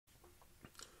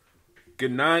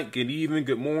good night, good evening,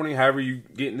 good morning, however you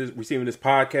receiving this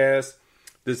podcast.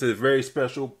 This is a very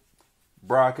special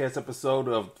broadcast episode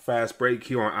of Fast Break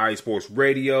here on iSports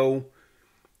Radio,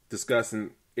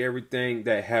 discussing everything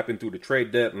that happened through the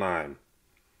trade deadline.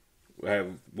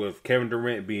 With Kevin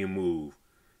Durant being moved,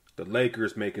 the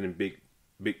Lakers making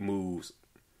big moves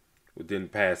within the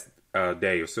past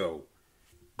day or so.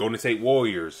 Golden State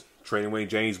Warriors trading away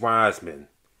James Wiseman.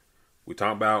 We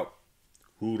talk about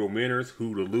who the winners,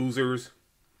 who the losers,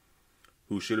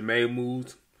 who should have made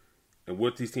moves, and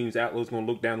what these teams' outlook is going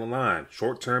to look down the line,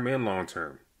 short term and long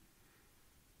term.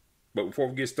 But before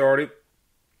we get started,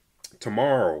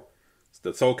 tomorrow, it's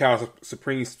the SoCal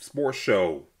Supreme Sports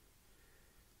Show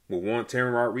with one Terry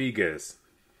Rodriguez.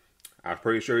 I'm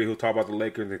pretty sure he'll talk about the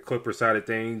Lakers and Clippers side of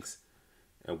things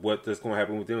and what's going to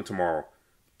happen with them tomorrow.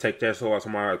 Take that show out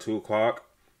tomorrow at 2 o'clock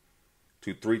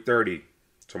to 3:30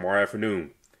 tomorrow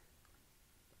afternoon.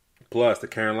 Plus, the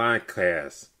Carolina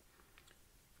cast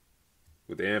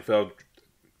with the NFL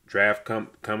draft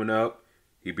coming up.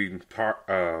 He'll be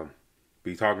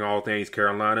talking all things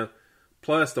Carolina.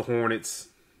 Plus, the Hornets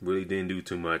really didn't do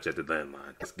too much at the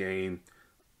deadline. This game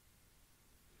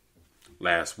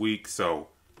last week, so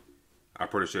I'm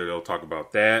pretty sure they'll talk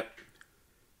about that.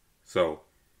 So,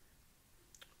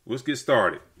 let's get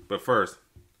started. But first,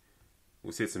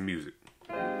 let's hit some music.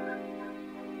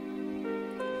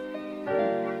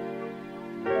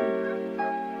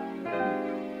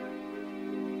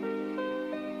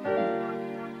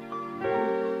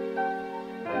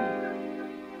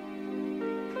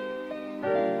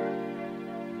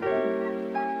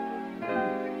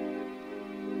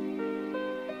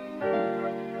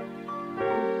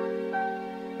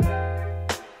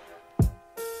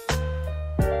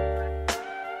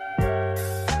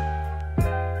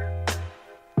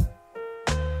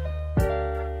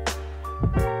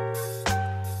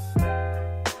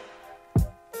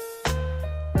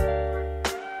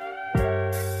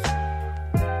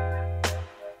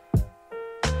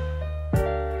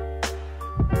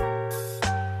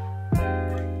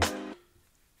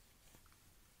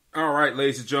 All right,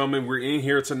 ladies and gentlemen, we're in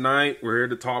here tonight. We're here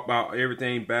to talk about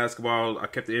everything basketball. I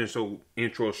kept the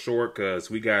intro short because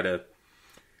we got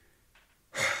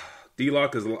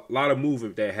D-Lock is a lot of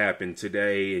movement that happened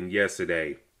today and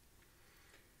yesterday.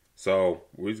 So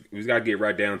we just got to get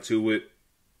right down to it.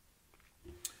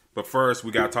 But first,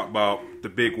 we got to talk about the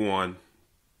big one.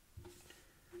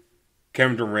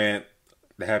 Kevin Durant,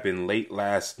 that happened late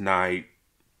last night.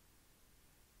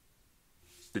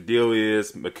 The deal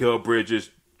is Mikal Bridges,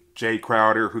 Jay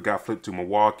Crowder, who got flipped to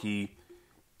Milwaukee,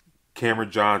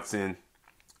 Cameron Johnson,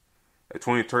 a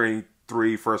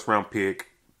 2023 first-round pick,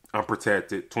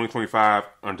 unprotected, 2025,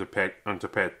 unprotected,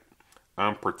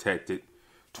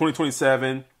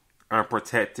 2027,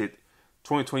 unprotected,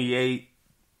 2028,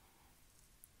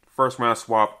 first-round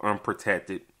swap,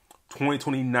 unprotected,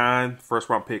 2029,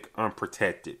 first-round pick,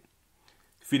 unprotected.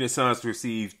 Phoenix Suns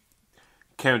received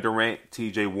Kevin Durant,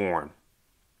 T.J. Warren.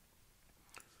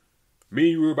 Me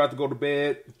and you were about to go to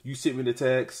bed. You sent me the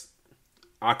text.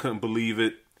 I couldn't believe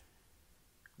it.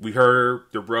 We heard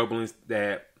the rumblings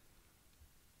that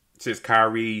since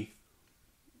Kyrie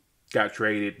got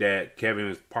traded, that Kevin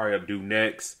was probably up due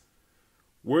next.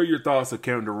 What are your thoughts of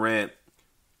Kevin Durant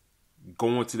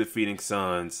going to the Phoenix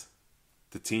Suns,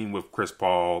 the team with Chris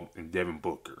Paul and Devin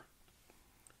Booker?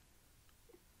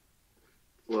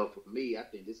 Well, for me, I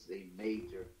think this is a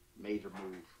major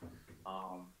move.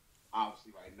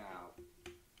 Obviously, right now,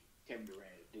 Kevin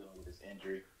Durant is dealing with his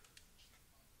injury,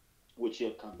 which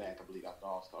he'll come back, I believe, after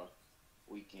All-Star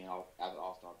weekend, after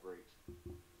All-Star break.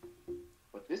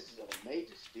 But this is a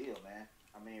major steal, man.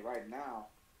 I mean, right now,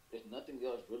 there's nothing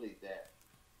else really that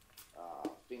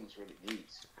Phoenix really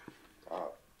needs.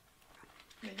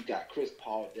 You got Chris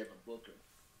Paul, Devin Booker,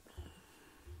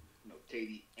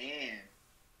 KD, and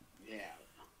you have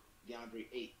DeAndre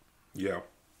Ayton. Yeah.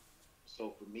 So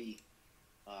for me,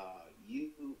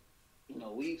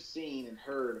 we've seen and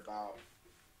heard about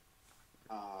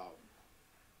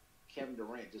Kevin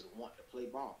Durant just wanting to play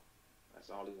ball. That's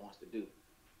all he wants to do.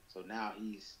 So now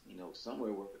he's,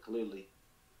 somewhere where clearly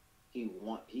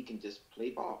he can just play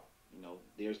ball.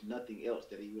 There's nothing else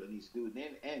that he really needs to do.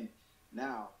 And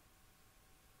now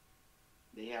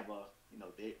they have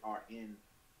they are in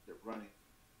the running.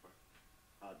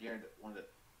 They're in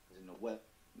the West,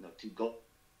 to go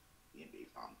the NBA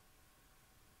Finals.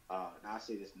 Now I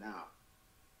say this now,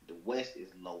 the West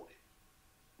is loaded,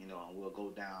 and we'll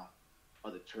go down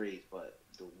other trades, but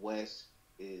the West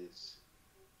is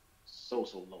so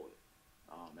loaded,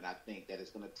 and I think that it's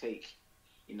going to take,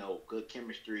 good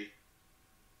chemistry,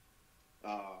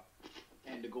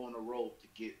 and to go on the road to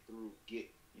get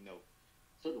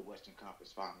to the Western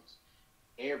Conference Finals.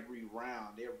 Every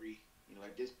round,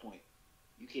 at this point,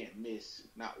 you can't miss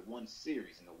not one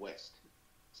series in the West.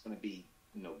 It's going to be,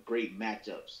 great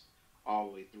matchups all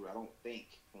the way through. I don't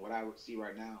think, from what I would see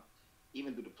right now,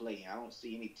 even through the play-in, I don't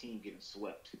see any team getting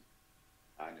swept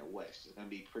in the West. It's going to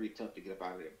be pretty tough to get up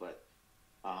out of there. But,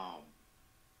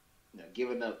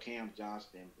 giving up Cam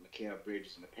Johnson and Mikal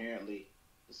Bridges, and apparently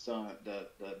the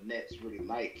Nets really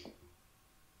like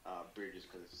Bridges,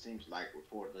 because it seems like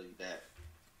reportedly that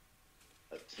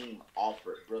a team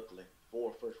offered Brooklyn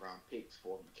 4 first-round picks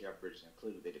for Mikal Bridges, and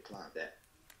clearly they declined that.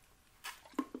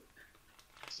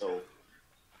 So,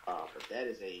 but that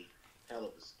is a hell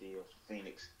of a steal for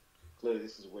Phoenix. Clearly,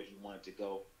 this is where he wanted to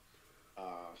go.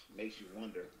 Makes you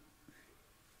wonder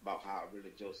about how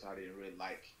really Joe Tsai didn't really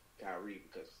like Kyrie,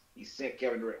 because he sent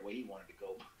Kevin Durant where he wanted to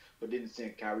go, but didn't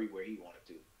send Kyrie where he wanted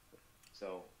to.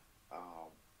 So,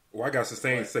 I got some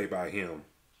things to say about him.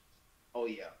 Oh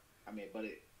yeah, but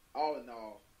all in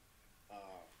all,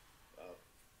 a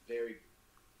very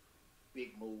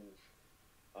big move.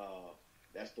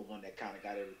 That's the one that kind of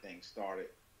got everything started.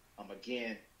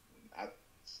 Again, I've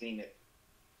seen it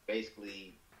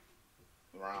basically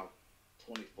around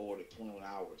 24 to 21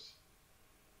 hours.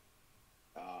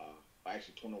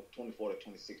 Actually 24 to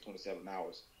 26, 27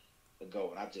 hours ago,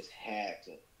 and I just had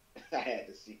to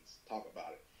talk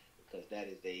about it, because that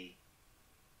is a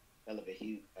hell of a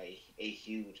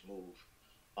huge move.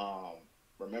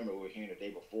 Remember, we were hearing the day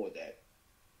before that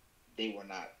they were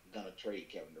not gonna trade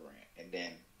Kevin Durant, and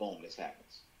then boom, this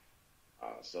happens.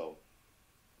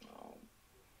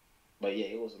 But yeah,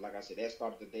 it was, like I said, that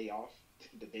started the day off,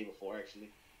 the day before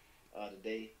actually,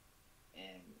 today,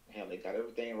 and hell, they got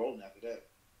everything rolling after that.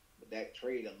 But that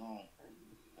trade alone,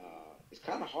 it's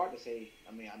kind of hard to say.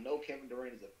 I know Kevin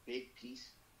Durant is a big piece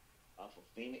for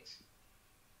Phoenix.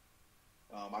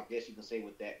 I guess you can say,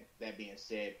 with that being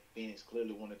said, Phoenix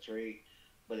clearly won the trade.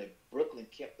 But if Brooklyn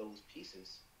kept those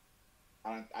pieces,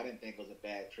 I didn't think it was a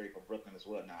bad trade for Brooklyn as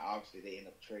well. Now, obviously, they ended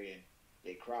up trading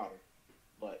Jay Crowder,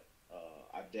 but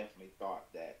I definitely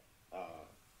thought that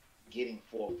getting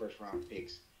 4 first-round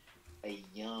picks, a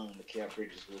young Mikal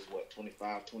Bridges, who was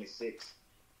 25, 26,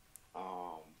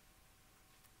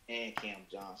 and Cam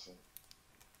Johnson,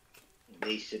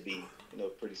 they should be,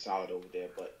 pretty solid over there.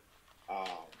 But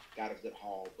got a good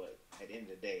haul. But at the end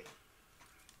of the day,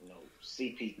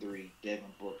 CP3, Devin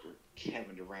Booker,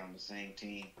 Kevin Durant on the same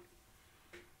team,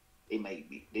 they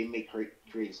may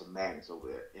create some madness over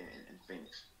there in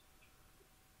Phoenix.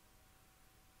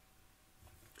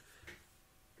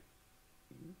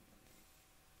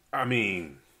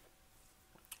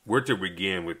 Where to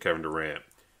begin with Kevin Durant?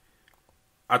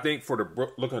 I think for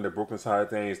looking at the Brooklyn side of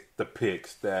things, the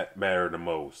picks that matter the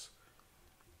most.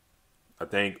 I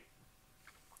think,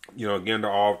 again,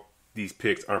 all these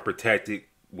picks unprotected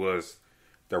was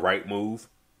the right move.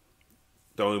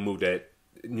 The only move that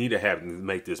need to have to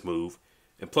make this move.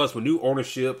 And plus, with new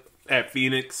ownership at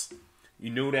Phoenix, you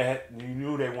knew they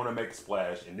want to make a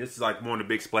splash, and this is like one of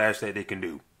the big splash that they can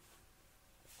do.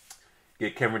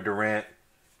 Get Kevin Durant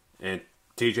and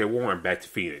TJ Warren back to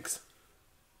Phoenix.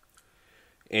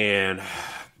 And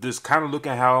just kind of look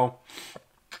at how,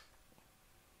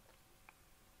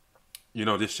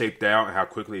 this shaped out and how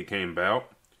quickly it came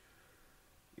about.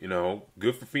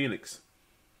 Good for Phoenix.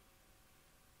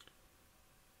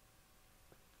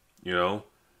 Got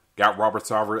Robert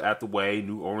Sarver out the way,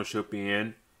 new ownership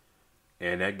in,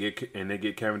 and they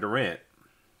get Kevin Durant.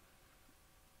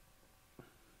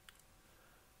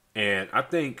 And I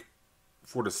think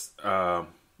for the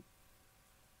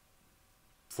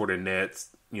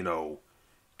Nets,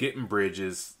 getting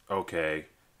Bridges, okay.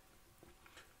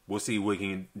 We'll see if we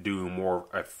can do more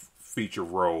a feature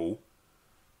role.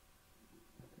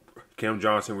 Cam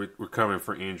Johnson recovering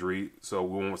from injury, so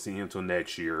we won't see him until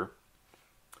next year.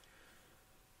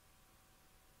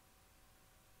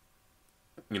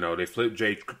 They flipped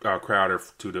Jay Crowder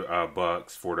to the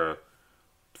Bucks for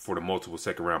the multiple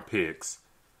second round picks.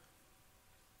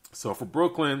 So for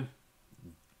Brooklyn,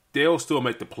 they'll still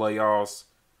make the playoffs,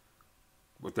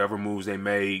 whatever moves they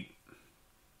made.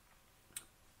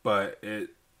 But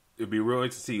it'd be really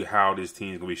to see how this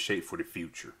team is going to be shaped for the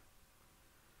future.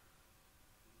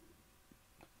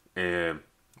 And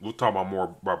we'll talk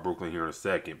more about Brooklyn here in a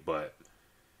second, but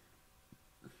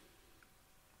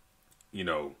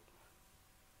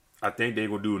I think they're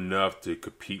going to do enough to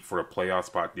compete for a playoff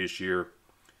spot this year.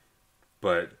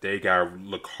 But they got to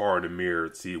look hard in the mirror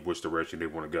to see which direction they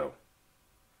want to go.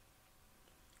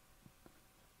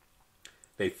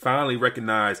 They finally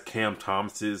recognized Cam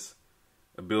Thomas's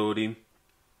ability.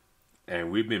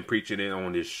 And we've been preaching it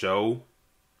on this show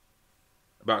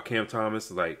about Cam Thomas.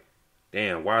 Like,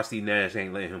 Damn, why Steve Nash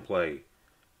ain't letting him play?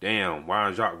 Damn,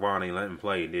 why Jacques Vaughn ain't letting him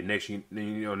play? And then next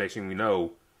thing we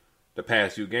know, the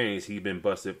past few games he's been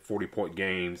busted 40-point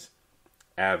games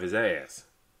out of his ass.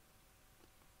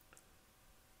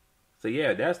 So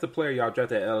yeah, that's the player y'all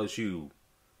drafted at LSU.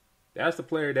 That's the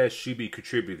player that should be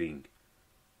contributing.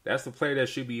 That's the player that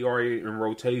should be already in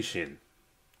rotation.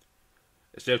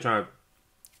 Instead of trying to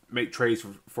make trades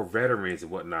for veterans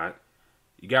and whatnot,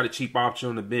 you got a cheap option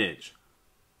on the bench.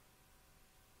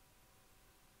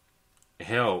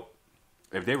 Hell,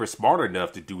 if they were smart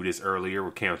enough to do this earlier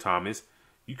with Cam Thomas,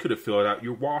 you could have filled out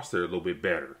your roster a little bit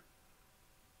better.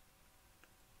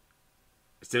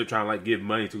 Instead of trying to give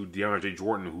money to DeAndre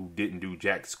Jordan, who didn't do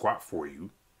jack squat for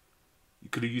you, you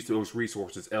could have used those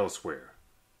resources elsewhere.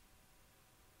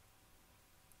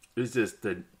 It's just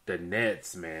the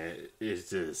Nets, man.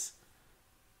 It's just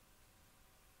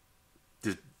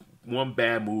one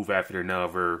bad move after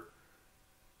another.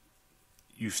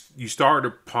 You started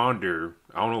to ponder.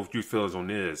 I don't know if you feel on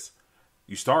this.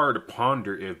 You started to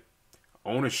ponder if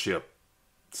ownership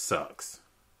sucks,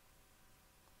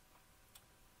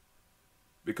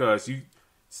 because you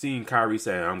seen Kyrie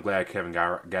saying, "I'm glad Kevin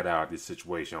got out of this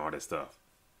situation," all that stuff.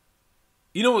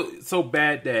 You know, it's so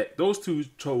bad that those two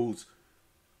chose.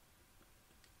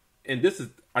 And this is,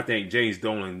 I think, James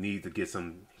Dolan needs to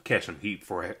catch some heat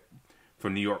for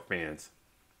New York fans.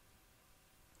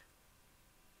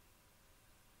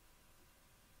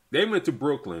 They went to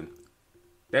Brooklyn.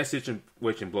 That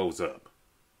situation blows up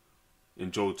in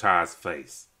Joe Tsai's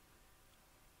face.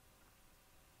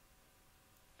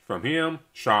 From him,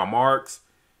 Sean Marks.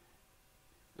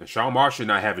 And Sean Marks should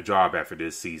not have a job after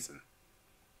this season.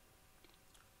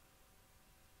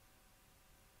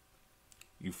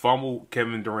 You fumbled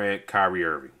Kevin Durant, Kyrie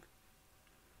Irving.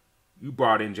 You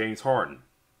brought in James Harden.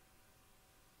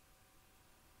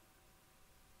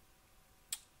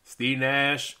 Steve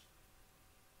Nash.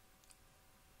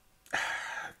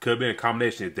 Could have been a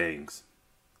combination of things.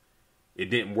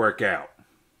 It didn't work out.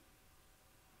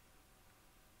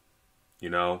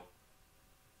 You know?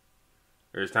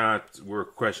 There's times we're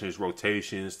questioning his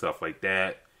rotation, stuff like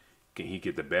that. Can he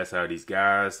get the best out of these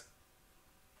guys?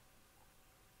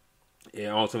 It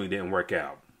ultimately didn't work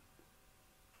out.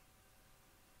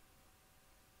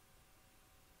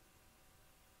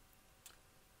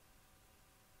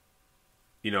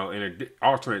 You know, in an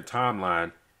alternate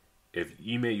timeline, if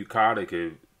Ime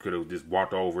Udoka could have just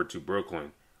walked over to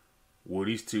Brooklyn, would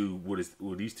these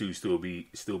two still be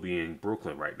in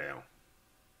Brooklyn right now?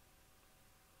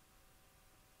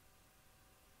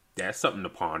 That's something to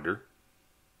ponder.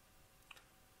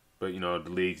 But the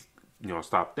league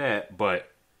stopped that.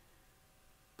 But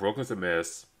Brooklyn's a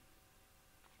mess.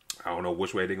 I don't know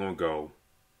which way they're gonna go.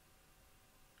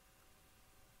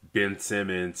 Ben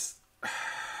Simmons,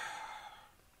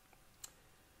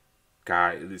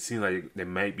 guy, it seems like they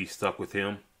might be stuck with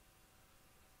him.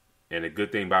 And the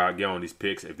good thing about getting on these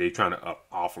picks, if they're trying to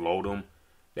offload them,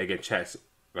 they can check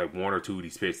like one or two of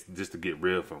these picks just to get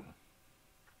rid of them.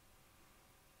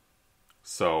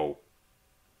 So,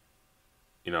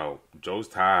 Joe's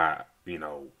tired.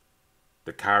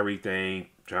 The Kyrie thing,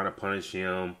 trying to punish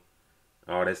him,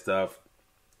 all that stuff,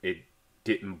 it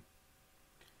didn't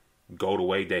go the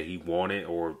way that he wanted,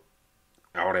 or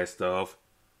all that stuff.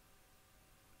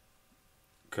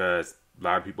 Because a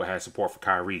lot of people had support for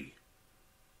Kyrie.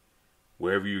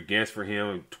 Wherever you're against for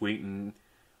him, tweeting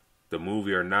the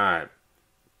movie or not,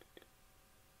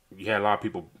 you had a lot of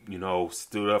people,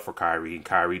 stood up for Kyrie, and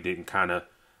Kyrie didn't kind of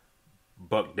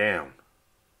buck down.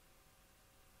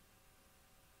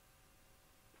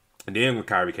 And then when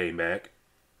Kyrie came back,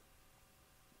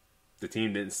 the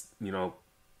team didn't,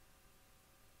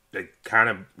 they kind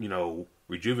of,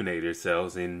 rejuvenated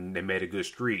themselves, and they made a good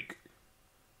streak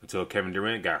until Kevin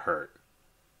Durant got hurt.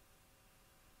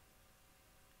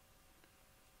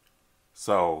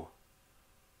 So,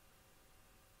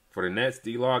 for the Nets,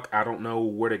 D-Lock, I don't know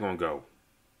where they're going to go.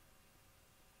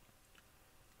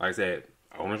 Like I said,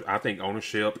 I think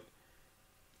ownership,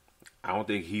 I don't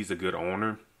think he's a good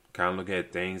owner. Kind of look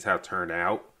at things, how it turned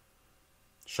out.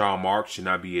 Sean Marks should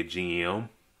not be a GM,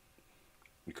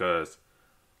 because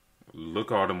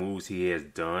look at all the moves he has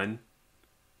done.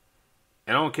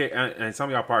 And I don't care. And some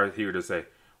of y'all probably here to say,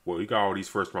 well, he got all these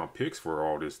first round picks for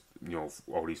all this,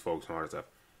 all these folks and all that stuff.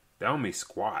 That don't mean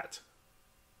squat.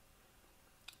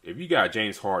 If you got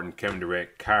James Harden, Kevin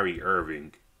Durant, Kyrie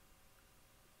Irving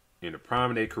in the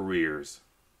prime of their careers,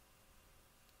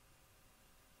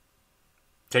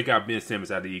 take out Ben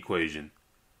Simmons out of the equation,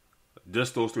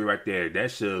 just those three right there,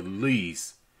 that should at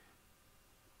least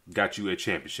got you a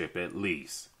championship, at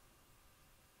least.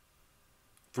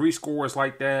 3 scores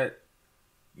like that,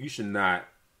 you should not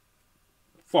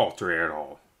falter at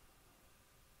all.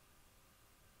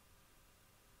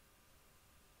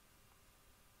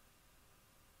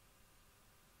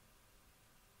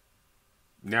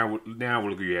 Now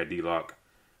we'll look at D-Lock.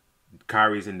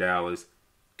 Kyrie's in Dallas.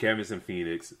 Kevin's in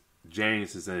Phoenix.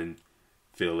 James is in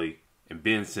Philly. And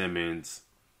Ben Simmons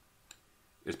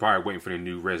is probably waiting for the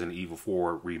new Resident Evil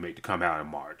 4 remake to come out in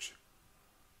March.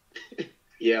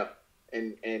 Yeah.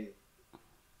 And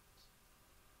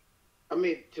I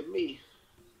mean, to me,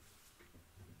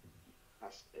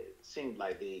 it seemed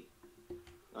like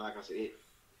like I said,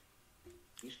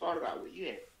 you started out with, you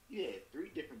had three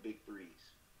different big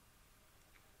threes,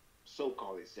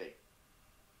 so-called they say.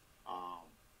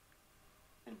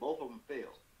 And both of them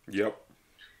failed. Yep.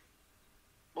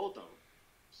 Both of them.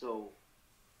 So,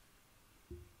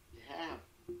 to have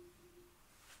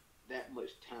that much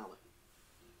talent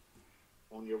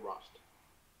on your roster,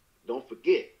 don't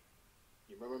forget,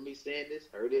 you remember me saying this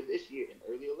earlier this year and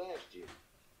earlier last year,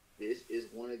 this is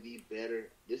one of the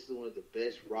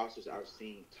best rosters I've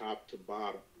seen top to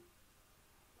bottom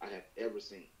I have ever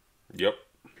seen. Yep.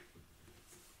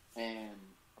 And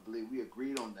I believe we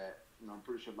agreed on that. I'm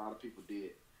pretty sure a lot of people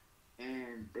did.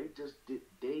 And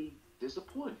they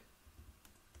disappointed.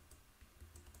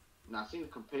 Now, I seen the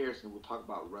comparison. We'll talk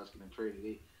about Russ getting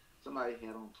traded. Somebody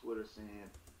had on Twitter saying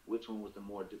which one was the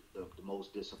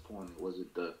most disappointing. Was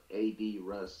it the AD,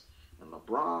 Russ, and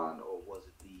LeBron, or was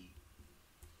it the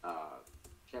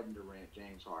Kevin Durant,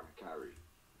 James Harden, Kyrie?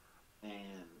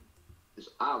 And it's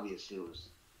obvious it was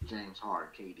James Harden,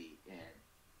 KD,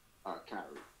 and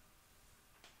Kyrie.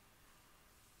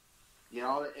 Yeah,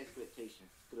 all the expectation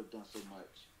could have done so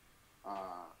much.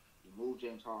 You moved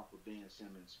James Harden for Ben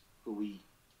Simmons, who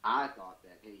I thought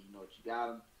that, hey, you got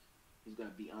him. He's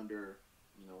going to be under,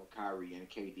 Kyrie and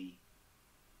KD.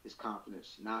 His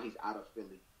confidence. Now he's out of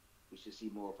Philly. We should see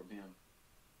more from him.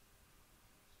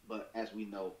 But as we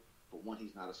know, for one,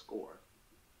 he's not a scorer.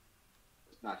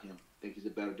 It's not him. I think he's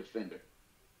a better defender.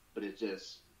 But it's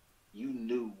just, you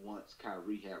knew once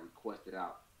Kyrie had requested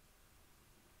out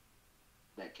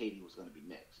that KD was going to be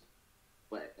next.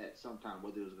 But at some time,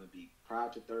 whether it was going to be prior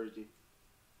to Thursday,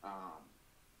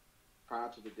 prior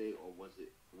to the day, or was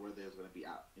it whether it was going to be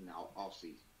out in the off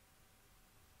season.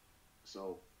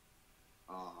 So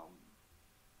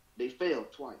they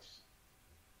failed twice.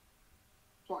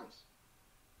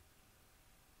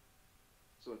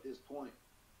 So at this point,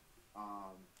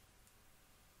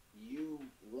 you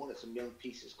wanted some young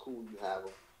pieces. Cool, you have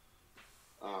them.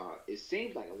 It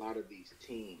seems like a lot of these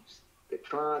teams, they're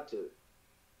trying to,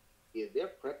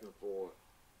 they're prepping for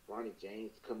Ronnie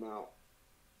James to come out,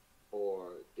 or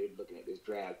they're looking at this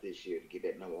draft this year to get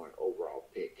that number 1 overall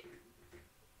pick.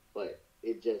 But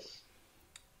it just,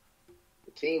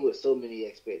 the team with so many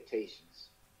expectations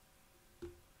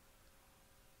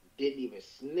didn't even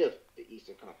sniff the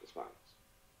Eastern Conference Finals.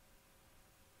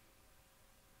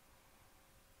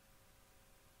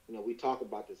 We talk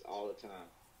about this all the time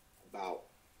about,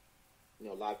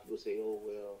 a lot of people say, oh,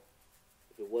 well,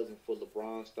 if it wasn't for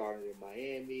LeBron starting in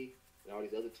Miami and all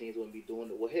these other teams wouldn't be doing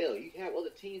it. Well, hell, you have other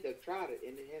teams that tried it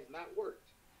and it has not worked.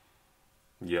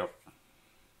 Yep.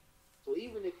 So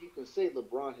even if you can say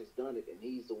LeBron has done it and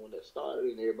he's the one that started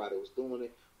and everybody was doing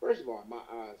it, first of all, in my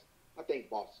eyes, I think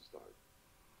Boston started.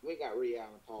 We got Ray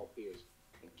Allen, Paul Pierce,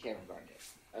 and Kevin Garnett.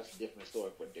 That's a different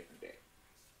story for a different day.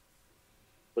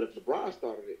 But if LeBron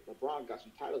started it, LeBron got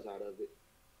some titles out of it.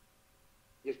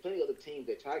 There's plenty of other teams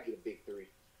that try to get a big three.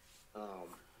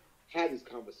 Have these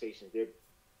conversations. They're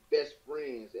best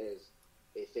friends, as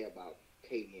they say about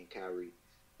KD and Kyrie.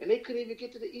 And they couldn't even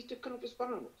get to the Eastern Conference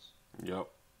Finals. Yep.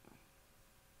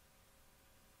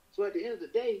 So at the end of the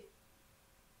day,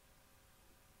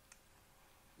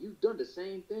 you've done the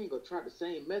same thing or tried the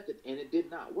same method, and it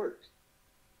did not work.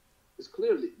 There's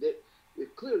clearly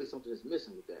something that's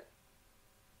missing with that.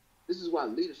 This is why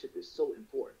leadership is so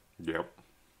important. Yep.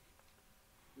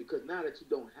 Because now that you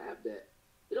don't have that,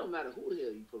 it don't matter who the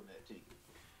hell you put on that team.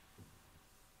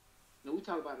 We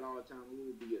talk about it all the time. Who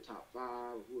would be your top 5?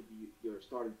 Who would be your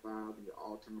starting 5 and your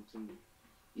all-time team?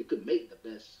 You could make the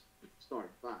best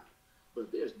starting 5. But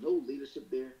if there's no leadership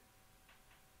there,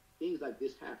 things like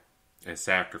this happen. And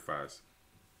sacrifice.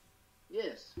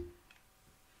 Yes.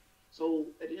 So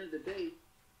at the end of the day,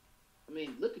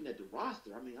 looking at the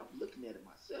roster, I'm looking at it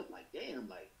myself like,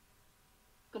 damn,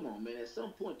 come on, man. At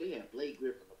some point, they had Blake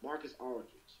Griffin, LaMarcus Aldridge,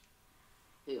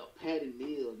 hell, Patty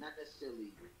Mills, not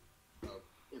necessarily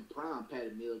in prime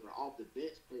Patty Mills, but off the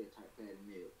bench player type Patty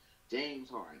Mills, James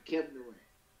Harden, Kevin Durant,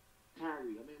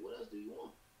 Kyrie. What else do you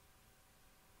want?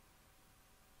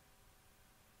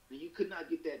 And you could not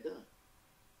get that done.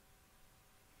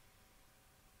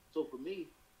 me,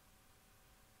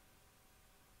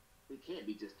 it can't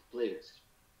be just the players.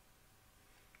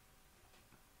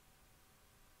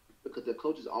 Because the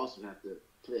coaches also have to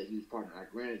play a huge part. Now,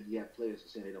 granted, you have players who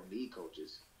say they don't need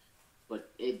coaches, but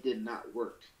it did not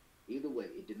work. Either way,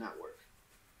 it did not work.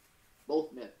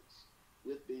 Both methods,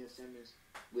 with Ben Simmons,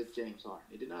 with James Harden,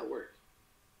 it did not work.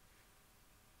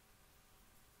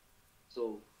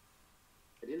 So,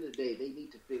 at the end of the day, they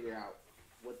need to figure out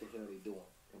what the hell they're doing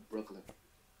in Brooklyn.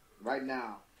 Right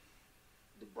now,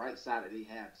 the bright side that they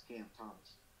have is Cam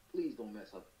Thomas. Please don't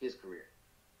mess up his career.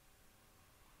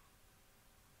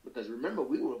 Because remember,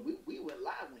 we were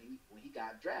live when he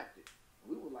got drafted.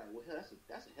 We were like, well, hell,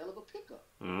 that's a hell of a pickup.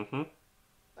 Mm-hmm.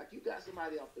 Like, you got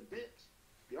somebody off the bench.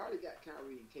 You already got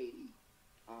Kyrie and KD.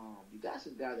 You got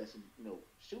some guys that's some,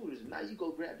 shooters, and now you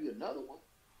go grab you another one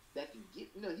that can get.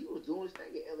 He was doing his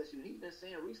thing at LSU, and he's been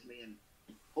saying recently in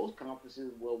post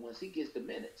conferences, well, once he gets the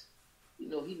minutes, he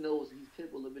knows he's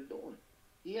capable of doing.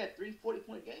 He had 3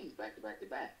 40-point games back to back to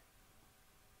back.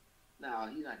 Now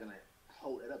he's not gonna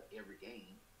hold it up every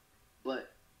game,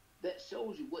 but that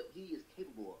shows you what he is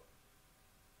capable of.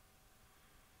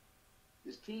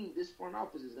 This front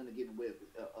office is going to get in the way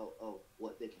of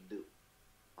what they can do.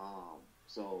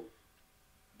 So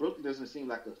Brooklyn doesn't seem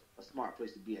like a smart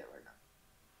place to be at right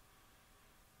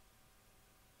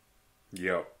now.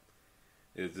 Yep.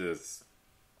 It's just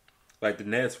like the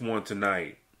Nets won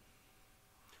tonight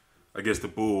against the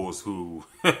Bulls, who,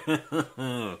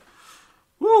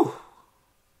 woo.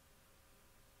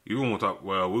 You want to talk?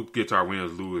 Well, we'll get to our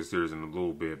winners losers series in a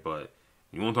little bit, but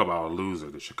you want to talk about a loser,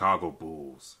 the Chicago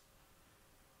Bulls.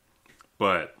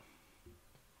 But,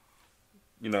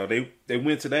 they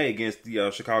win today against the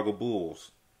Chicago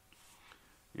Bulls.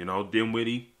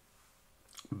 Dinwiddie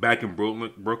back in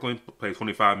Brooklyn played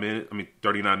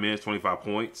 39 minutes, 25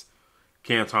 points.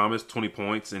 Cam Thomas, 20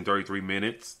 points in 33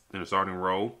 minutes in the starting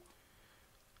role.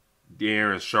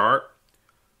 De'Aaron Sharp,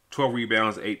 12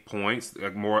 rebounds, 8 points.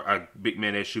 A big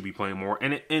man that should be playing more.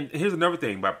 And here's another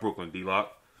thing about Brooklyn,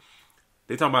 D-Lock.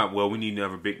 They talking about, well, we need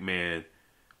another big man.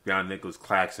 Got Nicholas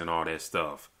Claxton, all that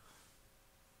stuff.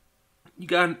 You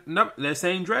got that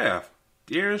same draft,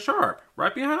 De'Aaron Sharp,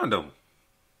 right behind them.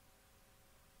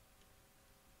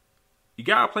 You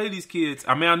gotta play these kids.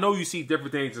 I know you see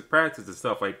different things in practice and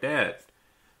stuff like that,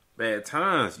 but at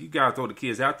times you gotta throw the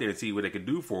kids out there and see what they can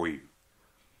do for you.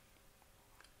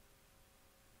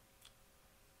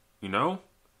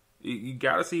 You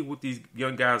gotta see what these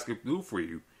young guys can do for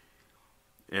you,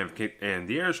 and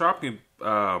De'Aaron Sharp can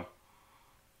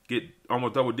get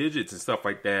almost double digits and stuff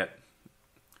like that,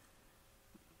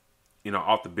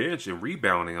 off the bench and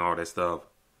rebounding and all that stuff.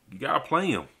 You gotta play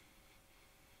him.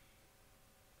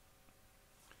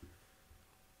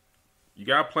 You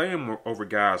gotta play him over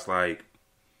guys like,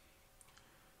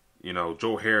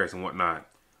 Joe Harris and whatnot.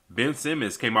 Ben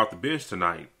Simmons came off the bench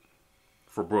tonight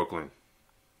for Brooklyn.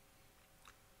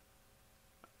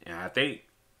 And I think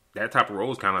that type of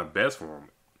role is kind of best for him.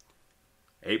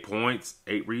 8 points,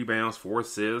 8 rebounds, 4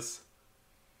 assists.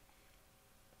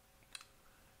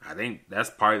 I think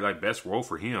that's probably best role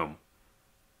for him.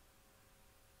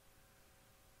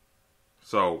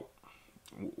 So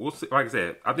we'll see. Like I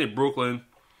said, I think Brooklyn,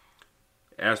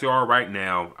 as they are right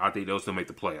now, I think they'll still make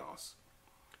the playoffs.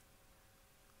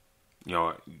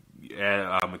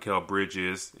 Add Mikal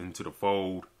Bridges into the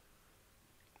fold.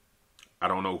 I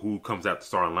don't know who comes out the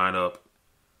starting lineup,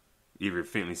 either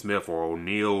Finney Smith or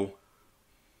O'Neal.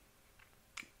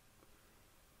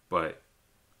 But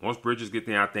once Bridges get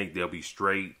there, I think they'll be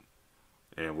straight,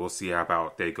 and we'll see how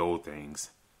about they go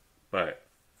things. But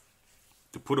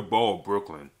to put a ball in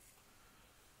Brooklyn,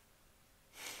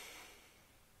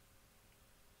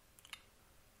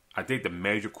 I think the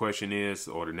major question is,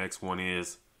 or the next one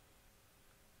is,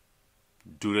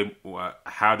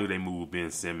 how do they move Ben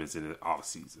Simmons in the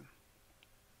offseason?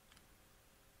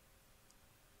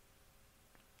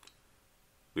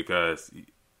 Because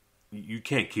you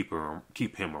can't keep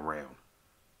him around.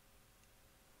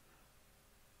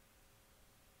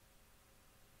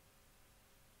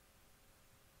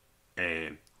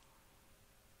 And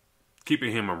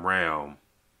keeping him around,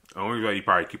 the only way you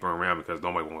probably keep him around because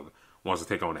nobody wants to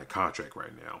take on that contract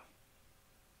right now.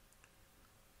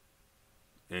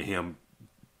 And him,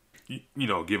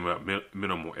 giving up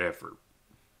minimal effort.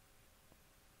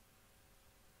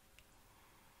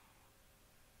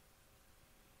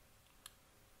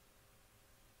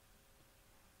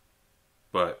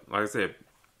 But, like I said,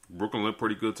 Brooklyn looked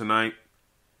pretty good tonight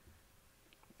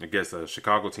against a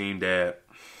Chicago team that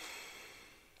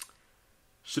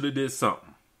should have did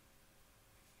something.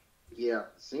 Yeah, it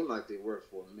seemed like they were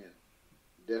for a minute.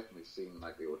 Definitely seemed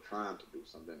like they were trying to do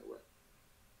something anyway.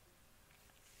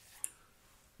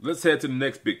 let's head to the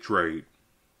next big trade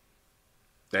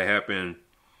that happened,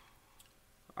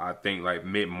 I think, like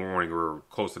mid-morning or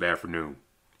close to the afternoon.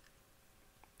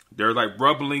 There's like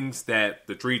rumblings that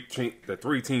the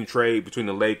three-team trade between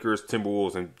the Lakers,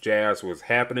 Timberwolves, and Jazz was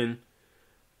happening,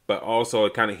 but also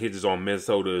it kind of hinges on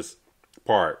Minnesota's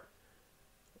part,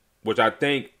 which I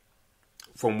think,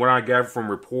 from what I gather from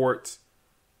reports,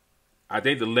 I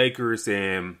think the Lakers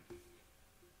and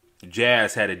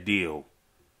Jazz had a deal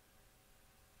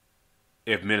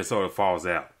if Minnesota falls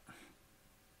out.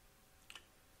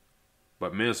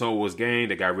 But Minnesota was game.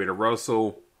 They got rid of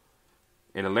Russell.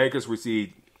 And the Lakers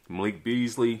received Malik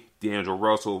Beasley, D'Angelo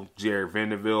Russell, Jared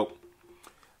Vanderbilt.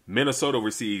 Minnesota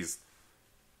receives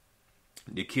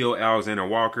Nickeil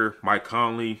Alexander-Walker, Mike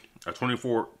Conley, a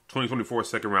 2024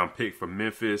 second-round pick from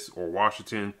Memphis or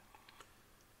Washington.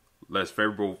 Less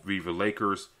favorable via the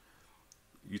Lakers.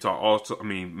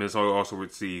 Minnesota also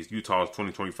receives Utah's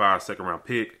 2025 second-round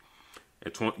pick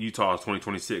and Utah's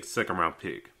 2026 second-round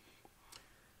pick.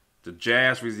 The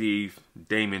Jazz received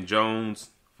Damon Jones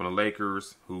from the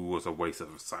Lakers, who was a waste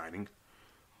of a signing.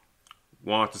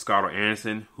 Juan Toscano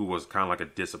Anderson, who was kind of like a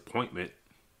disappointment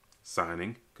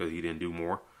signing because he didn't do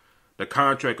more. The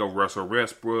contract of Russell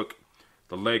Westbrook,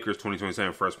 the Lakers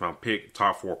 2027 first-round pick,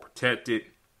 top 4 protected,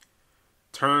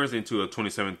 turns into a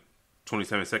 27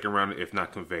 second rounder if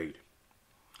not conveyed.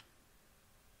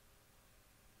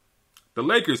 The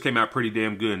Lakers came out pretty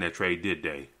damn good in that trade, did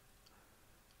they?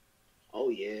 Oh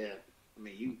yeah, I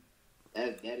mean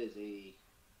that is a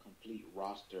complete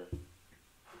roster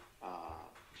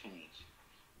change.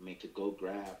 I mean, to go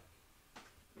grab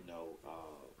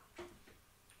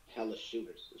hella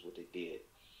shooters is what they did.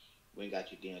 We ain't got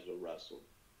you D'Angelo Russell,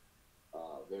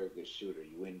 very good shooter.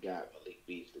 You went and got Malik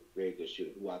Beasley, very good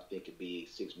shooter, who I think could be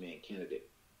a 6-man candidate.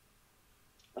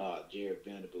 Jared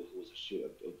Vanderbilt, who was a shooter,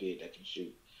 a big that can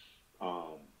shoot.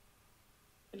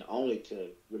 And only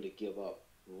to really give up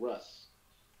Russ.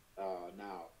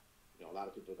 Now, a lot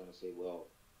of people are going to say, well,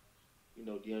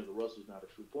 D'Angelo Russell's not a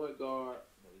true point guard.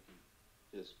 He can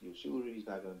just be a shooter. He's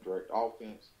not going to direct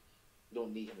offense. You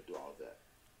don't need him to do all of that.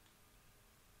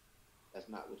 That's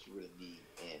not what you really need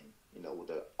with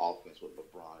the offense with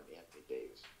LeBron and Anthony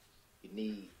Davis. You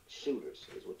need shooters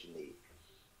is what you need.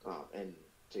 And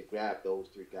to grab those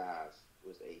 3 guys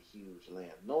was a huge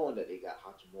land, knowing that they got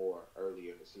Hachimura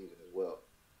earlier in the season as well.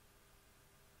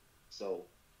 So,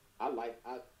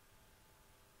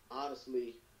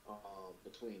 honestly,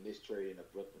 between this trade and the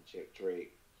Brooklyn check trade,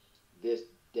 this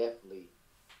definitely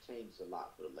changes a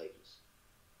lot for the Lakers.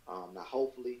 Now,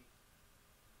 hopefully,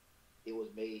 it was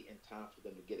made in time for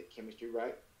them to get a chemistry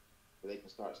right, where they can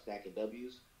start stacking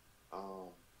W's,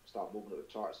 start moving up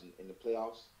the charts in the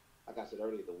playoffs. Like I said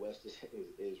earlier, the West is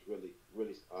really,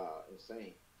 really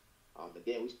insane. And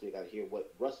then we still got to hear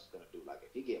what Russ is going to do. Like,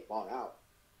 if he get bought out,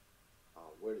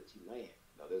 where does he land?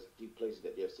 There's a few places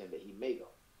that they're saying that he may go.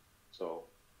 So,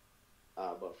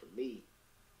 but for me,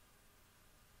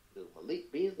 the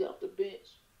Malik Beasley off the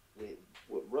bench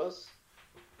with Russ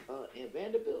and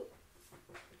Vanderbilt,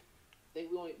 I think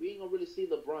we ain't gonna really see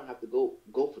LeBron have to go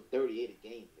for 38 a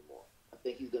game anymore. I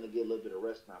think he's gonna get a little bit of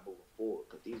rest now moving forward,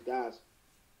 because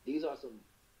these are some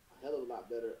hell of a lot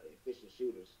better efficient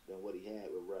shooters than what he had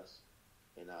with Russ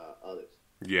and others.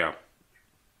 Yeah.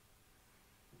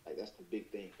 Like, that's the big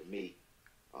thing for me.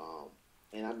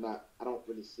 And I don't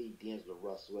really see D'Angelo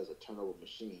Russell as a turnover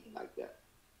machine like that.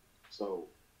 So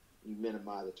you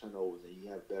minimize the turnovers and you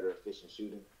have better efficient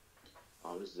shooting.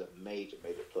 This is a major,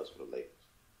 major plus for the Lakers.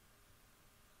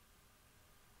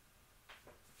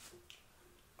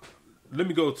 Let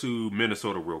me go to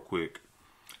Minnesota real quick.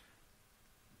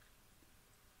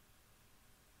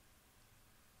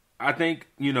 I think,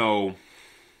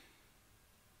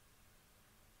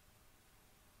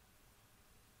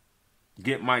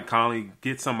 get Mike Conley,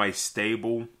 get somebody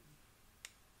stable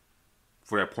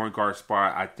for that point guard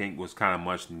spot, I think was kind of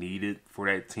much needed for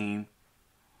that team.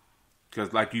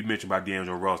 Because like you mentioned about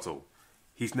D'Angelo Russell,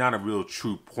 he's not a real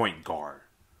true point guard.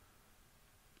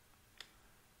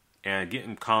 And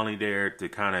getting Conley there to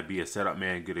kind of be a setup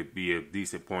man, going to be a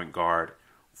decent point guard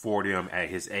for them at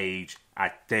his age, I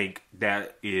think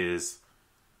that is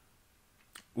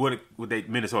what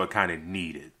Minnesota kind of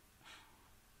needed.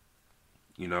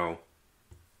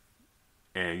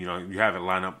 And, you have it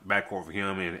line up backcourt for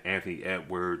him and Anthony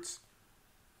Edwards,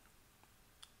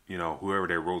 whoever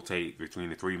they rotate between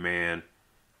the 3-man,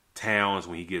 Towns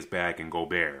when he gets back, and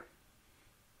Gobert.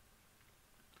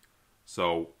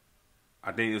 So,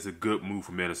 I think it's a good move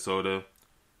for Minnesota.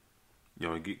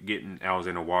 Getting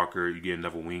Alexander Walker, you get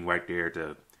another wing right there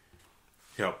to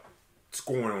help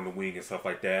scoring on the wing and stuff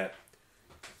like that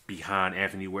behind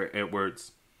Anthony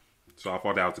Edwards. So I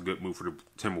thought that was a good move for the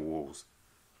Timberwolves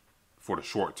for the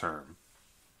short term.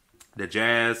 The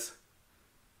Jazz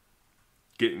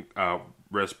getting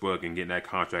Westbrook and getting that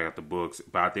contract out the books,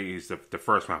 but I think it's the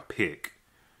first round pick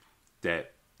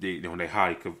that they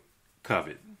highly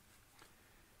covet.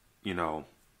 You know,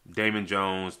 Damon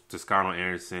Jones, Toscano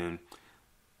Anderson,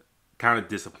 kind of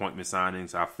disappointment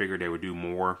signings. I figured they would do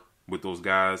more with those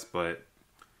guys, or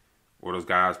those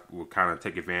guys would kind of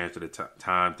take advantage of the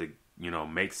time to,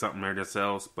 make something of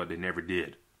themselves, but they never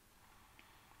did.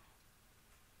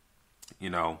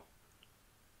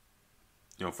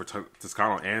 For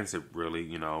Toscano Anderson, really,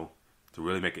 to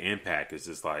really make an impact, it's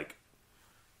just like,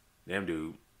 damn,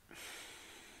 dude,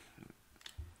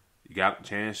 you got a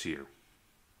chance here.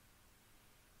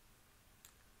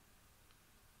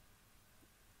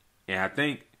 And I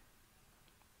think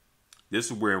this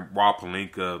is where Rob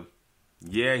Pelinka,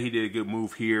 he did a good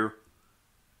move here,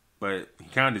 but he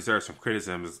kind of deserves some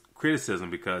criticism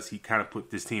because he kind of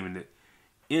put this team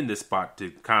in this spot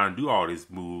to kind of do all these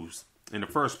moves in the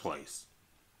first place.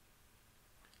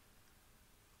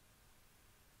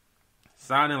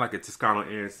 Signing like a Toscano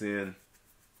Anderson,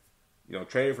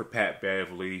 trading for Pat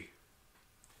Beverly,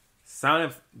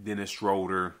 signing Dennis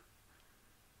Schroeder,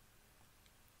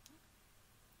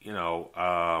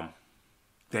 Damon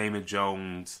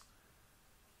Jones.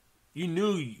 You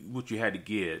knew what you had to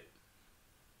get.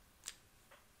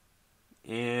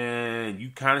 And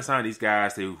you kind of signed these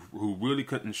guys who really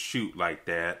couldn't shoot like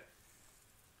that.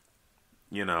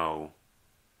 Not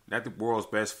the world's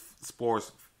best floor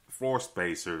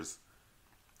spacers.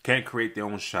 Can't create their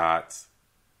own shots.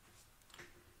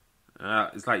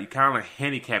 It's like you're kind of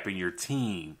handicapping your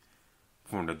team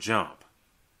from the jump.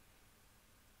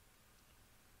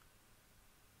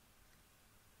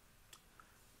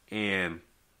 And,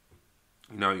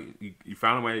 you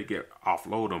found a way to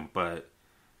offload them, but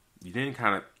you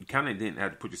kind of didn't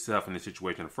have to put yourself in this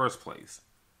situation in the first place.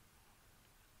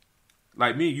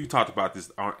 Like me, you talked about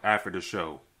this after the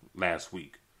show last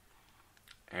week.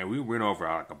 And we went over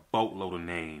like a boatload of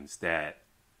names that,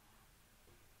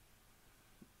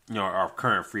 are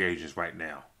current free agents right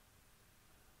now.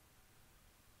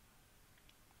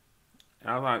 And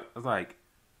I was like,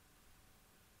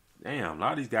 damn, a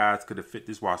lot of these guys could have fit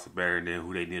this roster better than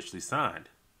who they initially signed.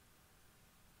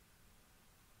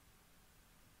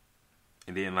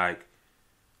 And then, I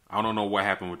don't know what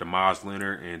happened with the Miles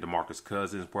Leonard and DeMarcus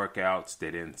Cousins workouts.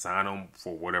 They didn't sign them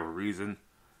for whatever reason.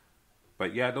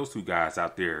 But yeah, those two guys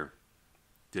out there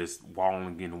just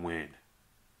walling in the wind.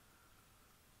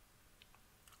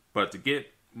 But to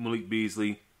get Malik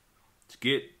Beasley, to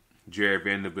get Jared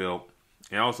Vanderbilt,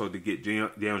 and also to get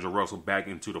D'Angelo Russell back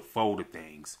into the fold of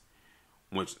things,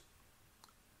 which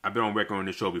I've been on record on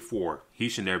this show before, he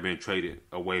should never been traded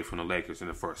away from the Lakers in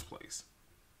the first place.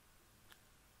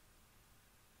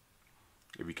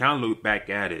 If you kind of look back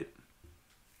at it,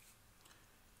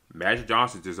 Magic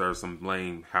Johnson deserves some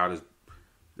blame how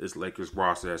this Lakers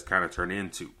roster has kind of turned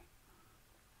into.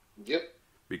 Yep.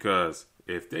 Because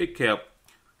if they kept...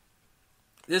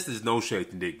 This is no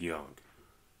shade to Nick Young.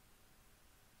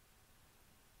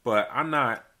 But I'm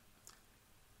not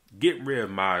getting rid of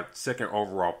my second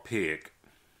overall pick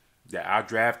that I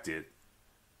drafted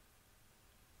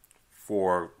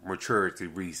for maturity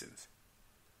reasons.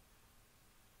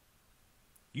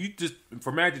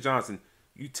 For Magic Johnson,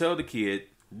 you tell the kid,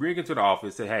 bring him to the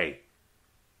office, say, hey,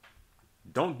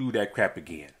 don't do that crap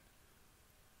again.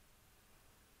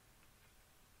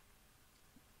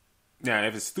 Now,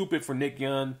 if it's stupid for Nick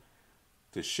Young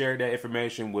to share that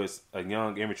information with a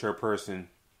young, immature person,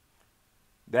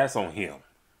 that's on him.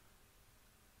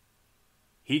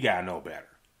 He gotta know better.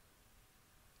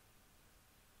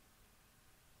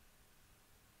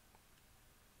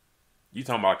 You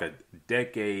talking about like a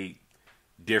decade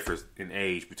difference in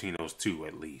age between those two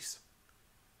at least.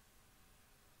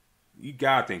 You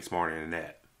gotta think smarter than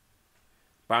that.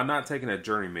 By not taking a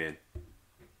journeyman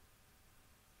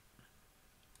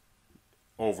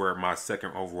over my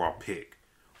second overall pick,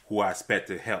 who I expect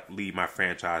to help lead my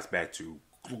franchise back to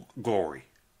glory.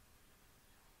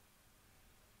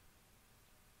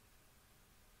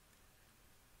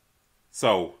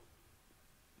 So,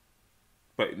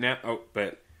 but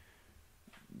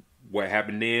what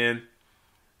happened then?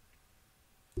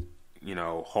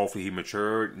 Hopefully he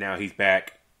matured. Now he's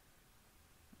back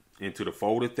into the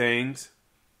fold of things.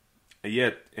 And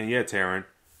yeah, Taryn.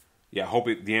 Yeah, I hope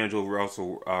D'Angelo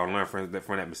Russell learned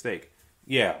from that mistake.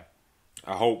 Yeah,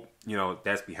 I hope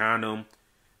that's behind him.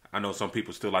 I know some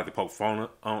people still like to poke fun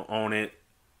on it,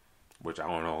 which I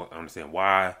don't know. I understand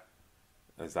why.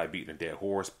 It's like beating a dead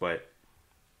horse, but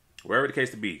wherever the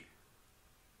case to be,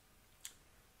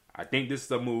 I think this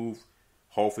is a move,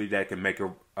 hopefully, that can make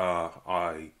a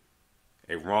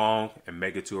wrong and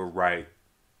make it to a right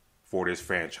for this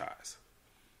franchise.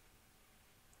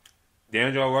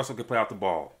 D'Angelo Russell can play out the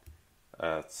ball.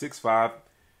 6'5",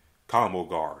 combo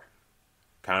guard.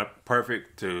 Kind of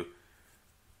perfect to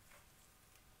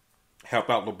help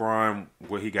out LeBron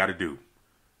what he got to do.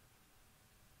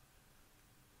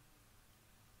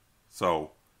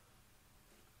 So,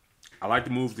 I like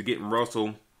the moves to getting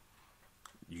Russell.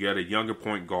 You got a younger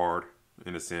point guard,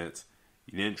 in a sense.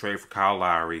 You didn't trade for Kyle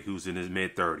Lowry, who's in his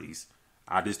mid-30s.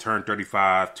 I just turned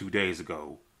 35 2 days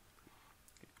ago.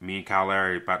 Me and Kyle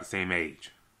Lowry about the same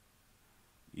age.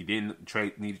 You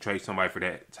didn't need to trade somebody for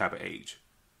that type of age.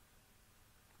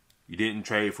 You didn't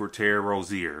trade for Terry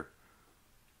Rozier,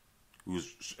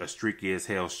 who's a streaky as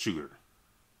hell shooter.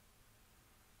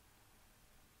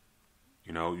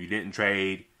 You know, you didn't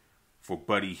trade for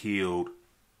Buddy Hield,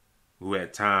 who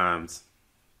at times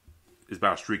is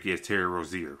about streaky as Terry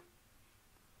Rozier.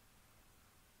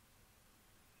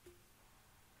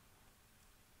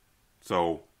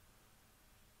 So,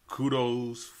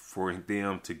 kudos for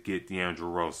them to get D'Angelo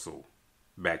Russell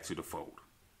back to the fold.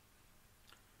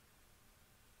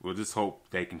 We'll just hope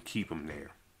they can keep him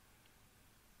there.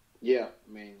 Yeah,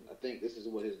 I mean, I think this is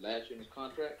what his last year in his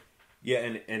contract.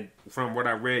 Yeah, and from what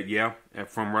I read,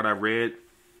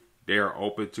 they are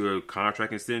open to a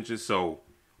contract extension. So,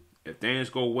 if things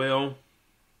go well,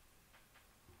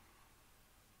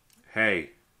 hey,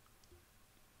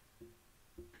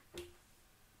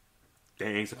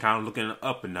 things are kind of looking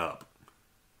up and up.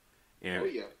 And,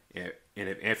 and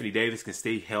if Anthony Davis can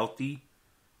stay healthy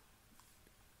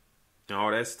and all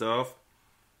that stuff,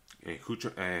 and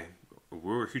Huchamara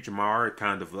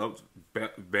kind of develops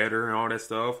better and all that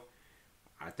stuff,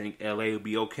 I think LA will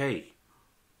be okay.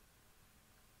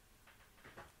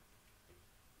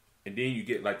 And then you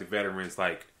get like the veterans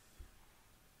like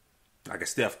a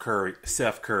Steph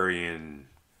Curry and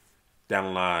down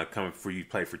the line coming for you,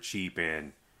 play for cheap,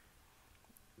 and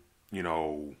you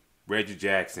know, Reggie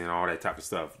Jackson, all that type of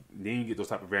stuff. Then you get those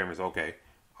type of veterans. Okay,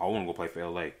 I want to go play for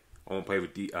LA. I want to play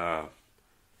with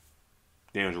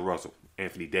D'Angelo Russell,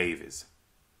 Anthony Davis,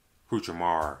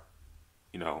 Huchamara,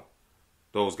 you know,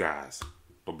 those guys,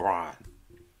 LeBron.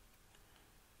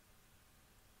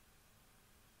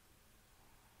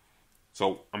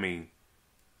 So, I mean,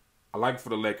 I like it for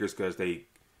the Lakers because they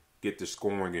get the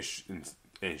scoring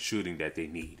and shooting that they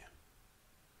need.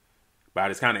 But I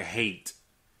just kind of hate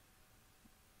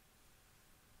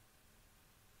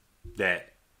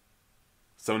that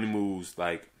some of the moves,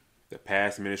 like the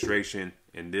past administration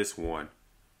and this one,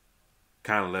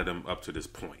 kind of led them up to this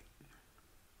point.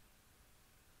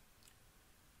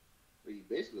 But you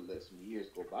basically let some years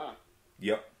go by.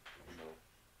 Yep. You know,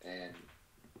 and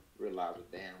realize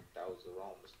that damn, that was a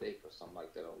wrong mistake or something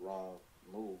like that, a wrong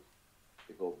move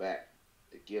to go back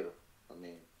to get him. I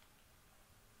mean,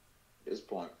 at this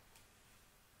point,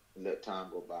 let time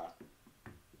go by,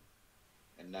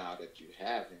 and now that you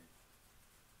have him,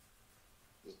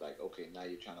 it's like, okay, now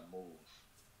you're trying to move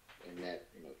in that,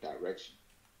 you know, direction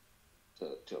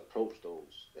to approach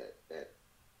those that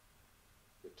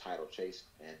the title chase.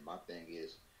 And my thing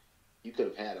is, you could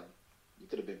have had him, you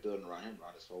could have been building around him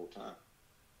around this whole time.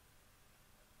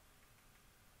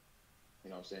 You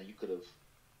know what I'm saying? You could have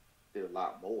did a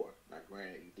lot more. Now,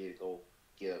 granted, you did go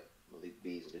get Malik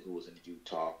Beasley, who was in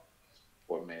Utah,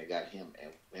 or man, got him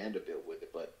and Vanderbilt with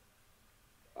it. But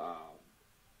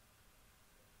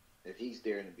if he's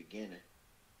there in the beginning,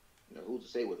 you know, who's to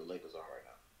say where the Lakers are right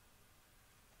now?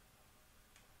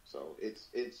 So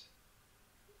it's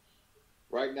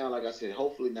right now, like I said,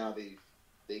 hopefully now they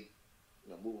you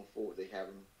know, moving forward, they have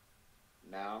him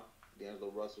now.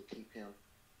 D'Angelo Russell, keep him,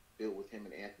 build with him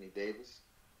and Anthony Davis,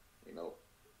 you know,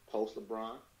 post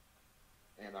LeBron,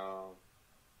 and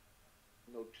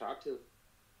you know, try to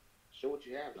show what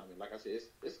you have. I mean, like I said,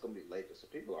 it's gonna be Lakers, so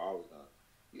people are always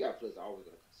you got players are always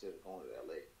gonna consider going to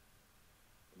LA.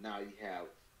 Now you have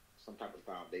some type of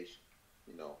foundation,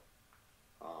 you know.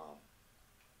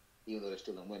 Even though they're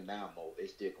still in win now mode, they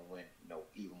still can win, you know,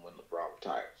 even when LeBron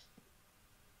retires.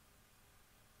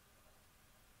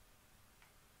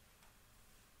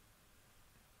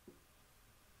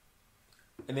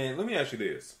 And then let me ask you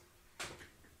this.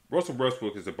 Russell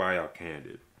Westbrook is a buyout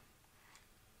candidate.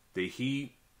 The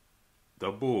Heat, the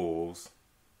Bulls,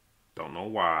 don't know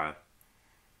why,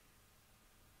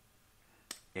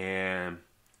 and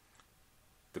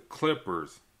the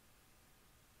Clippers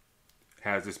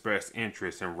has expressed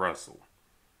interest in Russell.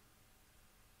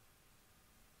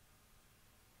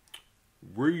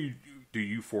 Where do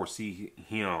you foresee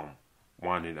him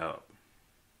winding up?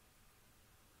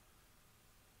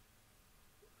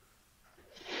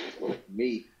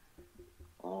 me,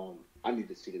 I need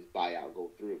to see this buyout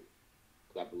go through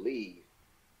because I believe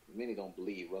many don't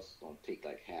believe Russell's gonna take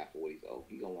like half of what he's owed.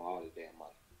 He gonna want all his damn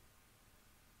money.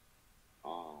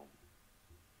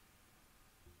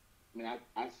 I mean,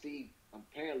 I see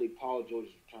apparently Paul George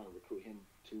is trying to recruit him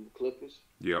to the Clippers.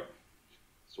 Yep.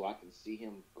 So I can see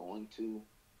him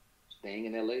staying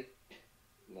in LA.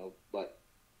 But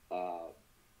hell,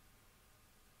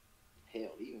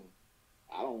 even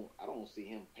I don't see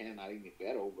him panning out any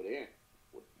better over there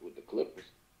with the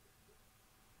Clippers.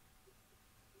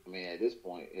 I mean, at this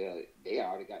point, they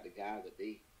already got the guys that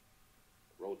they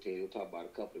rotated. We'll talk about a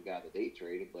couple of guys that they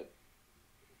traded, but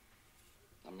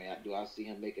I mean, do I see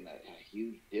him making a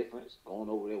huge difference going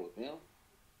over there with them?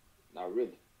 Not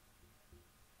really.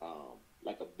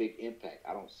 Like a big impact.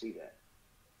 I don't see that.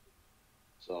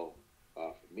 So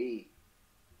for me,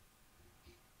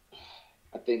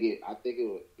 I think it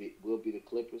will be the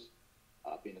Clippers.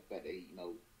 Being the fact that he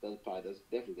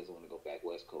definitely doesn't want to go back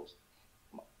West Coast.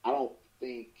 I don't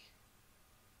think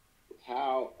with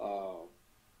how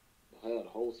the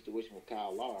whole situation with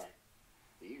Kyle Lowry,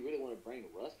 do you really want to bring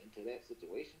Russ into that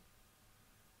situation,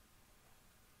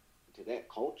 into that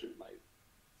culture, like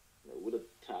with a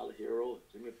Tyler Hero and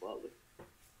Jimmy Butler?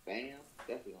 Bam,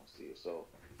 definitely don't see it. So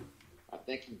I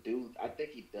think he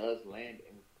does land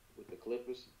with the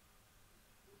Clippers.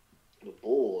 The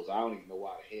Bulls, I don't even know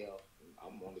why the hell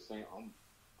I'm on the same.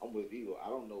 I'm with you. I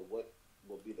don't know what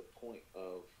will be the point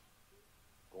of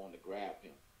going to grab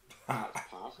him. It's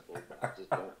possible, but I just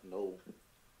don't know.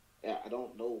 I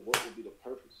don't know what would be the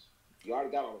purpose. You already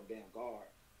got all them damn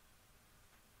guards,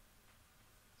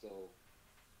 so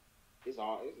it's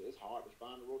hard to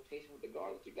find a rotation with the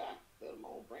guards that you got, let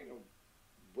alone bringing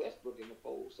Westbrook in the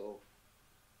fold. So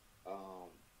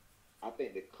I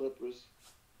think the Clippers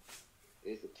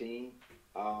is the team.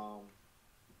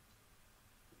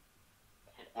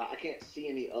 I can't see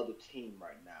any other team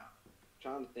right now. I'm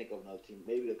trying to think of another team.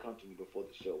 Maybe they'll come to me before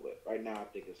the show, but right now I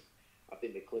think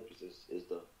the Clippers is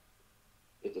the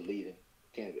leading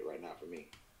candidate right now for me.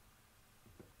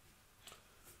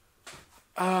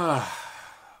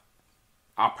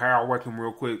 I'll power work them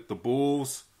real quick. The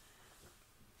Bulls,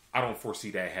 I don't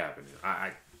foresee that happening.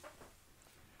 I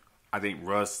think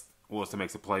Russ wants to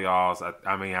make the playoffs.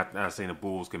 I mean, I'm not saying the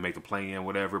Bulls can make the play-in,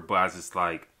 whatever, but I just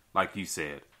like you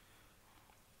said,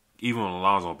 even with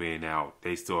Alonzo being out,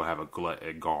 they still have a glut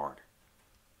at guard.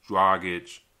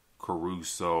 Dragic,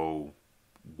 Caruso,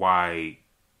 White,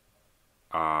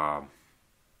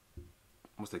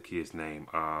 what's that kid's name?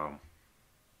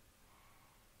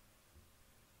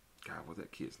 What's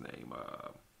that kid's name?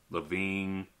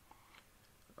 Levine.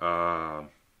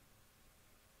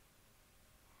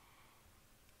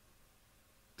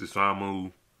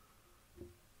 Dusamu.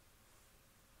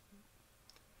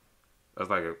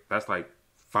 That's like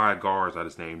 5 guards I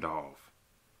just named off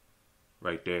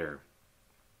right there.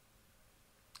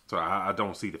 So I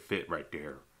don't see the fit right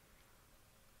there,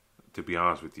 to be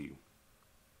honest with you.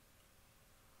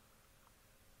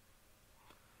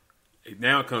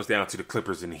 Now it comes down to the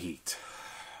Clippers and the Heat.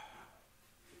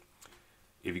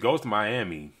 If he goes to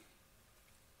Miami,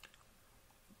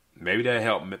 maybe that'll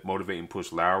help motivate and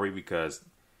push Lowry, because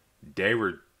they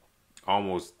were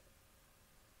almost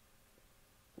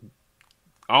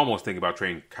thinking about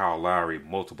trading Kyle Lowry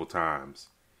multiple times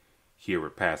here the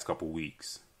past couple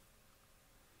weeks.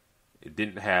 It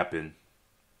didn't happen,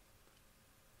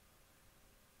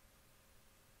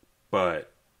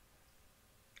 but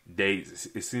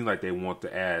it seems like they want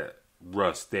to add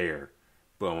Russ there,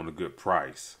 but on a good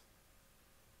price.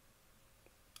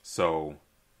 So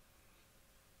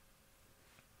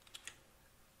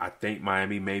I think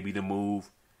Miami may be the move,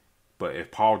 but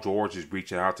if Paul George is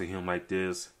reaching out to him like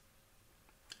this,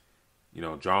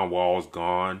 John Wall's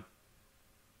gone.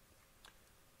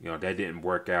 That didn't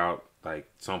work out like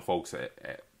some folks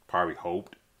probably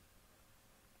hoped.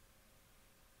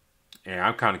 And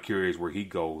I'm kind of curious where he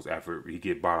goes after he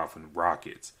get bought off in the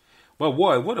Rockets. But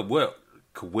what a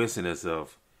coincidence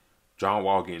of John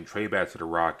Wall getting traded back to the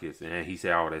Rockets, and he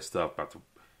said all that stuff about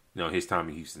his time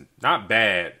in Houston. Not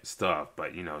bad stuff,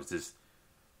 but it's just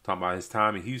talking about his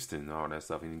time in Houston and all that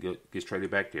stuff, and he gets traded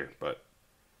back there. But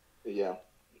yeah.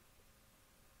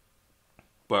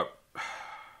 But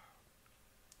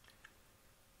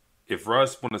if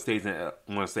Russ want to stay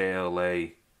in LA,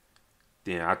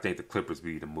 then I think the Clippers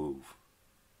be the move.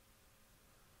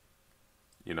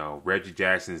 Reggie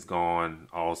Jackson's gone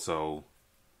also,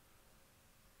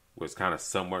 which kind of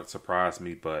somewhat surprised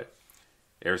me, but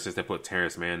ever since they put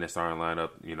Terrence Mann in the starting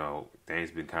lineup,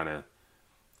 things been kind of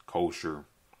kosher.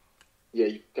 Yeah,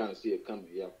 you kind of see it coming,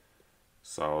 yeah.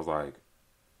 So I was like,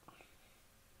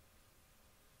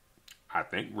 I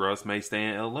think Russ may stay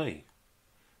in LA.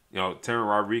 Terry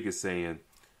Rodriguez saying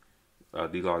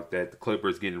that the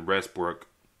Clippers getting Westbrook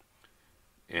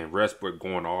and Westbrook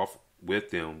going off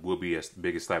with them will be a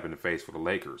biggest slap in the face for the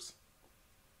Lakers.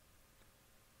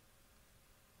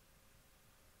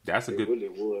 That's a good. Really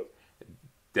would.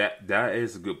 That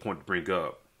is a good point to bring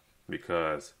up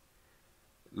because,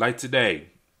 like today,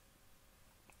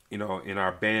 in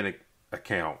our band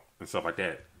account and stuff like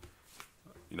that,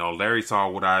 Larry saw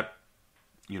what I,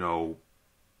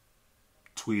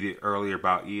 tweeted earlier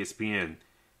about ESPN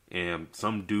and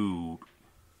some dude.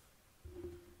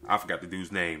 I forgot the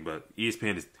dude's name, but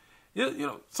ESPN is,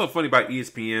 something funny about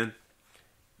ESPN.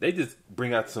 They just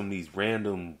bring out some of these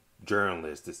random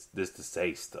journalists just to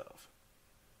say stuff.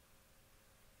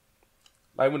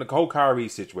 Like when the whole Kyrie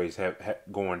situation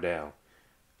going down,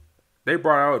 they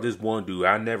brought out this one dude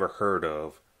I never heard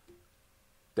of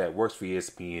that works for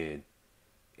ESPN,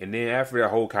 and then after that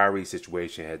whole Kyrie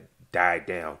situation had died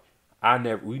down,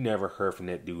 we never heard from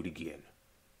that dude again.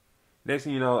 Next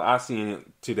thing you know, I seen it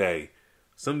today.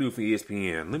 Some dude from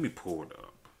ESPN. Let me pull it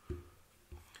up.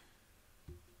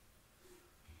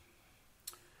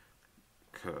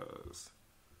 Cause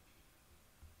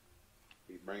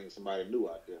he's bringing somebody new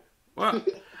out there. Well,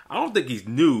 I don't think he's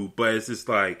new, but it's just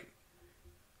like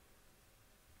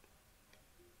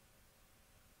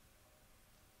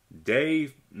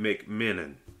Dave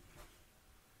McMenamin,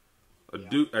 a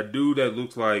dude that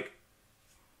looks like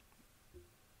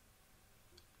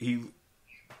he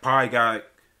probably got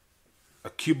a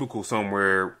cubicle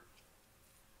somewhere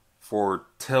for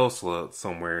Tesla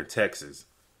somewhere in Texas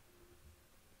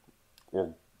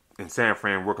or in San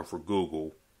Fran working for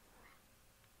Google.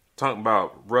 Talking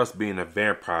about Russ being a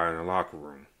vampire in the locker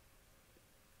room.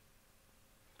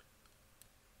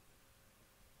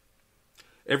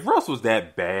 If Russ was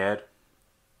that bad,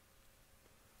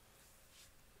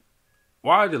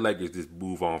 why did the Lakers just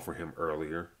move on for him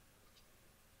earlier?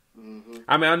 Mm-hmm.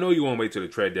 I mean, I know you want to wait till the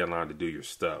trade deadline to do your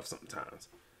stuff sometimes.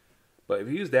 But if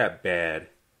he was that bad,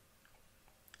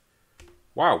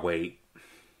 why wait?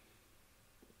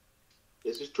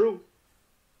 This is true.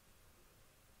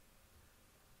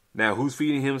 Now, who's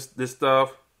feeding him this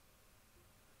stuff?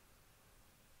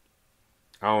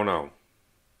 I don't know.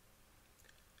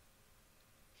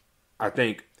 I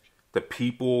think the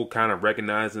people kind of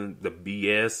recognizing the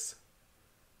BS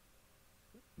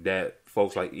that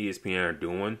folks like ESPN are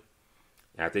doing.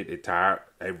 I think they're tired.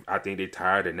 I think they're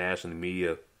tired of national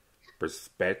media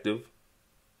perspective,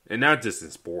 and not just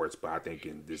in sports, but I think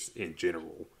in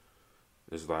general.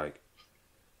 It's like,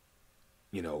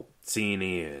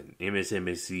 CNN,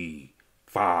 MSNBC,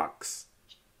 Fox,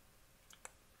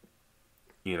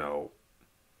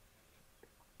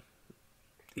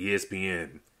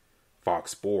 ESPN,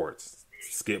 Fox Sports,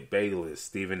 Skip Bayless,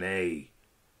 Stephen A.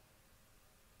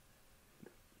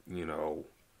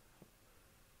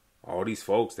 All these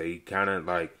folks, they kind of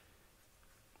like,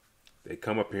 they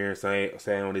come up here and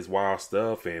say all this wild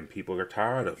stuff, and people are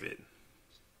tired of it.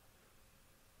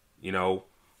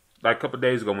 Like a couple of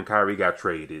days ago when Kyrie got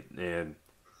traded, and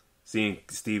seeing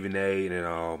Stephen A.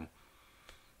 and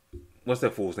what's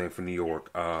that fool's name from New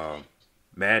York?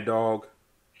 Mad Dog.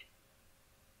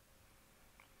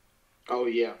 Oh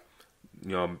yeah.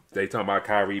 They talking about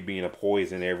Kyrie being a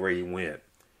poison everywhere he went.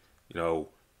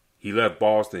 He left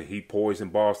Boston. He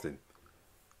poisoned Boston.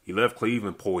 He left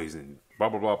Cleveland poisoned. Blah,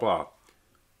 blah, blah, blah.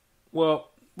 Well,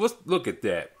 let's look at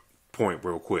that point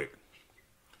real quick.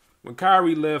 When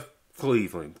Kyrie left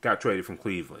Cleveland, got traded from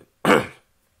Cleveland,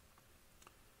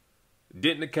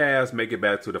 didn't the Cavs make it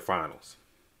back to the finals?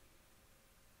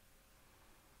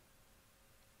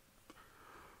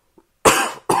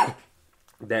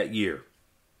 That year.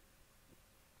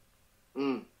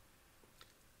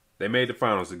 They made the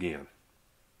finals again.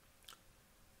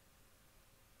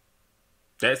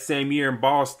 That same year in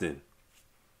Boston,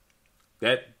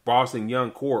 that Boston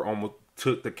young core almost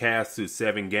took the Cavs to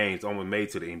 7 games, almost made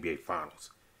to the NBA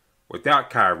Finals. Without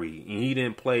Kyrie, and he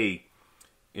didn't play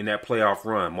in that playoff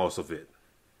run most of it.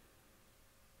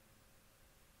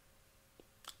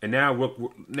 And now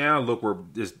look where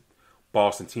this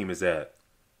Boston team is at.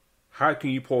 How can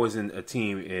you poison a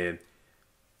team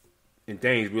and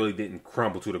things really didn't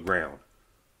crumble to the ground?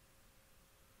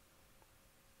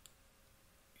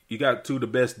 You got two of the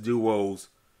best duos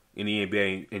in the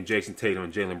NBA in Jason Tatum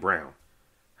and Jaylen Brown.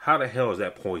 How the hell is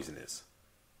that poisonous?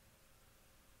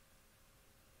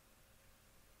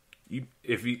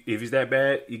 If he's that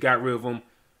bad, you got rid of him,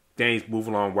 things move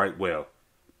along right well.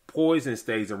 Poison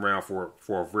stays around for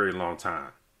a very long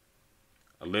time.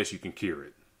 Unless you can cure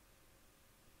it.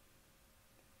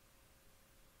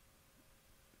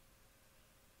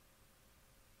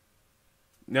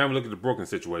 now we look at the Brooklyn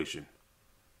situation.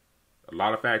 A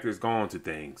lot of factors gone to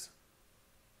things.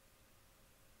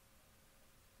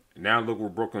 Now look where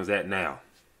Brooklyn's at now.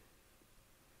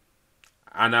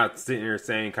 I'm not sitting here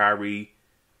saying Kyrie,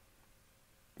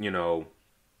 did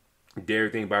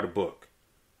everything by the book.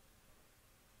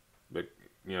 But,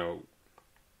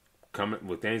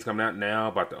 with things coming out now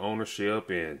about the ownership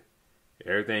and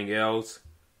everything else,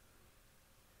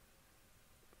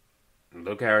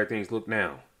 look how everything's look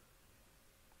now.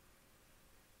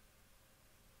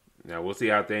 Now, we'll see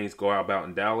how things go about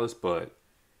in Dallas, but,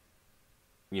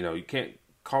 you can't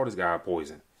call this guy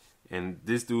poison. And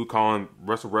this dude calling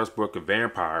Russell Westbrook a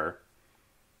vampire.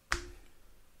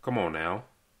 Come on now.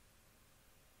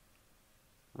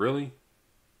 Really?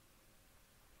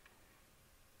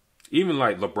 Even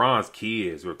like LeBron's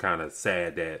kids were kind of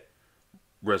sad that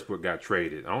Westbrook got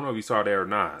traded. I don't know if you saw that or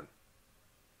not.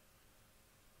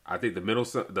 I think the middle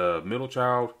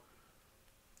child,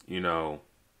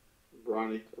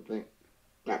 Bronny, I think.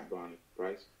 Not Bronny,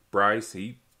 Bryce. Bryce,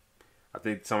 I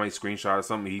think somebody screenshotted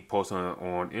something he posted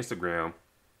on Instagram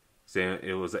saying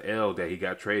it was an L that he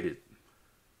got traded.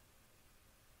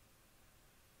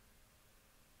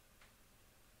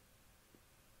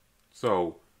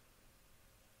 So,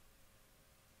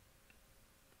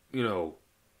 the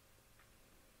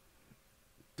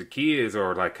kids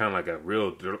are like kind of like a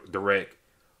real direct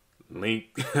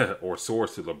link or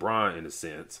source to LeBron in a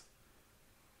sense.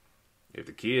 If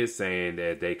the kids saying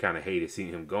that they kind of hated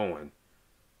seeing him going,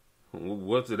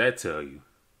 what did that tell you?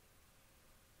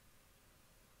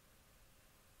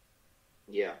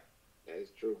 Yeah, that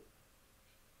is true.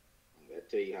 That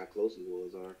tell you how close he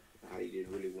was, or how he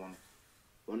didn't really want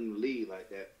him to lead like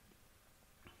that.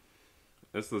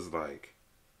 This is like,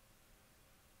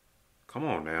 come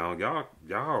on now, y'all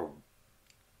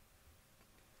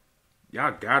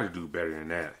got to do better than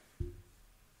that.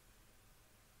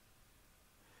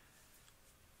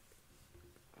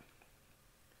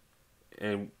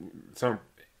 And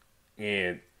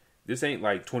this ain't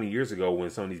like 20 years ago when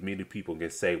some of these media people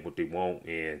can say what they want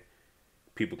and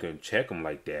people can check them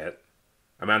like that.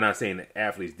 I mean, I'm not saying that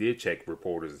athletes did check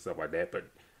reporters and stuff like that, but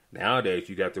nowadays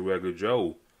you got the regular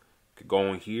Joe could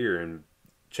go in here and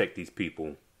check these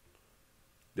people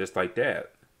just like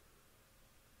that.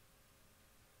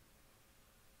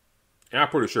 And I'm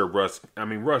pretty sure Russ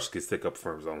can stick up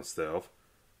for his own stuff.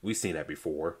 We've seen that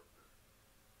before.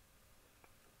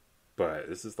 But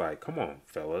this is like, come on,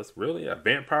 fellas. Really? A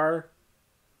vampire?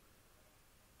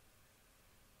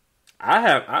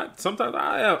 I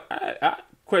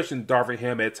question Darvin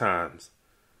Ham at times.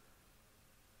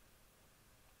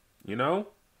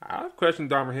 I question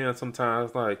Darvin Ham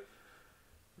sometimes, like,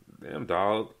 damn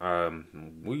dog, what are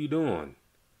you doing?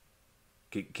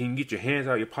 Can you get your hands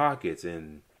out of your pockets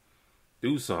and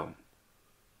do something?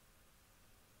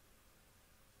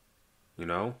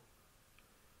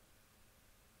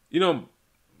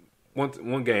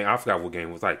 One game, I forgot what game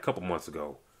it was, like a couple months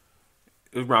ago.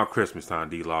 It was around Christmas time,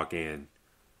 D-Lock, and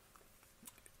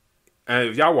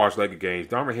if y'all watch Laker games,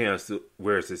 Darvin Ham still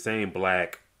wears the same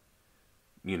black,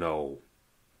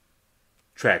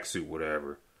 tracksuit,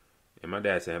 whatever. And my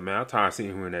dad said, man, I'm tired of seeing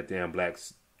him wearing that damn black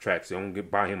tracksuit. I'm going to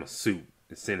buy him a suit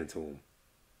and send it to him.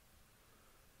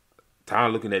 Tired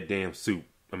of looking at that damn suit.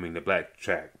 The black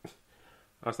track.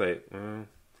 I was like,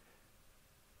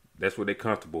 that's what they're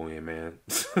comfortable in, man.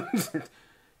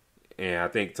 And I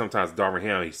think sometimes Darvin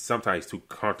Ham, he's too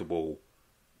comfortable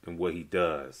in what he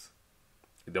does.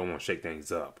 He don't want to shake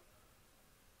things up.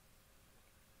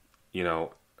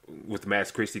 With the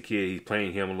Max Christie kid, he's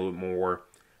playing him a little bit more.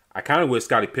 I kind of wish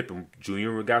Scottie Pippen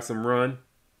Jr. got some run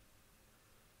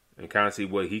and kind of see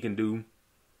what he can do.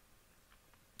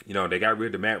 They got rid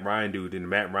of the Matt Ryan dude. Then the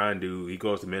Matt Ryan dude, he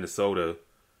goes to Minnesota,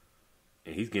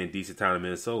 and he's getting decent time in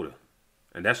Minnesota.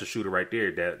 And that's a shooter right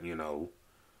there that,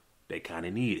 they kind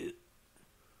of needed.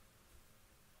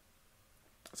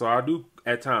 So I do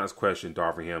at times question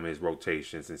Darvin Ham and his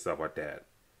rotations and stuff like that.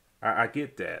 I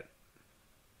get that.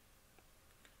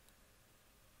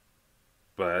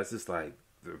 But it's just like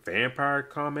the vampire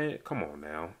comment. Come on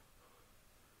now.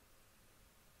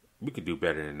 We could do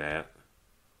better than that.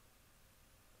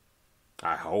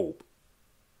 I hope.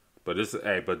 But this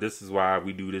is why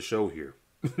we do this show here.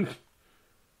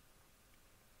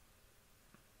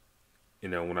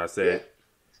 When I said,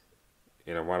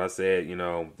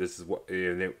 this is what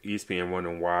ESPN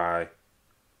wondering why,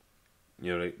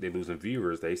 they losing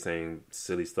viewers. They saying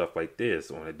silly stuff like this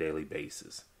on a daily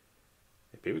basis.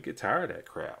 And people get tired of that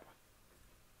crap.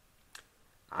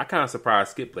 I kind of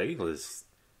surprised Skip Bayless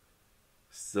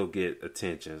still get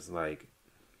attention. It's like,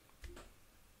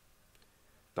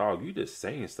 dog, you just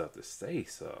saying stuff to say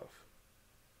stuff.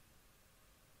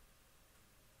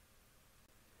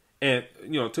 And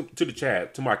to the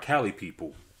chat, to my Cali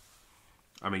people,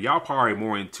 I mean, y'all probably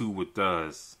more in tune with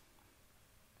us.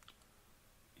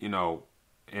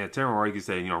 And Terry Roy can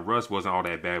say, Russ wasn't all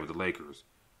that bad with the Lakers.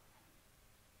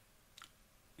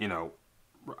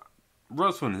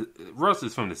 Russ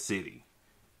is from the city.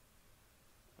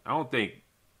 I don't think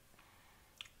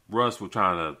Russ was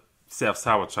trying to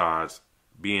self-sabotage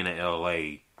being in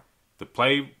LA to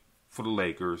play for the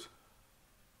Lakers,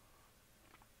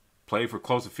 play for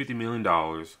close to $50 million,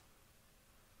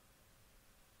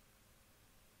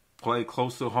 play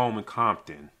close to home in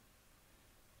Compton.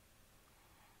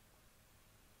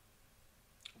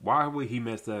 Why would he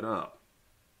mess that up?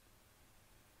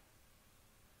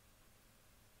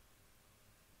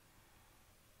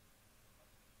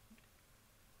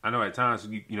 I know at times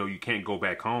you can't go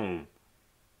back home,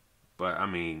 but I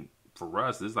mean for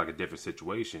Russ it's like a different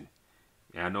situation,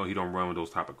 and I know he don't run with those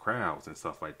type of crowds and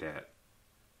stuff like that.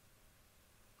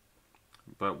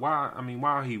 But why? I mean,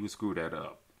 why he would screw that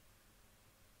up?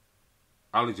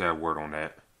 I'll let you have a word on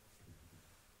that.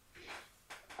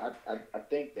 I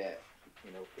think that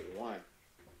for one,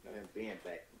 him being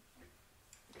back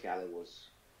in Cali was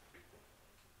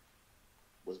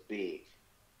big.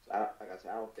 So like I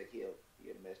said, I don't think he'll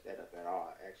mess that up at all.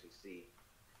 I actually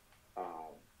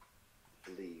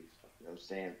believe, what I'm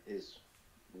saying, his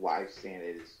wife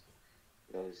saying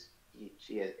that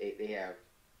they have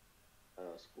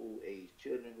school age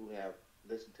children who have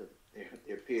listened to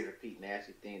their peers repeat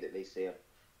nasty things that they say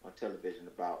on television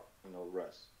about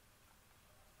Russ.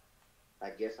 I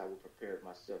guess I would prepare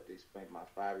myself to explain to my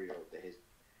 5-year-old that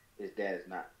his dad is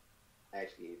not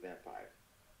actually a vampire.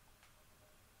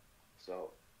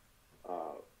 So,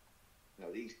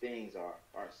 these things are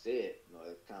said.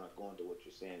 It's kind of going to what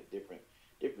you're saying, different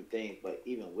things. But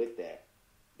even with that,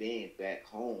 being back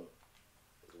home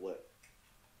is what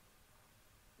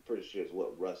I'm pretty sure is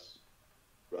what Russ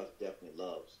definitely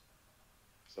loves.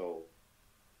 So,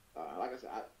 like I said,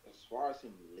 as far as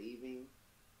him leaving,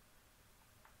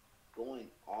 going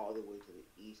all the way to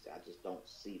the East, I just don't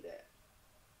see that.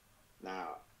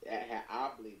 Now,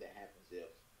 I believe that happens if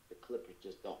the Clippers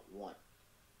just don't want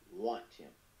him,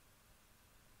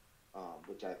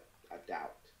 which I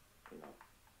doubt.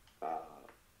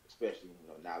 Especially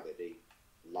now that they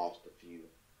lost a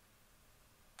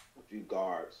few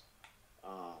guards.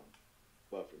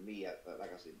 But for me,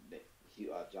 like I said,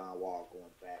 John Wall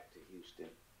going back to Houston.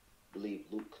 I believe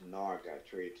Luke Kennard got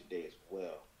traded today as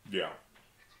well. Yeah.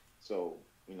 So,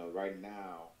 right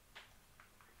now,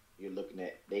 you're looking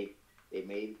at they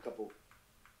made a couple,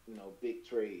 big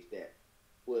trades that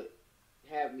would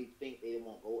have me think they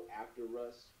won't go after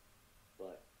Russ,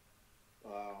 but,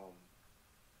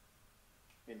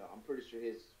 I'm pretty sure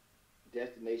his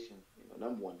destination,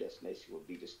 number one destination would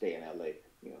be to stay in LA.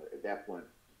 At that point,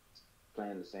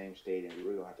 playing the same stadium, you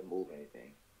really don't have to move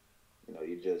anything.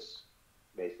 You're just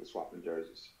basically swapping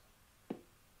jerseys.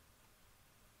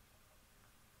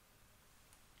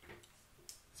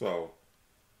 So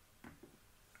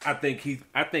I think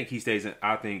he stays in.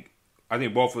 I think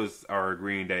both of us are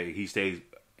agreeing that he stays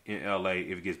in LA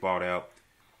if he gets bought out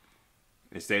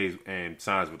and stays and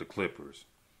signs with the Clippers.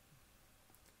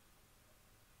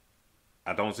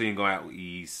 I don't see him going out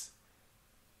east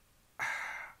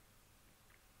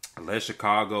unless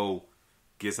Chicago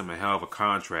gets him a hell of a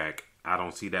contract. I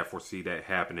don't foresee that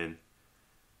happening.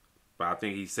 But I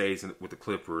think he stays with the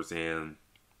Clippers and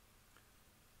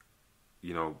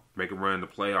make a run in the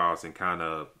playoffs and kind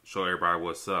of show everybody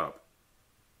what's up.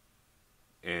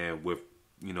 And with,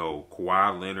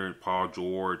 Kawhi Leonard, Paul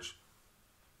George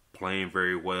playing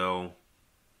very well,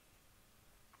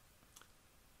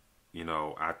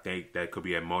 I think that could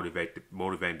be a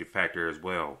motivating factor as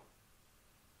well.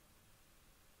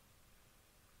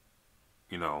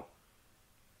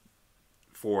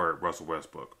 For Russell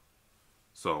Westbrook.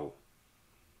 So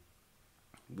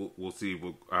we'll see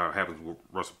what happens with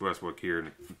Russell Westbrook here in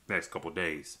the next couple of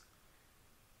days.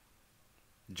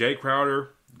 Jay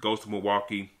Crowder goes to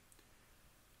Milwaukee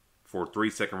for 3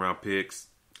 second-round picks.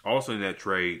 Also in that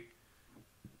trade,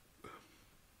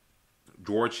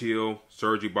 George Hill,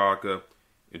 Serge Ibaka,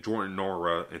 and Jordan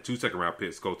Nora and 2 second-round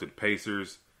picks go to the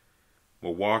Pacers.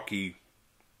 Milwaukee,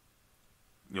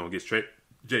 gets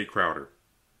Jay Crowder.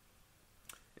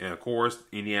 And, of course,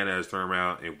 Indiana has turned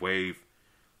around and waived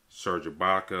Serge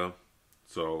Ibaka.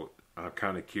 So, I'm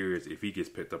kind of curious if he gets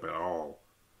picked up at all.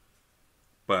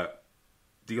 But,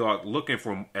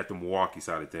 looking at the Milwaukee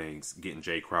side of things, getting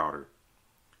Jay Crowder,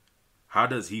 how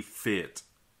does he fit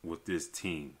with this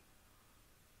team?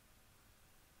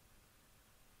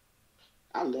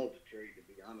 I love the trade, to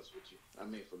be honest with you. I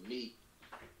mean, for me,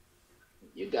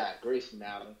 You got Grayson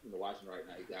Allen, watching right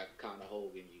now. You got Connor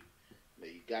Hogan.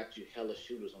 You got you hella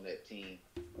shooters on that team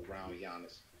around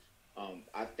Giannis.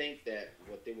 I think that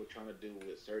what they were trying to do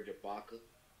with Serge Ibaka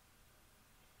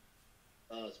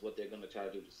is what they're going to try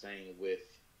to do the same with.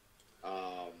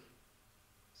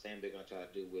 Same they're going to try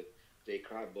to do with Jay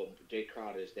Crowder. But Jay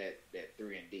Crowder is that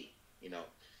 3-and-D.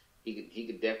 He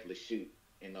could definitely shoot,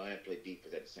 and play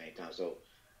defense at the same time. So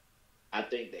I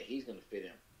think that he's going to fit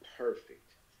in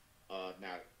perfect.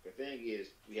 Now the thing is,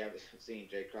 we haven't seen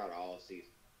Jay Crowder all season,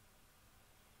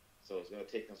 so it's going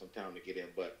to take them some time to get in.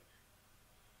 But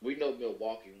we know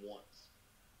Milwaukee wants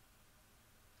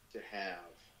to have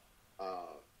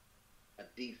a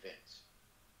defense.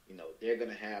 They're going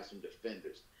to have some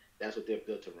defenders. That's what they're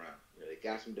built around. They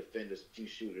got some defenders, a few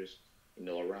shooters,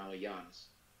 around Giannis.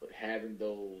 But having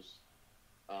those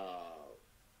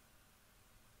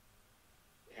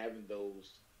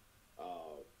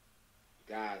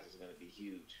guys is going to be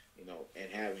huge,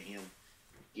 and having him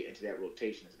get into that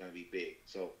rotation is going to be big.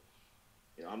 So,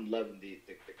 I'm loving the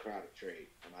Crowder trade.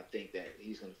 I think that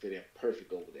he's going to fit in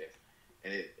perfect over there.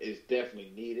 And it's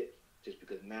definitely needed just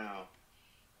because now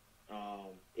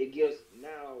it gives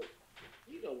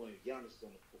when Giannis is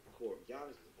on the court,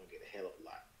 Giannis is going to get a hell of a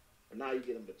lot. But now you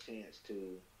get him a chance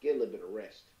to get a little bit of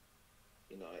rest.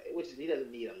 Which is, he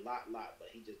doesn't need a lot, but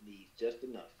he just needs just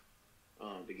enough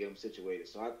to get him situated.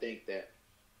 So I think that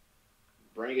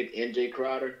bringing in Jay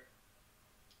Crowder,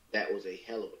 that was a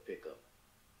hell of a pickup.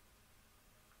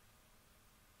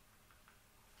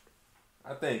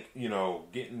 I think,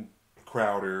 getting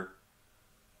Crowder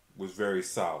was very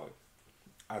solid.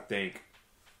 I think,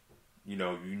 you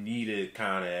needed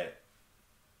kind of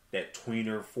that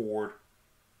tweener forward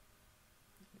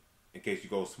in case you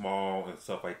go small and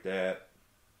stuff like that.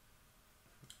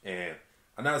 And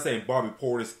I'm not saying Bobby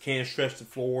Portis can stretch the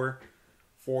floor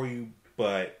for you,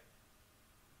 but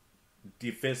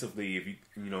defensively, if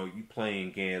you playing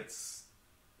against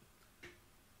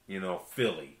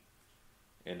Philly,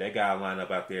 and that guy line up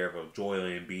out there of Joel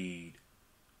Embiid,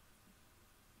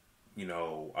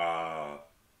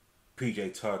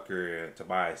 PJ Tucker and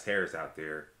Tobias Harris out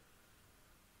there,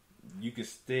 you can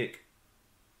stick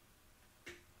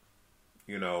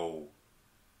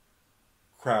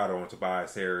Crowder on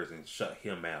Tobias Harris and shut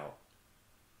him out.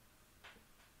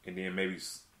 And then maybe,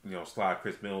 slide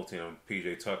Chris Middleton on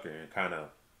PJ Tucker and kind of,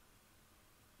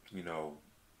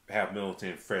 have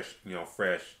Middleton fresh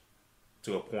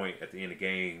to a point at the end of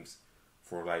games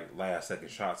for like last second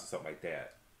shots or something like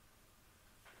that.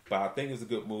 But I think it's a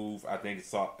good move. I think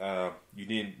it's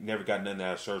you never got nothing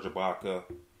out of Serge Ibaka,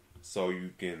 so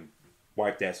you can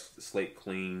wipe that slate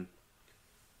clean.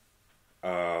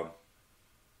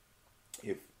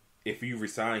 If you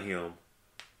resign him,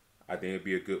 I think it'd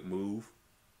be a good move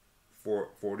for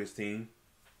this team.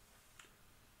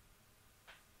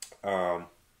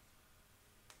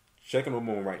 Checking them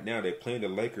on right now, they're playing the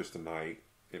Lakers tonight.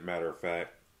 As a matter of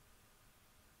fact,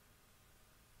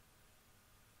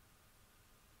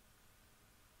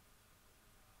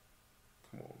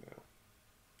 come on now,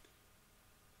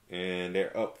 and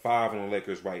they're up 5 on the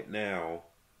Lakers right now,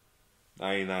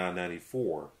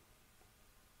 99-94.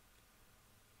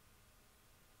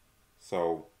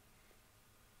 So,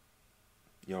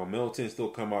 Middleton still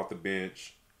come off the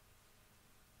bench.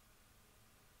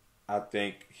 I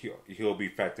think he'll be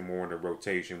factoring more in the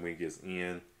rotation when he gets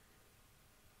in,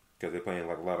 because they're playing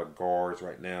like a lot of guards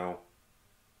right now.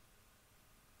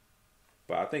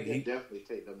 But I think he definitely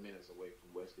take the minutes away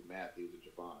from Wesley Matthews and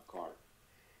Javon Carter.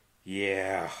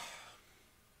 Yeah.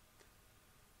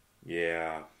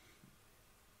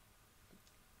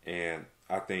 And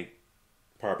I think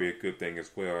probably a good thing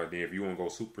as well. And then if you want to go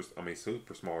super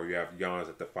small, you have Giannis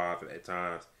at the 5 at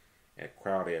times, and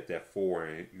Crowder at that 4,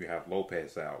 and you have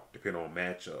Lopez out, depending on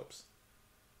matchups.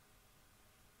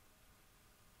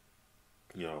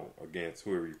 Against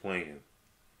whoever you're playing.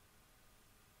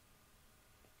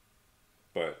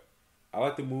 But I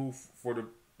like the move for the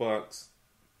Bucks.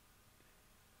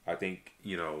 I think,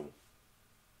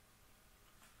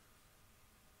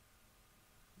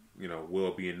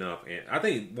 will be enough. And I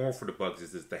think more for the Bucks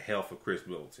is just the health of Chris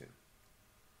Middleton.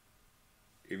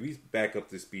 If he's back up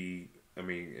to speed,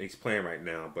 he's playing right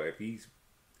now, but if he's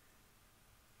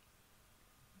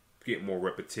getting more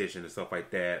repetition and stuff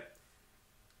like that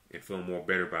and feeling more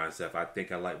better by himself, I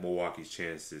think I like Milwaukee's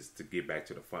chances to get back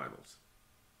to the finals.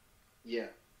 Yeah,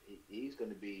 he's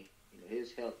going to be,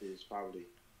 his health is probably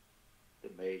the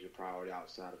major priority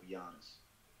outside of Giannis,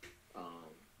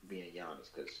 being Giannis,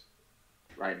 because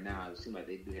right now it seems like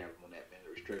they do have him on that minute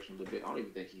restriction a little bit. I don't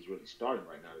even think he's really starting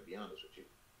right now, to be honest with you.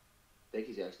 I think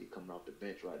he's actually coming off the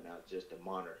bench right now just to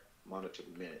monitor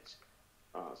the minutes.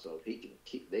 So if they can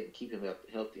keep him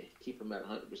healthy, keep him at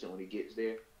 100% when he gets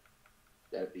there.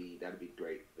 That'd be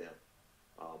great for them.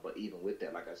 But even with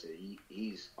that, like I said,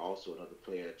 he's also another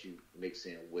player that you mix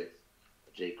in with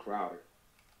Jay Crowder.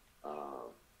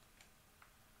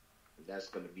 That's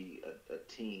going to be a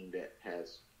team that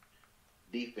has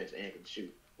defense and can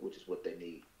shoot, which is what they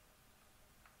need,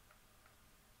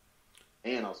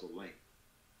 and also length.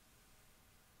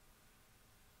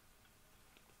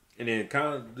 And then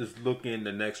kind of just looking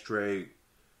the next trade,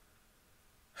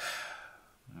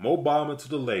 Mo Bamba to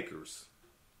the Lakers.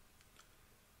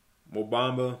 Mo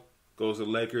Bamba goes to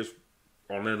the Lakers.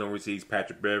 Orlando receives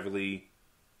Patrick Beverly,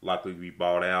 likely to be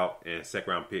bought out, and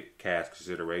second round pick cash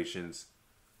considerations.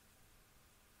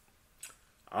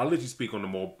 I'll let you speak on the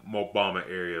Mo Bamba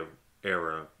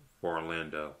era for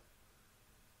Orlando.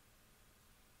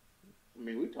 I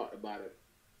mean, we talked about it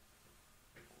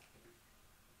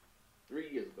 3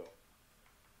 years ago.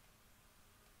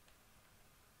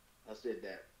 I said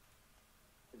that,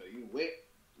 you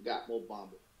got Mo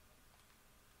Bamba,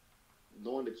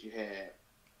 knowing that you had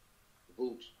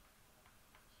Vooch.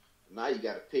 Now you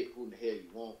got to pick who in the hell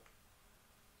you want.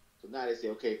 So now they say,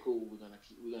 okay, cool, we're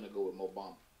gonna go with Mo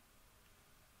Bamba.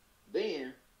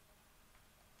 Then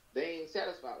they ain't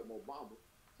satisfied with Mo Bamba,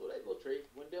 so they go trade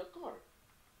Wendell Carter.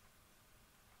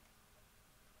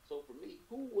 So for me,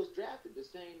 who was drafted the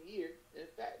same year, in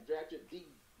fact, drafted the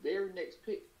very next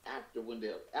pick after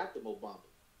Mo Bamba.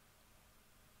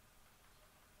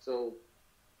 So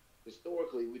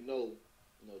historically, we know,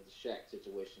 the Shaq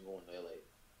situation going to LA,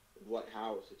 the Dwight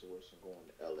Howard situation going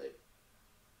to LA.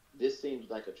 This seems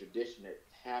like a tradition that's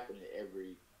happening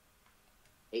every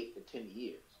 8 to 10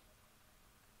 years.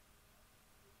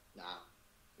 Now,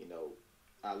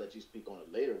 I'll let you speak on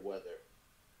it later whether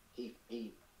he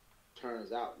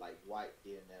turns out like Dwight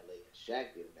did in LA and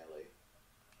Shaq did in LA.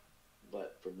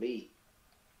 But for me,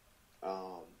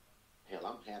 hell,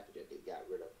 I'm happy that they got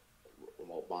rid of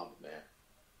Mo Bamba, man.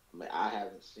 I mean, I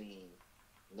haven't seen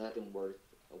nothing worth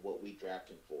of what we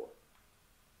drafted him for.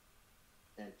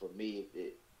 And for me,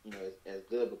 as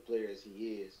good of a player as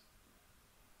he is,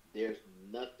 there's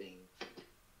nothing.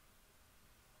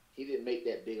 He didn't make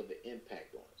that big of an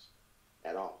impact on us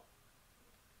at all.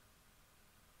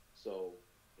 So,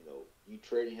 you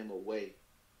trading him away,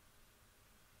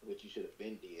 which you should have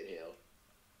been did, hell.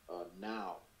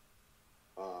 Now,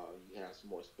 you have some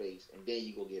more space, and then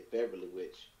you go get Beverly,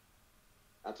 which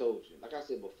I told you, like I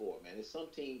said before, man, there's some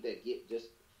teams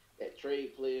that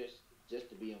trade players just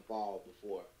to be involved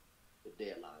before the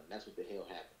deadline. That's what the hell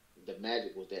happened. The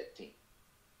Magic was that team.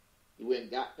 You went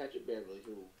and got Patrick Beverly,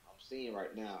 who I'm seeing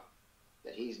right now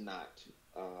that he's not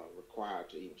required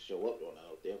to even show up on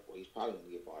that. Therefore, he's probably going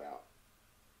to get bought out.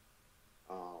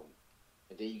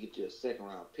 And then you get your second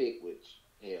round pick, which,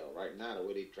 hell, right now, the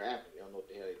way they drafting, they don't know what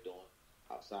the hell they're doing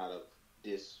outside of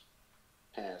this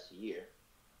past year.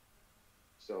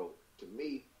 So, to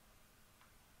me,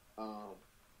 you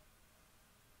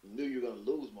knew you were going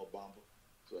to lose Mo Bamba.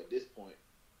 So, at this point,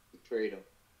 you trade him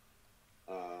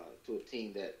to a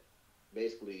team that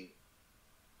basically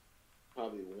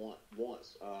probably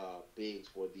wants bigs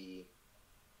for the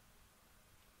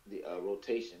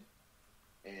rotation.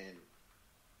 And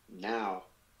now,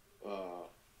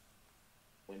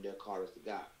 Wendell Carter's the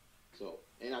guy. So,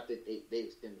 and I think they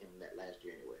extended him that last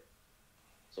year anyway.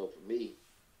 So for me,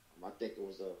 I think it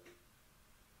was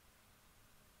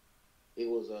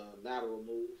a lateral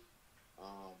move.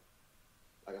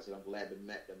 Like I said, I'm glad the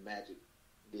Magic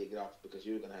did get off because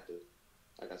you're gonna have to,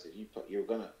 like I said, you're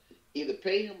gonna either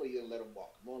pay him or you're gonna let him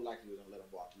walk. More likely you're gonna let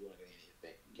him walk. You aren't gonna get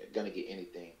anything. You're gonna get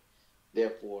anything.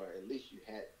 Therefore, at least you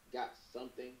got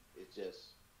something. It's just,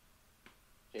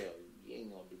 hell, you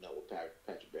ain't gonna do nothing with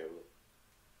Patrick Beverly.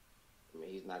 I mean,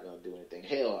 he's not gonna do anything.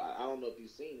 Hell, I don't know if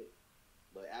you've seen it,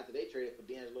 but after they traded for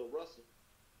D'Angelo Russell,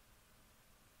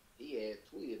 he had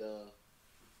tweeted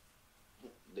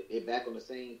it back on the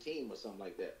same team or something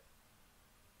like that.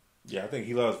 Yeah, I think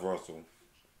he loves Russell.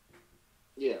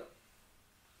 Yeah,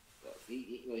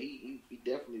 he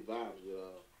definitely vibes with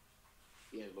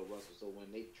D'Angelo Russell. So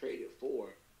when they traded for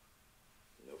him,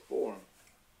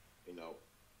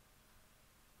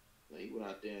 he went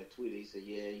out there and tweeted. He said,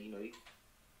 "Yeah,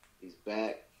 he's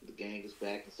back. The gang is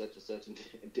back, and such and such." And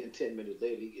then 10 minutes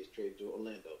later, he gets traded to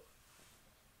Orlando.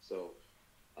 So,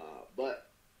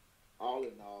 but all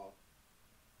in all,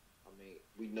 I mean,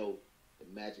 we know the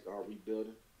Magic are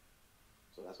rebuilding.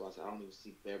 So that's why I said I don't even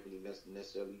see Beverly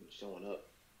necessarily even showing up.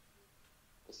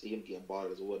 I see him getting bought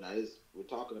as well. Now, we're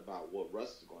talking about what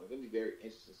Russ is going. It's going to be very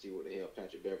interesting to see where the hell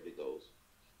Patrick Beverly goes.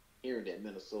 Hearing that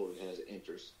Minnesota has an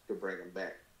interest to bring him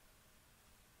back.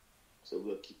 So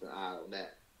we'll keep an eye on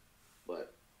that.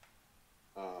 But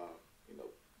you know,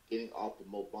 getting off of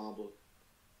Mo Bamba,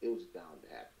 it was bound to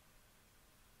happen.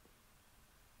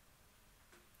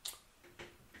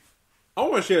 I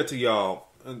want to share to y'all,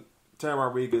 and Terry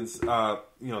Rodriguez,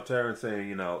 Terrence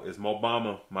saying, is Mo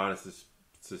Bamba minus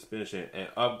suspension an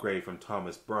upgrade from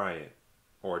Thomas Bryant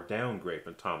or a downgrade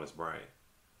from Thomas Bryant?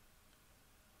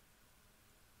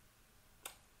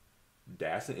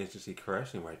 That's an interesting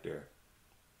question right there.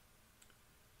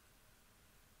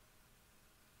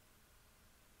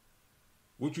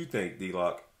 What you think,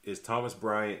 D-Lock? Is Thomas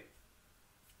Bryant...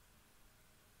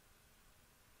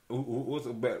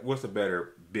 What's a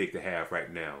better big to have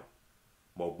right now?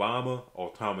 Mo Bamba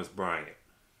or Thomas Bryant?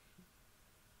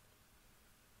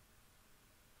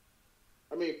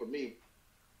 I mean, for me,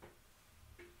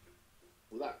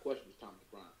 without question, it's Thomas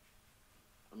Bryant.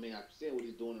 I mean, I've seen what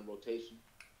he's doing in rotation.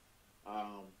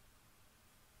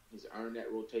 He's earned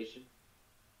that rotation.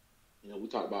 We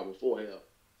talked about before, hell,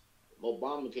 Mo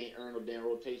Bamba can't earn no damn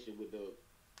rotation with the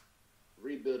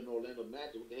rebuilding Orlando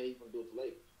Magic. What the hell you gonna do with the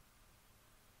Lakers?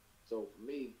 So for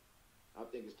me, I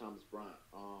think it's Thomas Bryant.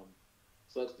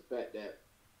 Sucks the fact that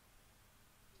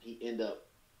he ended up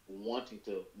wanting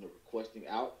to, requesting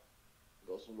out,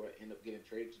 go somewhere, end up getting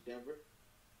traded to Denver.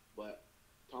 But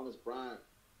Thomas Bryant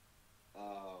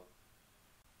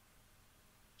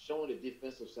showing the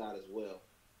defensive side as well,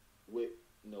 with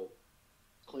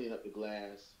cleaning up the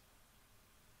glass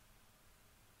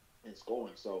and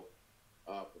scoring. So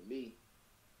for me,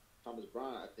 Thomas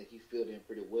Bryant, I think he filled in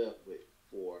pretty well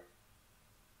for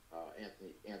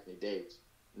Anthony Davis.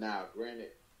 Now,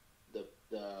 granted,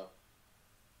 the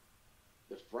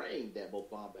frame that Mo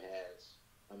Bamba has,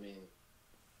 I mean,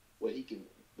 what he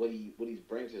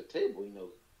brings to the table,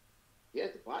 he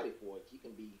has the body for it. He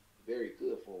can be very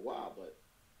good for a while, but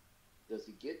does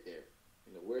he get there?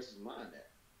 Where's his mind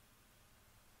at?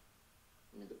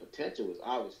 I mean, the potential is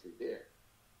obviously there,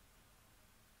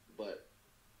 but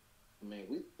I mean,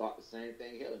 we thought the same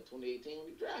thing in 2018 when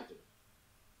we drafted him.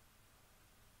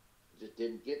 Just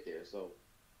didn't get there. So,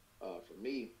 for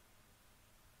me,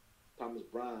 Thomas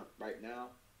Bryant right now,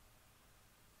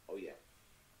 oh yeah,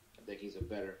 I think he's a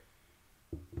better.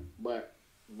 But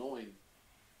knowing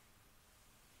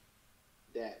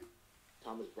that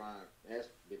Thomas Bryant has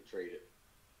been traded,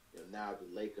 now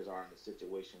the Lakers are in a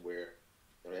situation where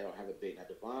they don't have a big. Now,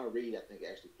 Devon Reed, I think,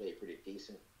 actually played pretty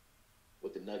decent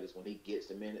with the Nuggets when he gets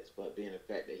the minutes, but being the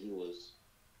fact that he was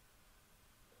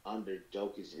under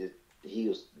Jokic, he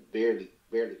was barely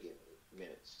getting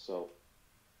minutes. So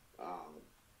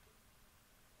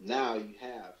now you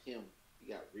have him,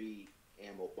 you got Reed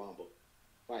and Mo Bamba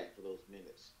fighting for those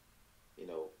minutes,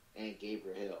 and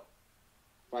Gabriel Hill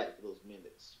fighting for those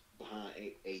minutes behind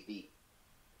AD.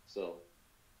 So,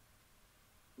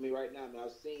 I mean, right now,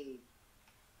 I've seen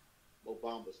Mo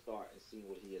Bamba start and seen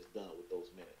what he has done with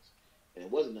those minutes. And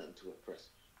it wasn't nothing too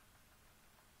impressive.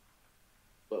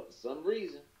 But for some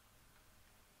reason,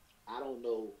 I don't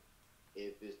know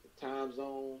if it's the time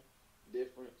zone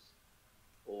difference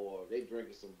or they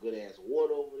drinking some good-ass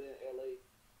water over there in L.A.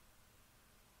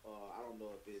 I don't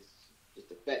know if it's just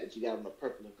the fact that you got on a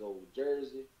purple and gold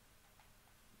jersey.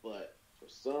 But for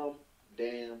some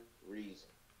damn reason,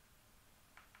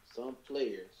 some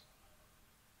players,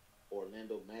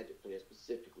 Orlando Magic players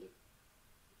specifically,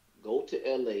 go to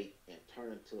LA and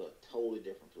turn into a totally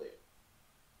different player.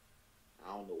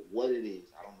 I don't know what it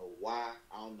is. I don't know why.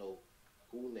 I don't know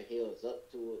who in the hell is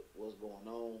up to it, what's going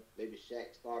on. Maybe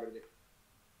Shaq started it.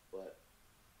 But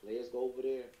players go over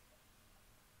there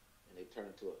and they turn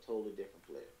into a totally different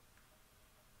player.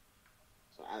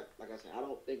 So, like I said, I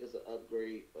don't think it's an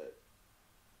upgrade, but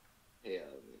hell,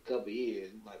 in a couple of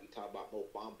years, you might be talking about Mo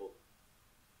Bamba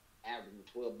averaging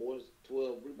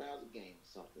 12 rebounds a game or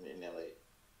something in LA.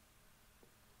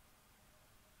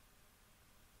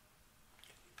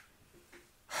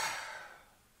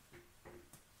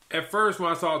 At first, when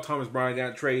I saw Thomas Bryant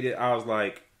got traded, I was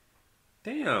like,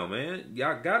 damn, man,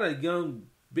 y'all got a young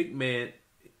big man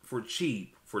for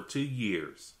cheap for 2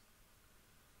 years.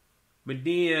 But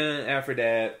then, after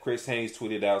that, Chris Haynes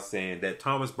tweeted out saying that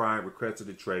Thomas Bryant requested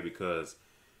the trade because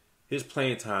his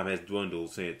playing time has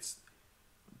dwindled since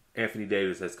Anthony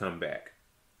Davis has come back.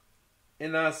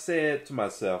 And I said to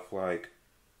myself, like,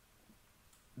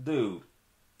 dude,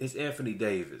 it's Anthony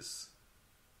Davis.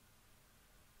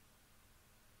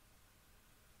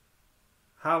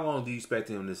 How long do you expect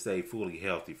him to stay fully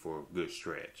healthy for a good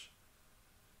stretch?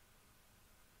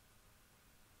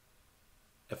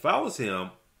 If I was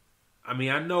him, I mean,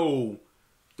 I know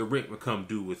the rent would come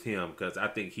due with him because I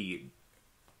think he,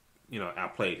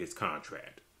 outplayed his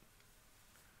contract.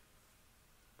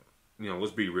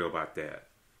 Let's be real about that.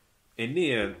 And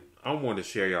then, I want to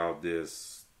share y'all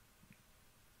this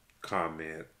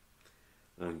comment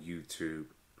on YouTube.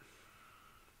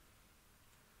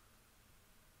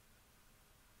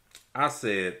 I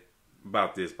said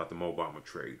about the Mo Bamba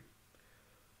trade.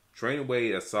 Trading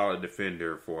away a solid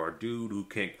defender for a dude who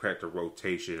can't crack the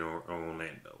rotation on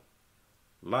Orlando.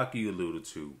 Like you alluded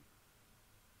to,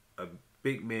 a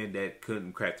big man that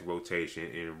couldn't crack the rotation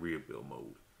in rebuild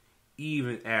mode.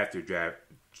 Even after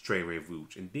trading away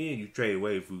Vooch. And then you trade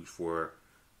away Vooch for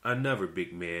another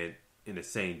big man in the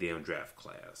same damn draft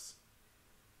class.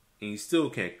 And you still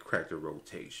can't crack the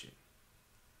rotation.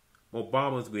 Mo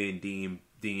Bamba's getting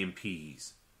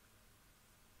DMPs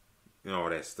and all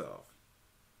that stuff.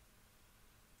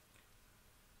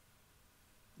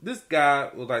 This guy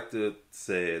would like to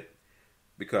say,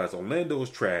 because Orlando is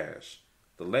trash,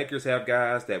 the Lakers have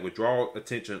guys that would draw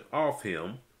attention off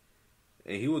him,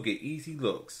 and he will get easy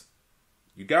looks.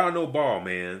 You gotta know ball,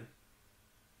 man.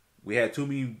 We had too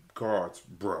many guards,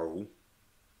 bro.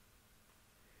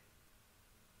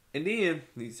 And then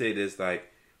he said this,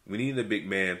 like, we need a big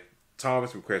man.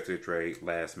 Thomas requested a trade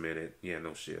last minute. Yeah,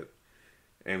 no shit.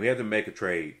 And we had to make a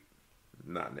trade.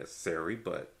 Not necessary,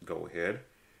 but go ahead.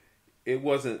 It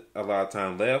wasn't a lot of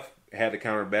time left. Had to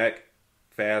counter back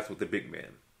fast with the big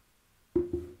man.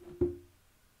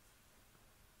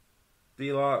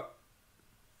 D-Lock.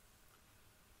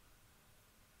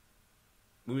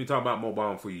 We've been talking about Mo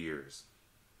Bamba for years.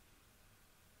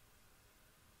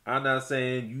 I'm not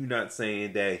saying, you not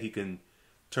saying that he can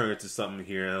turn into something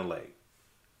here in LA.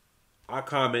 I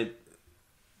comment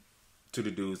to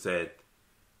the dude said,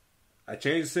 a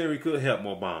change of scenery could help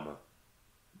Mo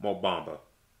Bamba.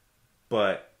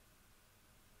 But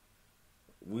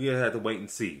we have to wait and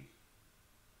see.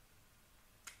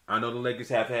 I know the Lakers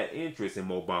have had interest in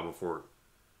Mo Bamba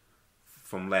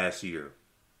from last year.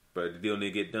 But the deal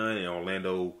didn't get done, and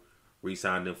Orlando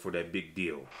re-signed him for that big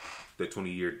deal. The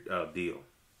 20-year deal.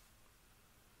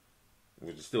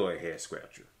 Which is still a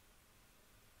head-scratcher.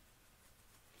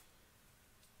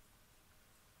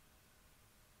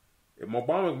 If Mo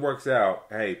Bamba works out,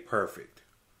 hey, perfect.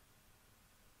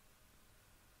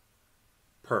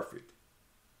 Perfect.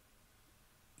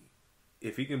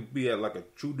 If he can be like a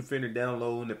true defender down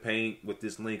low in the paint with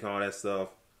this link and all that stuff,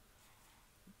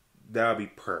 that would be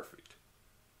perfect.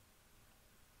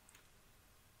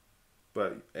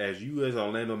 But as you as an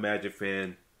Orlando Magic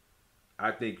fan,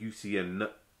 I think you see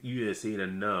enough. You have seen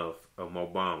enough of Mo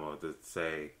Bamba to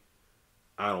say,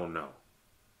 I don't know.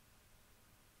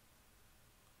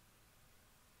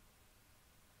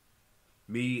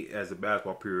 Me as a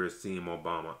basketball purist seeing Mo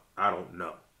Bamba, I don't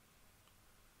know.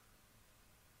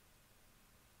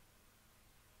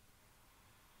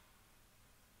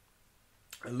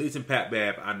 At least in Pat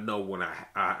Bev, I know when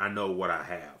I know what I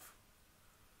have.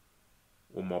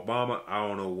 With Mo Bamba, I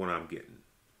don't know what I'm getting.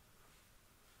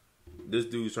 This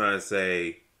dude's trying to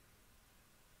say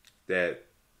that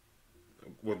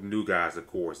with new guys, of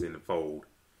course, in the fold,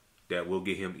 that we'll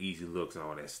get him easy looks and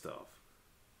all that stuff.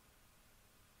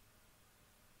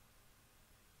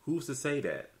 Who's to say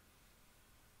that?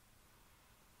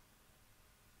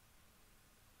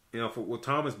 You know, with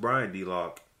Thomas Bryant,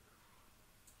 D-Lock,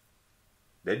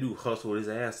 that dude hustled his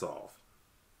ass off.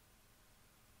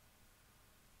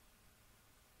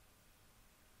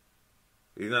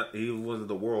 He wasn't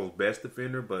the world's best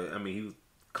defender, but I mean he was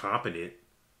competent.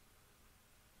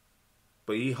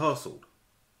 But he hustled.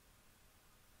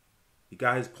 He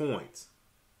got his points.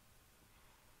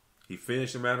 He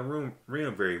finished around the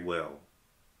rim very well.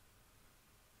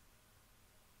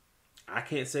 I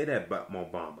can't say that about Mo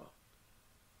Bamba.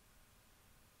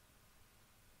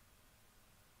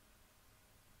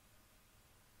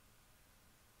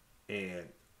 And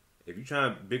if you're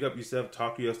trying to big up yourself,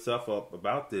 talk yourself up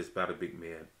about a big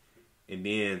man, and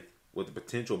then with the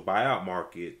potential buyout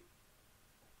market,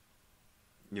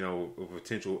 you know, a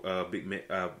potential big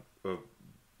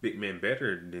man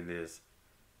better than this,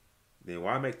 then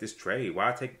why make this trade?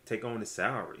 Why take on the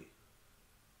salary?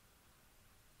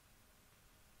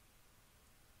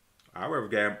 I'd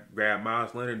rather grab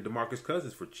Miles Leonard and DeMarcus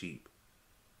Cousins for cheap.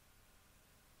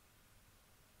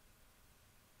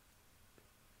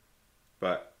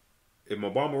 But if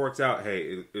Mo Bamba works out,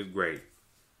 hey, it's great.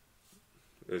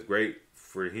 It's great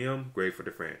for him, great for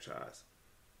the franchise.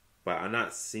 But I'm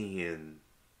not seeing...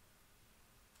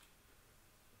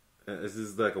 This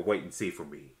is like a wait and see for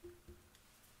me.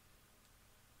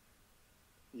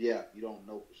 Yeah, you don't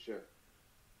know for sure.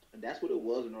 And that's what it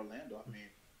was in Orlando. I mean,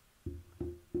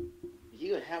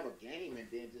 he would have a game and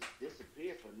then just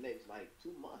disappear for the next,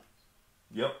 2 months.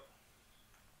 Yep.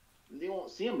 And they won't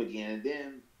see him again. And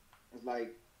then it's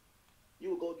like,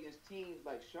 you would go against teams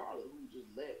like Charlotte who just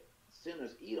let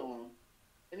centers eat on him,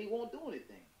 and he won't do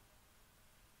anything.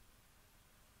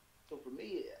 So for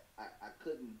me, I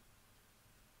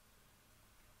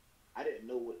didn't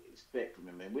know what to expect from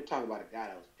him. And we're talking about a guy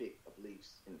that was picked, I believe,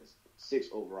 in the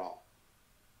 6th overall.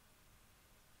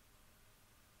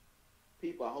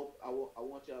 People, I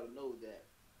want y'all to know that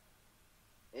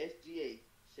SGA,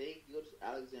 Shai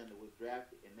Gilgeous-Alexander, was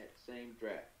drafted in that same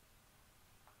draft.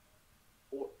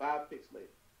 5 picks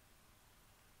later.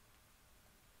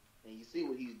 And you see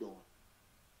what he's doing.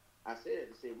 I said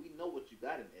it to say, we know what you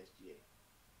got in SGA.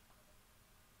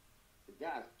 The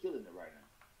guy's killing it right now.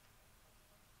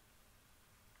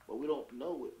 But we don't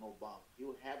know with Mo Bamba.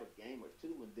 He'll have a game or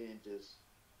two and then just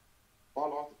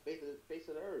fall off the face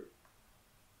of the earth.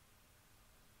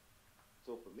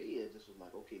 So for me, it just was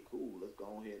like, okay, cool. Let's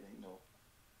go ahead and,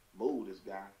 move this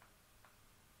guy.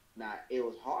 Now, it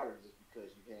was harder just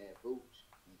because you had Vooch.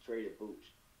 You traded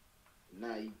Vooch.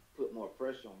 Now you put more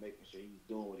pressure on making sure he's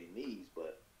doing what he needs.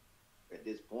 But at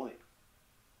this point,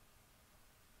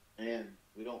 and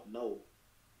we don't know,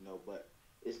 but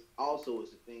it's also a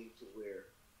thing to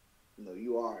where,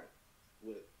 you are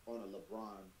on a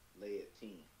LeBron-led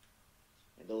team.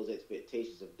 And those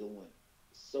expectations of doing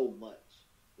so much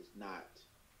is not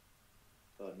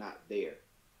there.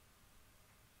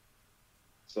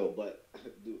 So, but,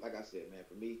 dude, like I said, man,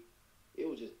 for me, it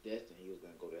was just destined he was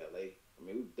going to go to L.A. I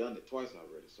mean, we've done it twice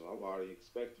already, so I've already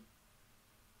expected.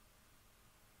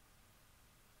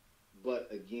 But,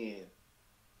 again,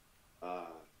 I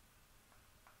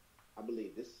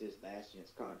believe this is his last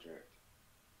chance contract.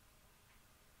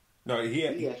 No, he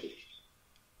he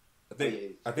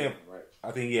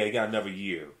got another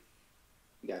year.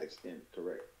 He got extended,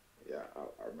 correct. Yeah,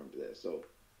 I remember that. So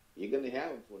you're gonna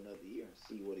have him for another year and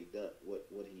see what he does.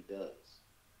 What he does.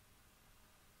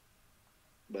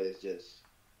 But it's just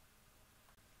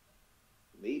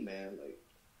me, man. Like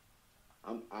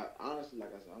I honestly,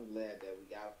 like I said, I'm glad that we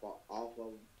got off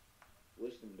of him.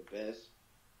 Wish him the best.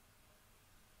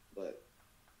 But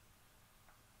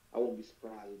I wouldn't be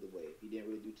surprised either way. If he didn't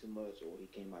really do too much or he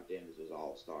came out there and was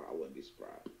all-star, I wouldn't be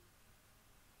surprised.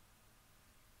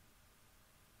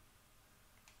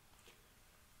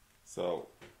 So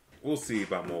we'll see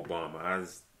about Mo Bamba.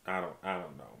 I don't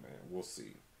know, man. We'll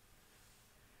see.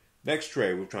 Next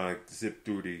trade, we're trying to zip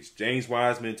through these. James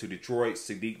Wiseman to Detroit,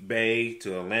 Saddiq Bey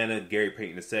to Atlanta, Gary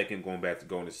Payton II going back to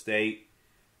Golden State.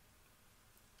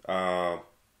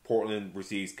 Portland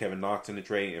receives Kevin Knox in the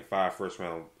trade and 5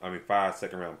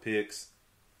 second-round picks.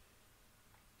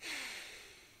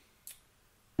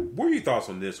 What are your thoughts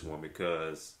on this one?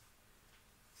 Because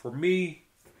for me,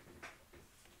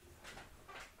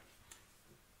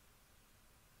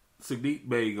 Saddiq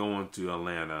Bey going to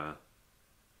Atlanta,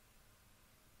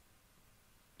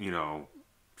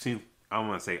 seems, I don't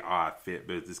want to say odd fit,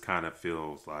 but it just kind of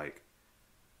feels like,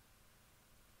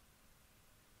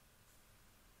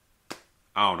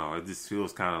 I don't know. It just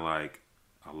feels kind of like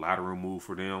a lateral move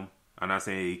for them. I'm not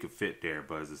saying he could fit there,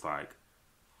 but it's just like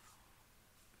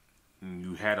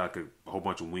you had like a whole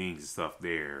bunch of wings and stuff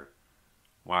there.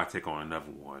 Why take on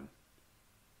another one?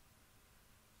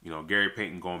 Gary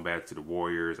Payton going back to the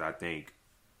Warriors, I think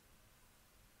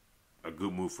a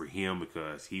good move for him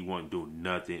because he wasn't doing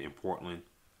nothing in Portland.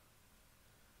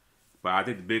 But I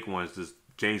think the big one is just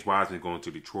James Wiseman going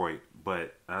to Detroit.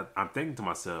 But I'm thinking to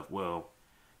myself, well,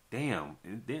 damn,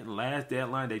 didn't last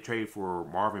deadline they traded for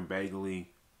Marvin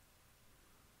Bagley.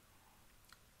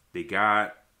 They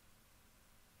got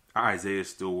Isaiah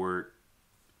Stewart.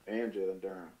 And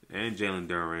Jalen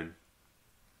Duren.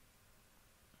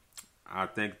 I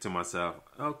think to myself,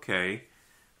 okay.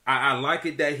 I like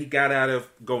it that he got out of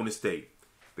Golden State.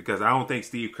 Because I don't think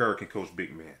Steve Kerr can coach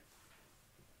big men.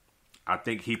 I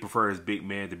think he prefers big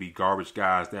men to be garbage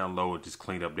guys down low and just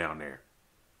clean up down there.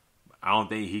 I don't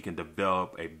think he can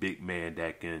develop a big man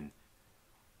that can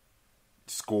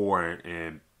score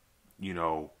and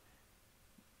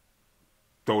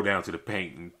throw down to the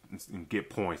paint and get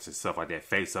points and stuff like that.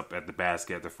 Face up at the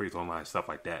basket, at the free throw line, stuff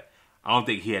like that. I don't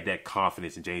think he had that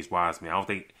confidence in James Wiseman. I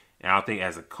don't think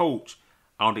as a coach,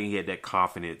 I don't think he had that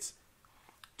confidence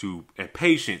and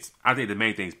patience. I think the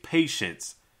main thing is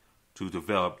patience to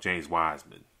develop James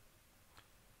Wiseman.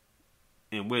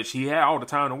 In which he had all the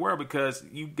time in the world because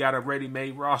you got a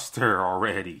ready-made roster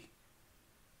already.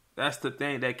 That's the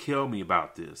thing that killed me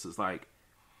about this. It's like,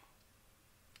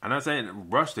 I'm not saying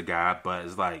rush the guy, but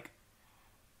it's like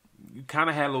you kind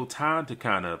of had a little time to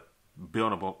kind of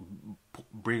build him,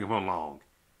 bring him along.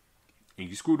 And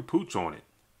you screw the pooch on it.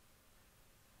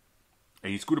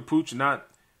 And you screw the pooch and not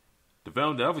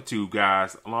develop the other two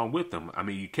guys along with them. I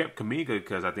mean, you kept Kuminga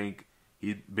because I think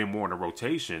he'd been more in a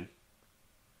rotation.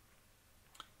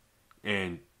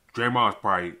 And Draymond's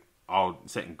probably all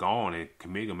set and gone, and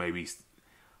Kuminga may be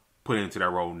put into that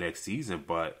role next season.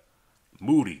 But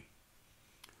Moody,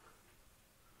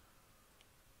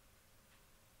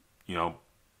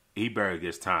 he barely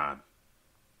gets time.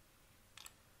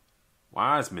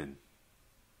 Wiseman,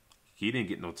 he didn't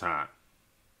get no time.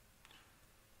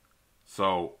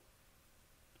 So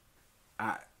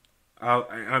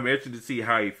I'm interested to see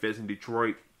how he fits in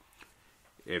Detroit.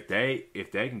 If they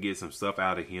can get some stuff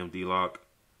out of him, D-Lock,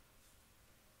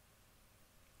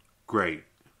 great.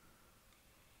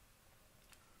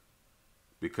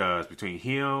 Because between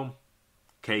him,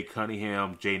 Kay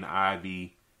Cunningham, Jaden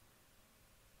Ivey,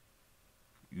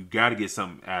 you got to get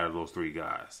something out of those three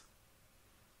guys.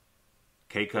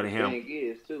 Kay Cunningham. The thing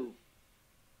is, too,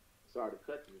 sorry to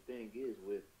cut you, the thing is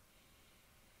with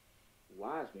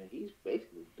Wiseman, he's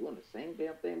basically doing the same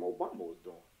damn thing Obama was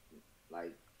doing.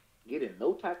 Like, getting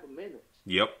no type of minutes.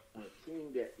 Yep. On a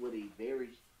team that with a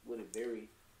very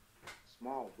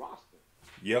small roster.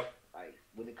 Yep. Like,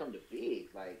 when it comes to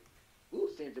bigs, like, we were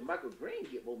seeing Michael Green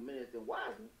get more minutes than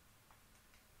Wiseman.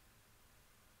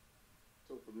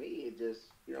 So for me, it just,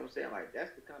 you know what I'm saying? Like,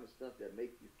 that's the kind of stuff that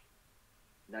make you.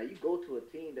 Now, you go to a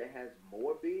team that has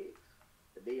more bigs,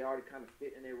 that they already kind of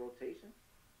fit in their rotation.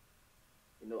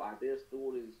 Isaiah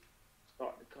Stewart is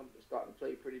starting to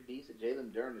play pretty decent.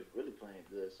 Jalen Duren is really playing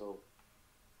good. So,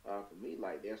 for me,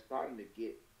 like, they're starting to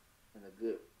get in a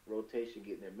good rotation,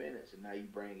 getting their minutes, and now you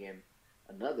bring in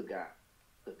another guy.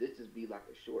 Because this just be like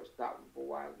a short stop for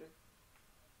Wiseman.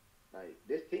 Like,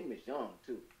 this team is young,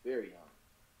 too. Very young.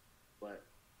 But,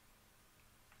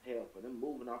 hell, for them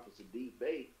moving off of Sadiq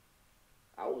Bey,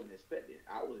 I wasn't expecting.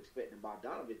 I was expecting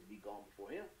Bogdanovich to be gone before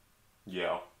him.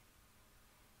 Yeah.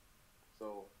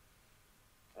 So,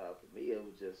 for me, it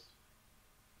was just,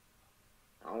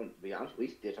 be honest, we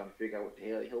still trying to figure out what the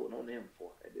hell he holding on to him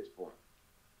for at this point.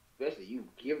 Especially you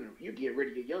get rid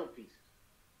of your young pieces.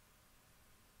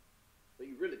 So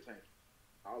you really tank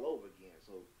all over again.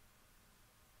 So,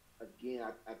 again,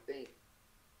 I think,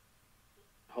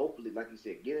 hopefully, like you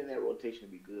said, getting that rotation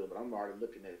would be good. But I'm already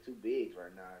looking at two bigs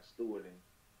right now, Stewart and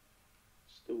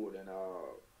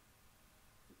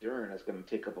Duren. That's going to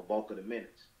take up a bulk of the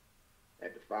minutes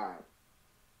at the 5.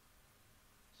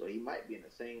 So he might be in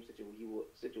the same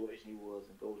situation he was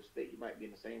in Golden State. He might be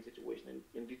in the same situation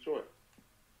in Detroit.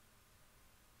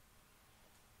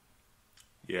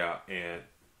 Yeah, and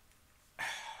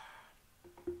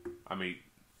I mean,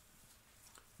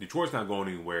 Detroit's not going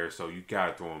anywhere, so you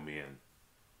gotta throw him in.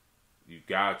 You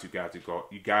got to go.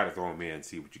 You gotta throw him in and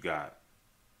see what you got.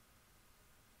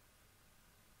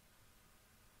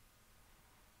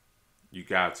 You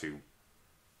got to.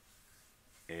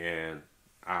 And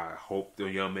I hope the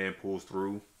young man pulls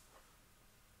through.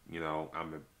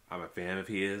 I'm a fan of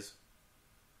his.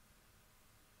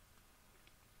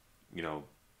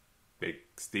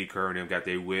 Steve Kerr and them got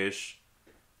their wish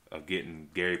of getting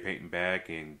Gary Payton back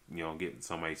and, getting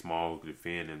somebody small who could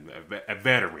defend and a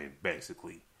veteran,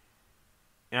 basically.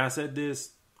 And I said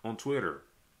this on Twitter.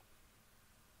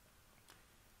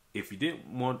 If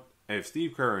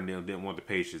Steve Kerr and them didn't want the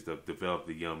patience to develop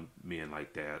the young men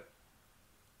like that,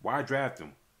 why draft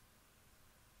them?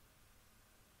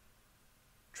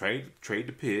 Trade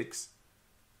the picks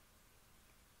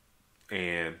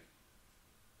and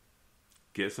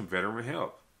get some veteran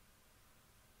help.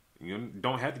 You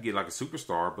don't have to get like a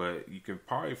superstar, but you can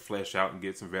probably flesh out and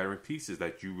get some veteran pieces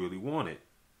that you really wanted.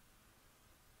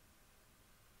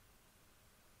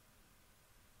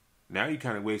 Now you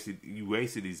kind of wasted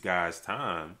these guys'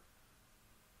 time,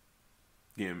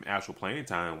 getting actual playing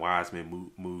time.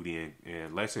 Wiseman, Moody,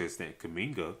 and lesser extent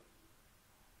Kuminga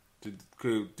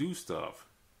could do stuff.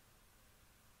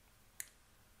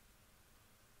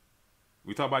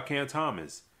 We talk about Cam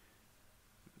Thomas.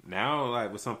 Now,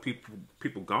 like with some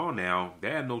people gone now,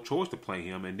 they had no choice to play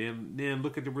him, and then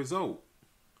look at the result.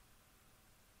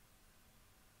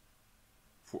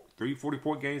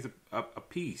 44 games a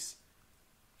piece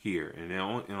here, and then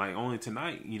only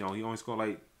tonight, he only scored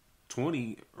like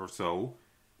 20 or so,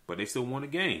 but they still won a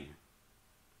game.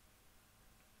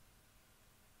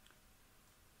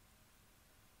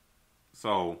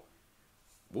 So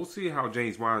we'll see how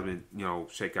James Wiseman,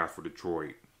 shake out for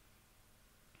Detroit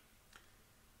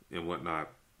and whatnot.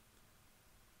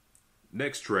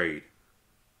 Next trade.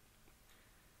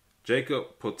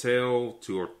 Jacob Poeltl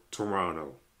to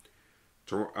Toronto.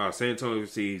 San Antonio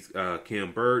receives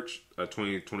Kim Birch, a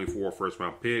 2024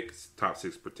 first-round pick, top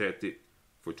 6 protected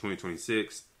for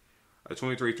 2026, a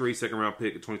 2023 second-round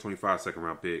pick, a 2025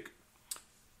 second-round pick.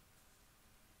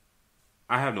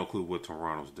 I have no clue what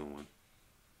Toronto's doing.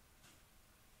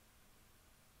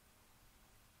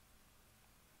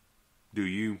 Do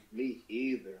you? Me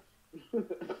either.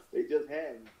 They just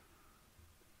had me.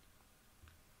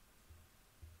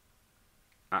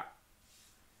 I,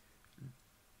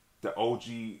 the OG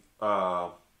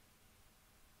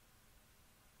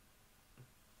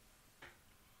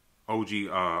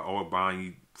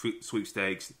Obani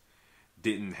sweepstakes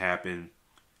didn't happen.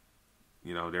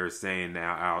 You know, they're saying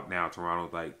now Toronto,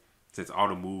 like, since all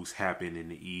the moves happened in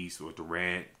the East with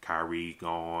Durant, Kyrie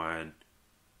gone,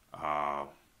 all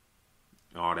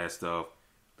that stuff,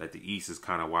 that the East is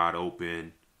kind of wide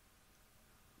open.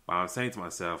 But I'm saying to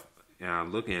myself, and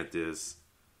I'm looking at this,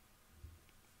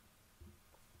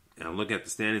 and I'm looking at the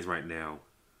standings right now.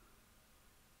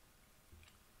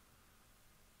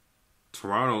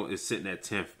 Toronto is sitting at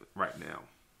 10th right now.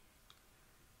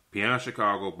 Behind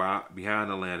Chicago,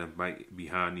 behind Atlanta,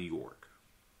 behind New York.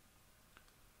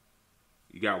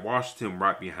 You got Washington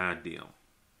right behind them.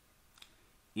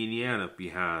 Indiana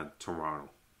behind Toronto.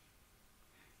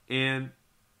 And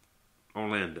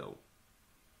Orlando.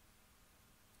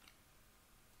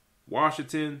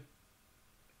 Washington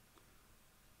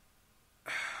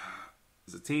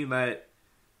is a team that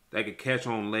can catch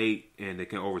on late and they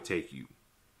can overtake you.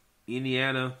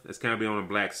 Indiana, that's kind of been on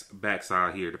the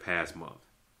backside here the past month.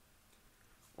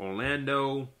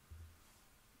 Orlando,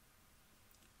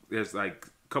 there's like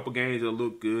a couple games that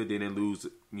look good, then they lose,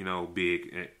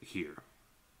 big here.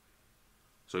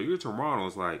 So you're Toronto,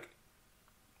 it's like,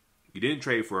 you didn't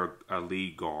trade for a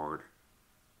lead guard.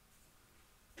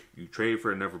 You trade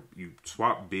for you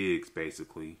swap bigs,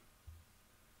 basically.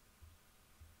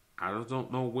 I just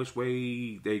don't know which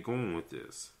way they're going with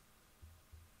this.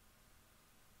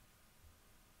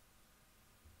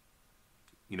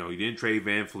 You didn't trade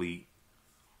Van Fleet.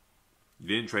 You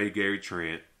didn't trade Gary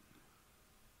Trent.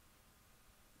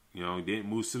 You didn't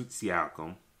move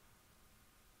Siakam.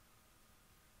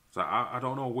 So I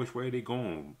don't know which way they're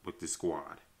going with this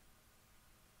squad.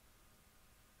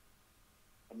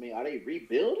 I mean, are they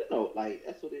rebuilding or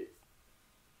that's what it?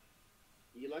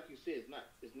 Like you said, it's not.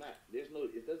 It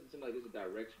doesn't seem like there's a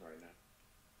direction right now.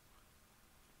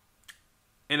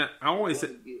 And I always say,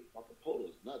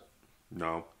 nothing.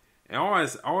 No, and I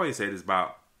always say this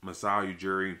about Masai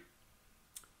Ujiri.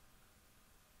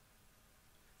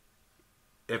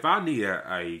 If I need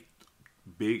a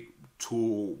big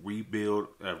tool rebuild,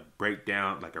 a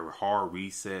breakdown, like a hard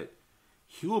reset,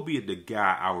 he will be the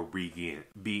guy I would bring in.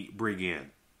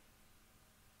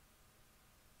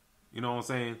 You know what I'm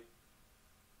saying?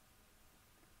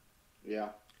 Yeah.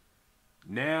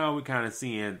 Now we're kind of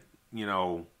seeing,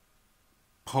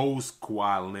 post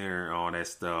Kawhi Leonard and all that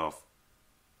stuff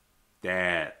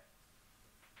that,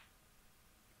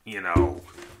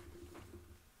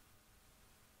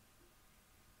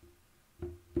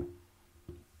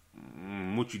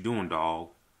 what you doing, dog?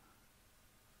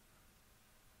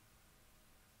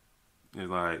 It's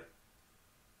like,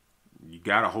 you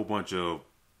got a whole bunch of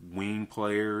wing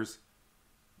players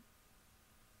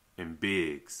and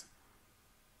bigs.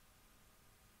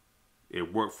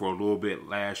 It worked for a little bit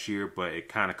last year, but it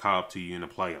kind of caught up to you in the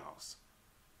playoffs.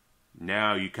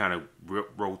 Now you kind of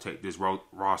rotate this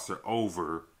roster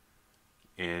over,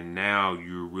 and now it's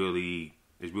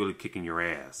really kicking your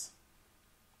ass.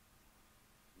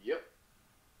 Yep.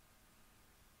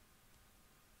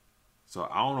 So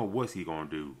I don't know what he's gonna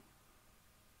do.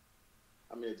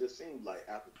 I mean, it just seemed like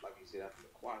after the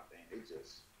quad thing, they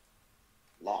just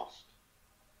lost.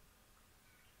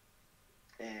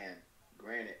 And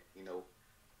granted,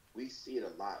 we see it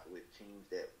a lot with teams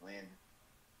that win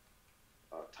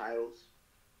titles.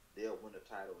 They'll win a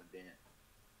title and then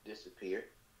disappear.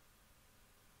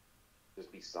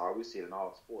 Just be sorry. We see it in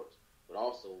all sports. But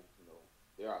also,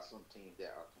 there are some teams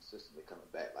that are consistently coming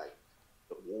back, like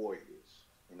the Warriors,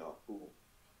 who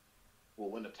will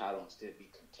win the title and still be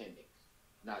contending.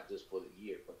 Not just for the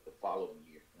year, but the following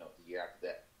year, the year after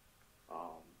that.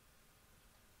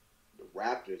 The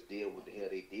Raptors did what the hell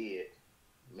they did.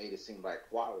 Made it seem like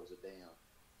Kawhi was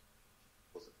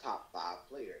a top 5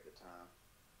 player at the time.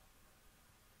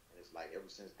 And it's like ever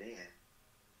since then,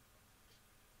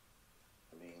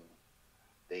 I mean,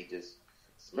 they just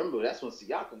remember that's when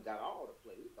Siakam got all the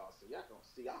play. We thought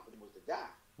Siakam was the guy.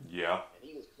 Yeah. And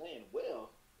he was playing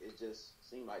well. It just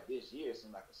seemed like this year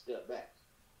seemed like a step back.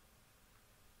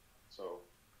 So,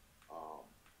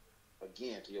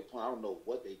 again, to your point, I don't know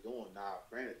what they're doing now.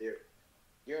 Granted,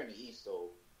 you're in the East, so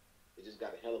it just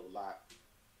got a hell of a lot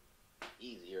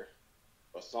easier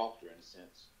or softer in a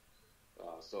sense.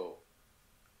 So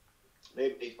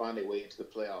maybe they find their way into the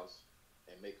playoffs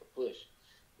and make a push.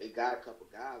 They got a couple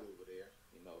guys over there,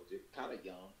 they're kind of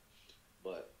young,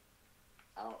 but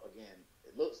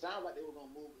it sounded like they were going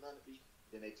to move Nunby,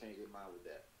 then they changed their mind with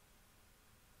that.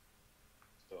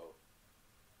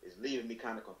 leaving me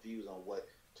kind of confused on what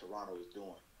Toronto is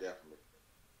doing. Definitely.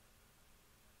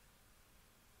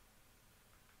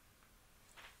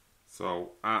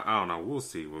 So I don't know. We'll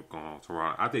see what's going on with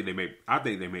Toronto. I think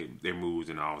they make their moves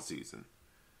in the off season.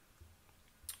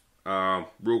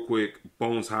 Real quick,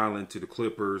 Bones Highland to the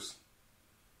Clippers.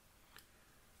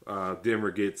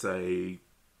 Denver gets a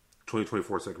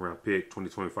 2024 second round pick,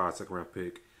 2025 second round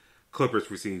pick. Clippers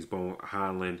receives Bones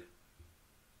Highland.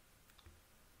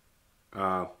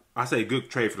 I say good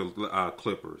trade for the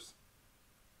Clippers.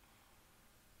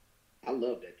 I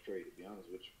love that trade, to be honest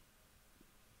with you.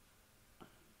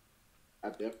 I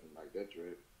definitely like that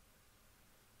trade.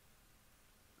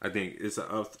 I think it's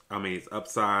it's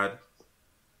upside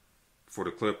for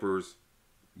the Clippers.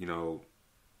 You know,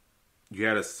 you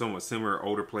had a somewhat similar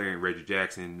older player in Reggie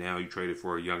Jackson. Now you traded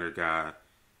for a younger guy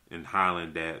in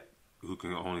Highland who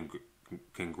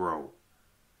can grow,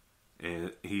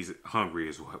 and he's hungry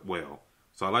as well.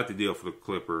 So I like the deal for the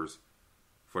Clippers.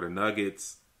 For the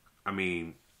Nuggets, I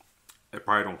mean, it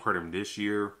probably don't hurt him this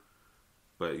year,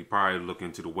 but you probably look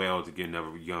into the well to get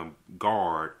another young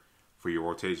guard for your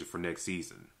rotation for next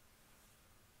season.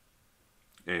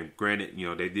 And granted, you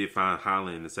know, they did find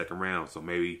Highland in the second round, so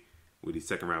maybe with these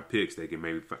second round picks, they can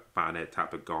maybe find that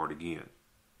type of guard again.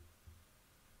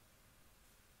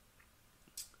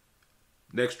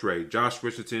 Next trade, Josh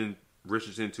Richardson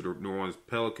to the New Orleans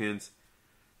Pelicans.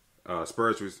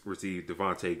 Spurs received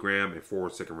Devontae Graham and 4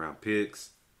 second round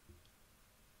picks.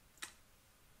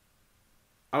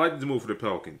 I like this move for the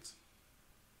Pelicans.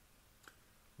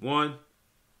 One,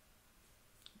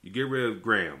 you get rid of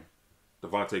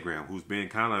Devontae Graham, who's been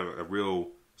kind of a real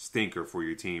stinker for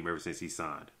your team ever since he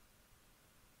signed.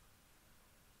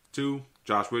 2,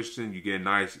 Josh Richardson, you get a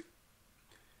nice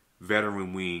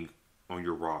veteran wing on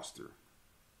your roster,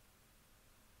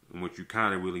 and which you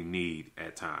kind of really need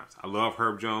at times. I love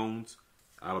Herb Jones,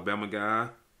 Alabama guy,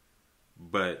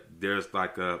 but there's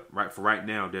right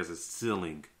now, there's a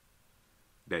ceiling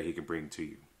that he can bring to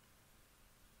you.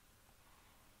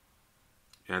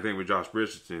 And I think with Josh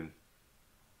Richardson,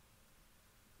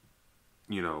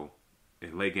 you know,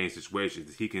 in late game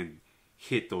situations, he can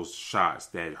hit those shots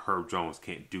that Herb Jones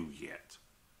can't do yet.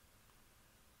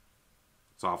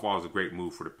 So I thought it was a good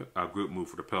move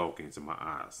for the Pelicans in my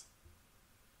eyes.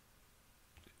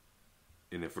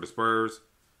 And then for the Spurs,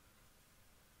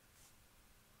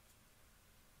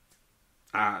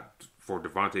 for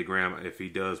Devontae Graham, if he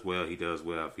does well, he does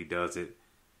well. If he doesn't,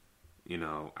 you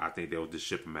know, I think they'll just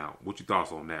ship him out. What's your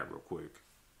thoughts on that, real quick?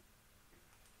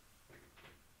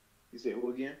 You said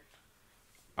who again?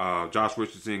 Josh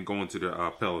Richardson going to the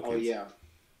Pelicans. Oh yeah.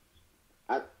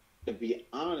 To be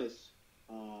honest,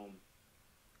 the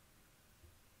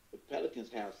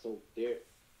Pelicans have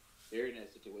they're in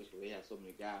that situation where they have so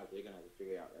many guys, they're gonna have to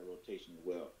figure out that rotation as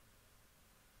well.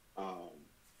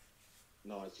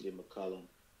 No, I see McCollum.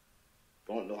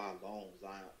 Don't know how long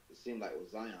Zion. It seemed like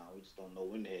with Zion, we just don't know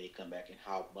when the hell he come back and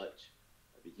how much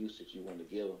of the usage you want to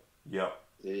give him. Yep.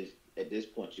 At this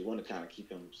point, you want to kind of keep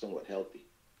him somewhat healthy.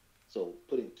 So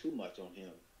putting too much on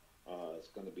him is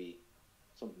going to be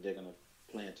something they're going to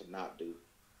plan to not do.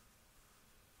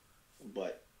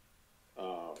 But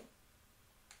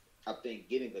I think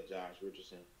getting a Josh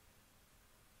Richardson,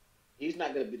 he's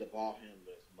not going to be the ball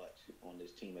handler as much on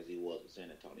this team as he was with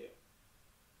San Antonio.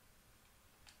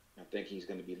 I think he's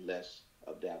going to be less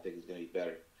of that. I think he's going to be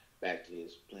better back to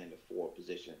his playing the 4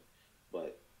 position.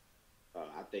 But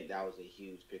I think that was a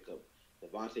huge pickup.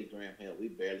 Devontae Graham, hell, we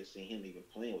barely seen him even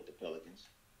playing with the Pelicans.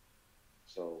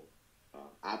 So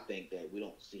I think that we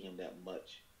don't see him that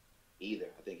much either.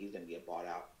 I think he's going to get bought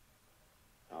out.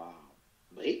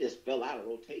 But he just fell out of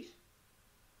rotation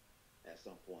at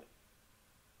some point.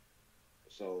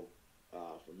 So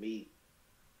for me,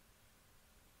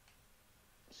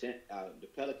 the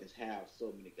Pelicans have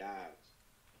so many guys.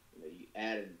 You know, you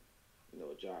add in,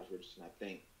 Josh Richardson, I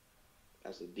think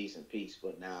that's a decent piece.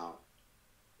 But now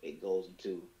it goes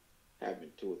into having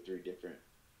 2 or 3 different,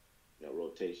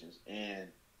 rotations, and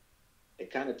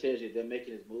it kind of tells you they're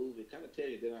making this move. It kind of tells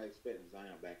you they're not expecting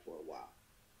Zion back for a while,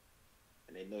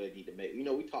 and they know they need to make.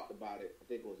 We talked about it. I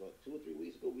think it was 2 or 3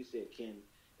 weeks ago. We said, can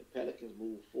the Pelicans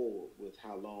move forward with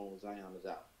how long Zion is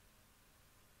out?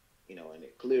 And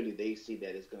clearly they see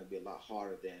that it's going to be a lot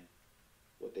harder than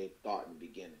what they thought in the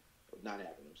beginning of not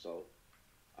having him. So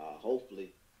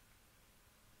hopefully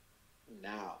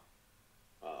now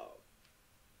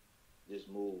this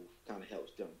move kind of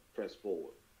helps them press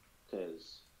forward,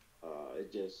 because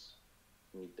it just,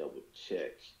 let me double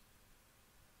check.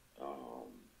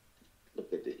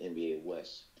 Look at the NBA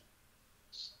West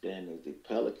standings. The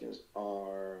Pelicans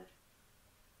are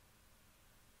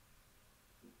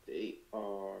They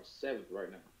are 7th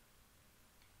right now.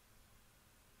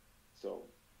 So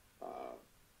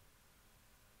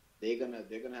they're gonna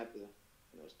have to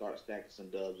start stacking some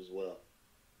dubs as well.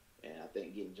 And I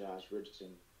think getting Josh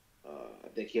Richardson, I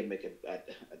think he'll make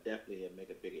definitely he'll make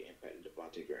a bigger impact than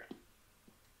Devontae Graham.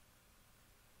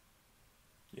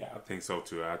 Yeah, I think so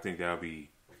too. I think that'll be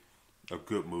a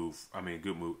good move. I mean,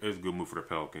 good move. It was a good move for the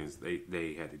Pelicans.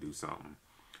 They had to do something.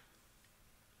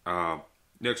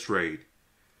 Next trade.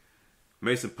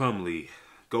 Mason Plumlee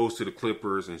goes to the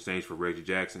Clippers in exchange for Reggie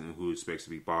Jackson, who expects to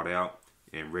be bought out.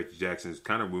 And Reggie Jackson is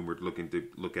kind of rumored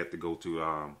to go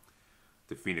to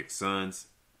the Phoenix Suns.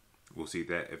 We'll see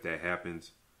if that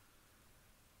happens.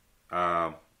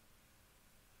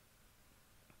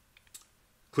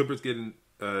 Clippers getting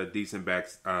decent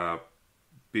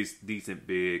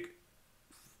big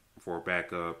for a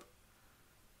backup.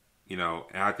 And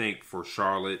I think for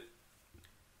Charlotte,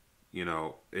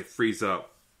 it frees up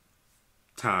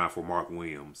time for Mark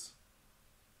Williams.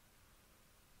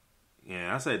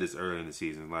 And I said this early in the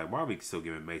season, like, why are we still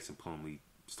giving Mason Plumlee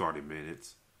starting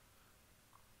minutes?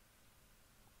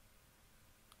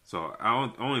 So,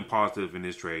 only positive in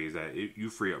this trade is that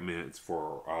you free up minutes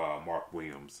for Mark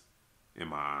Williams, in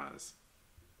my eyes.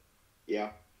 Yeah.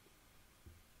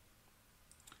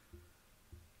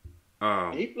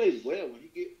 And he plays well when he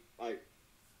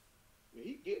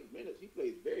gets minutes. He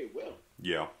plays very well.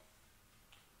 Yeah.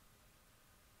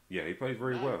 Yeah, he plays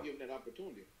very well. Give him that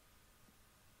opportunity.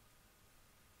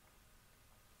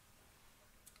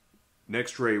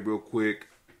 Next trade, real quick.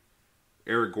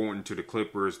 Eric Gordon to the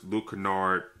Clippers. Luke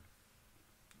Kennard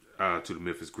to the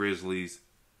Memphis Grizzlies.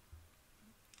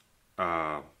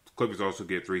 Clippers also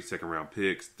get 3 second-round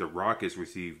picks. The Rockets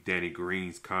receive Danny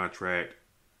Green's contract,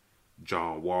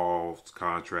 John Wall's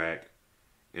contract,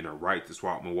 and a right to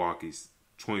swap Milwaukee's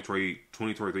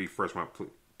 2023 first-round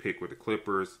pick with the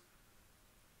Clippers.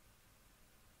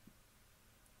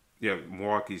 Yeah,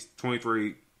 Milwaukee's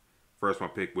 23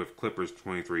 first-round pick with Clippers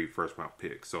 23 first-round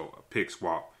pick. So a pick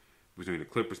swap between the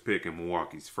Clippers pick and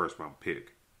Milwaukee's first-round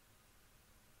pick.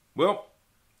 Well,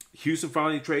 Houston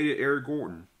finally traded Eric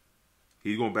Gordon.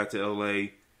 He's going back to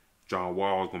L.A. John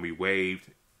Wall is going to be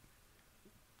waived.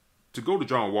 To go to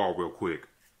John Wall real quick,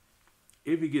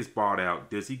 if he gets bought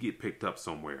out, does he get picked up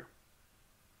somewhere?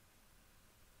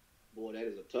 Boy, that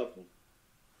is a tough one.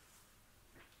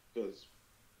 Because,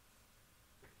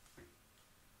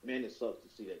 man, it sucks to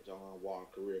see that John Wall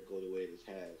career go the way it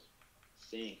has.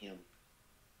 Seeing him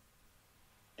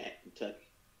at Kentucky,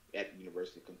 at the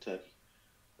University of Kentucky.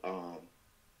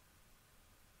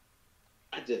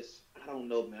 I don't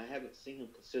know, man. I haven't seen him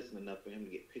consistent enough for him to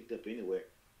get picked up anywhere.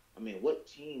 I mean, what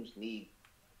teams need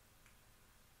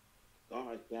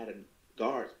guards bad enough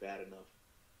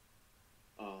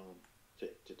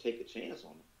to take a chance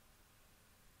on him?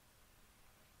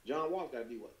 John Wall's got to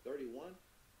be, 31?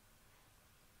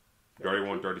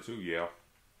 31, 32, yeah.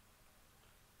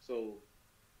 So,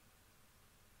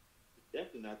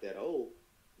 definitely not that old,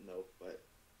 but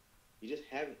you just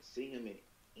haven't seen him in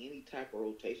any type of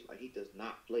rotation. Like, he does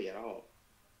not play at all.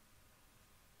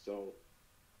 So,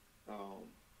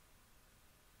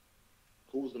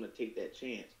 who's going to take that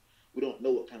chance? We don't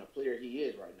know what kind of player he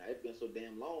is right now. It's been so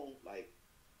damn long. Like,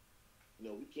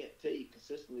 we can't tell you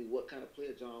consistently what kind of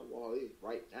player John Wall is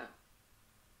right now.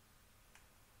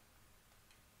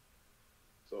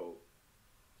 So,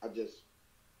 I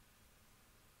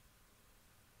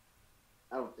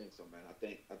don't think so, man. I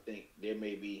think there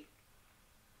may be.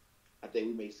 I think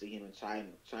we may see him in China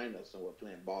somewhere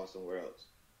playing ball somewhere else.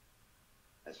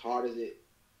 As hard as it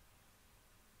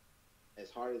is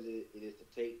to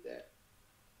take that,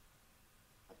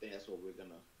 I think that's what we're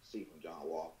gonna see from John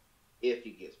Wall if he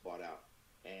gets bought out.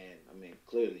 And I mean,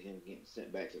 clearly him getting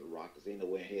sent back to the Rockets, ain't no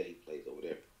way in hell he plays over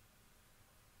there.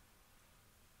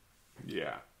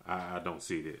 Yeah, I don't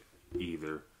see that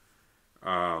either.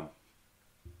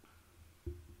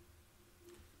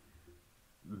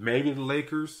 Maybe the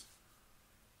Lakers.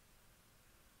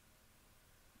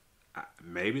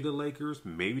 Maybe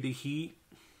the Heat.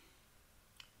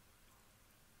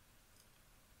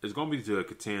 It's going to be to a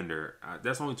contender.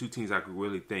 That's only 2 teams I could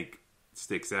really think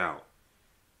sticks out.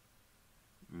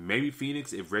 Maybe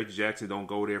Phoenix if Reggie Jackson don't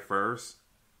go there first.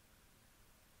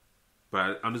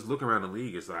 But I'm just looking around the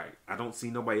league. It's like I don't see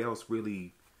nobody else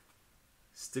really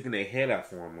sticking their head out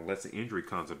for him unless an injury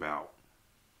comes about.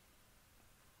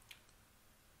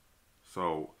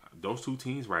 So those 2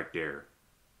 teams right there.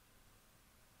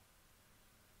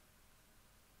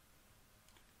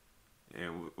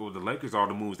 And with the Lakers, all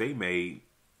the moves they made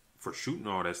for shooting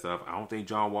all that stuff, I don't think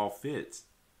John Wall fits.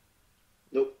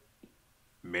 Nope.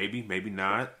 Maybe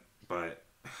not. But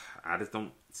I just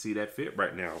don't see that fit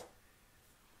right now,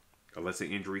 unless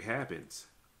an injury happens.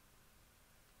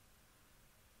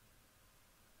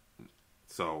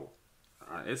 So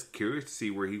it's curious to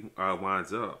see where he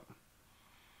winds up.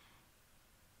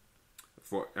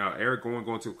 For Eric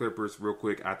going to the Clippers real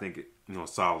quick, I think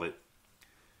solid.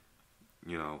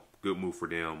 Good move for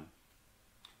them,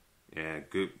 and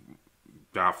good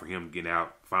job for him getting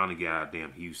out. Finally, get out of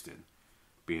damn Houston,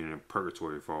 being in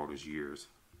purgatory for all those years.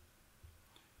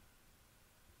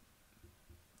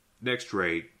 Next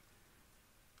trade,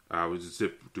 we'll just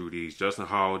zip through these. Justin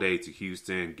Holiday to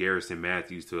Houston, Garrison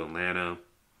Matthews to Atlanta.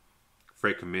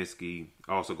 Fred Kaminsky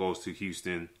also goes to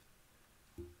Houston.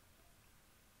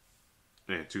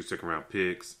 And 2 second-round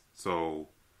picks. So,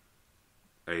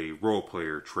 a role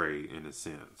player trade in a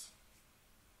sense.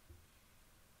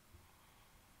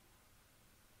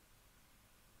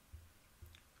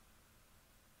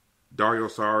 Dario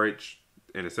Saric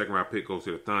and a second-round pick goes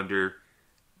to the Thunder.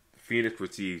 Phoenix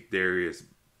receives Darius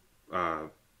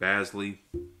Bazley.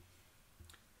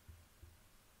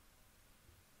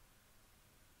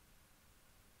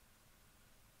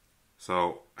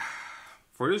 So,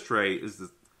 for this trade,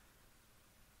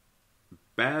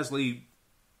 Bazley,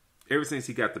 ever since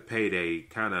he got the payday,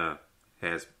 kind of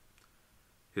has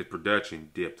his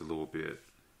production dipped a little bit.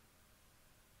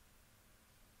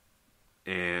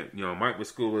 And, Mike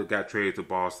Muscula got traded to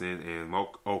Boston, and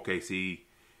OKC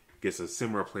gets a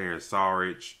similar player in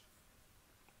Saric,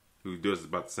 who does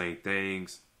about the same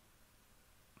things.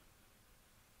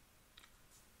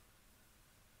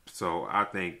 So I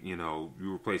think, you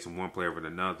replacing one player with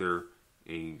another,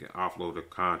 and you can offload the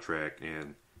contract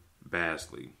and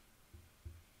Bazley.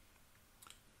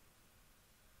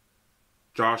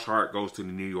 Josh Hart goes to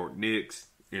the New York Knicks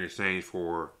in exchange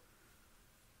for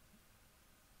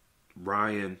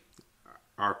Ryan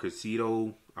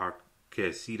Arcasito,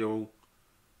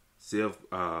 Sylv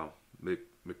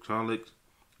McCulloch,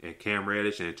 and Cam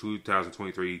Reddish, and a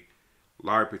 2023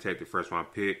 lottery protected first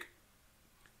round pick,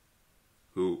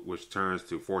 which turns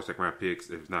to 4 second round picks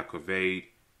if it's not conveyed.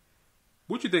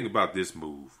 What you think about this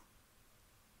move?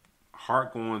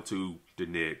 Hart going to the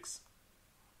Knicks.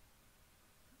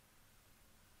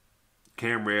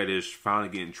 Cam Reddish finally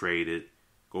getting traded.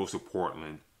 Goes to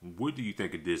Portland. What do you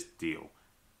think of this deal?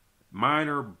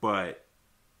 Minor, but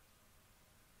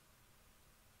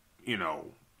a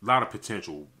lot of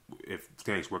potential if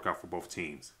things work out for both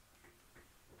teams.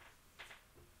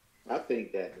 I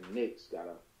think that the Knicks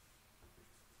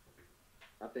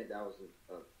I think that was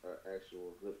an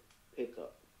actual good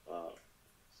pickup.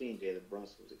 Seeing Jalen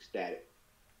Brunson was ecstatic.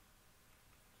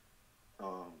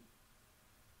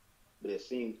 But it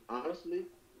seemed, honestly,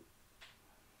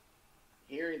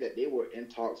 hearing that they were in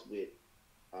talks with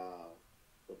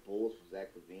the Bulls for Zach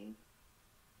LaVine,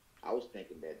 I was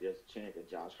thinking that there's a chance that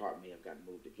Josh Hart may have gotten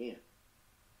moved again.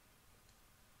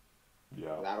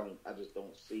 Yeah. But I just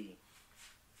don't see.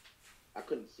 I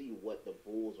couldn't see what the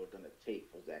Bulls were going to take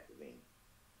for Zach LaVine,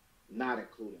 not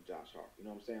including Josh Hart. You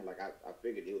know what I'm saying? Like, I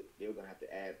figured they were going to have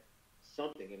to add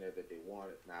something in there that they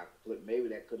wanted. Now, maybe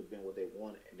that could have been what they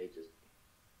wanted, and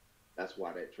that's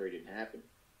why that trade didn't happen.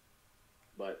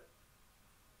 But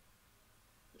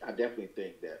I definitely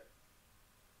think that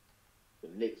the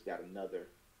Knicks got another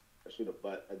shooter.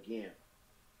 But again,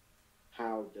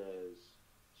 how does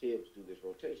Tibbs do this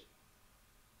rotation?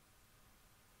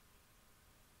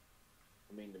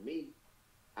 I mean, to me,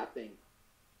 I think,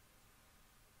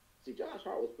 Josh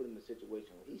Hart was put in a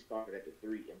situation where he started at the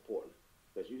 3 in Portland,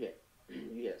 because you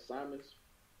had Simons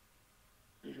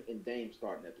and Dame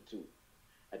starting at the 2,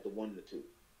 at the 1 and the 2.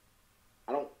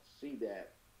 I don't see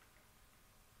that.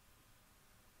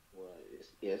 Well,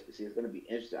 it's going to be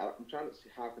interesting. I'm trying to see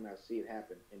how can I see it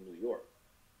happen in New York.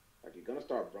 Like, you're going to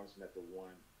start Brunson at the 1.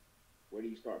 Where do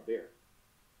you start Bear?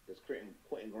 Does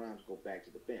Quentin Grimes go back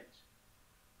to the bench?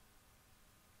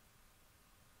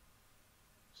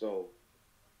 So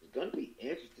it's going to be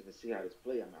interesting to see how this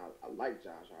plays. I mean, I like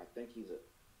Josh. I think he's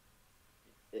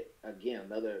again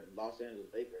another Los Angeles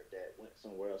Laker that went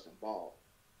somewhere else and balled.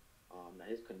 Now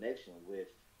his connection with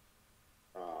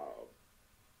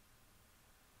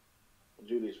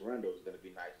Julius Randle is going to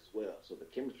be nice as well. So the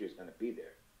chemistry is going to be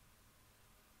there.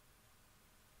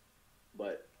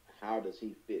 But how does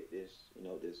he fit this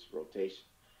rotation?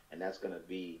 And that's going to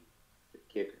be the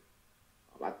kicker.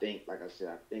 I think, like I said,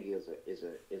 I think it is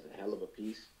a hell of a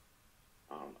piece.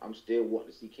 I'm still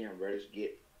wanting to see Cam Reddish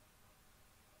get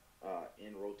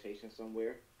in rotation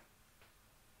somewhere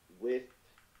with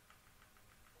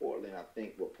Portland. I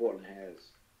think what Portland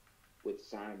has with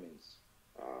Simons,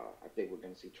 I think we're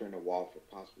going to see Trent Walford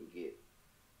possibly get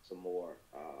some more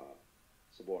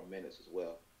minutes as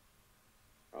well.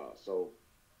 So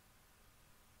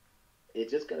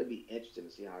it's just going to be interesting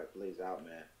to see how it plays out,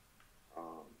 man.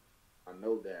 Um, I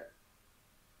know that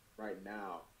right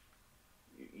now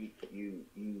you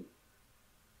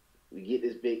get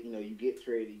this big, you get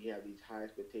traded, you have these high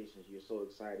expectations, you're so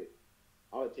excited.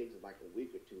 All it takes is like a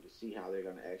week or two to see how they're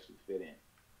going to actually fit in.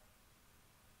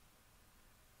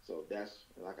 So that's,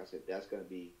 like I said, that's going to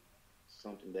be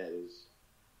something that is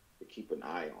to keep an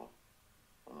eye on.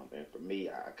 And for me,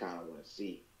 I kind of want to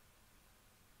see,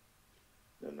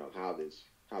 how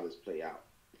this play out.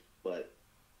 But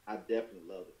I definitely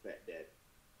love the fact that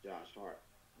Josh Hart,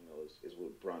 is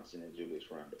with Brunson and Julius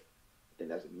Randle. I think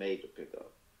that's a major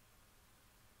pickup.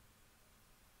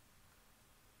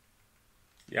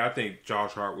 Yeah, I think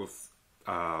Josh Hart will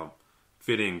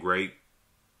fit in great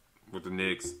with the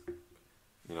Knicks.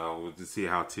 We'll just see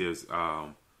how Tibbs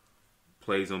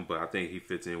plays him, but I think he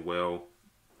fits in well.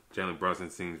 Jalen Brunson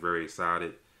seems very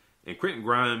excited. And Quentin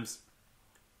Grimes,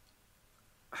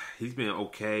 he's been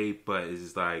okay, but it's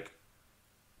just like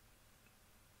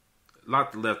a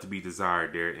lot left to be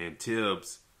desired there. And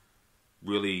Tibbs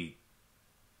really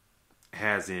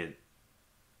hasn't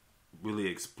really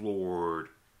explored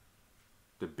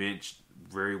the bench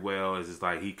very well. It's just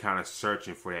like he kind of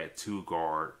searching for that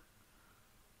 2-guard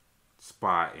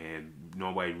spot, and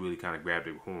nobody really kind of grabbed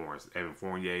the horns. Evan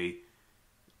Fournier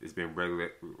has been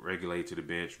regulated to the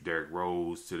bench. Derrick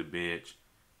Rose to the bench.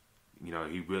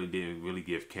 He really didn't really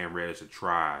give Cam Reddish a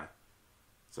try.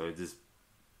 So it just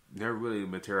never really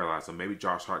materialized. So maybe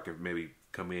Josh Hart can maybe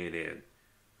come in and,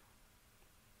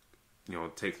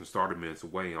 take some starter minutes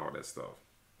away and all that stuff.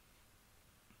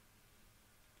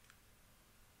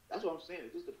 That's what I'm saying.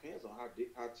 It just depends on how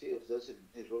Tibbs does it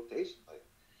in his rotation. Like,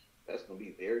 that's going to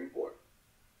be very important.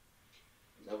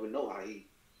 You never know how he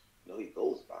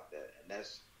goes about that. And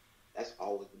that's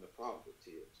always been the problem with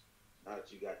Tibbs. Now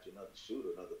that you got another shooter,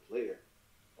 another player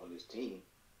on this team,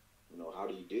 how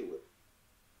do you deal with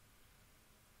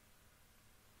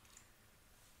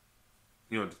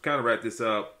it? To kind of wrap this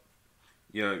up,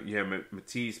 you have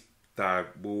Matisse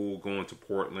Thybulle going to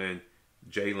Portland,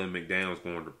 Jalen McDaniels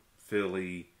going to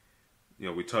Philly.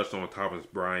 We touched on Thomas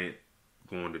Bryant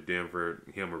going to Denver,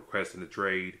 him requesting the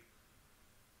trade.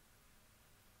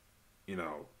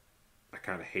 I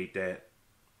kind of hate that.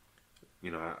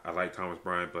 I like Thomas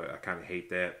Bryant, but I kind of hate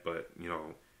that. But,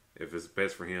 if it's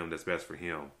best for him, that's best for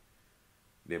him.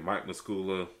 Then Mike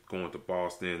Muscula going to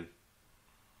Boston,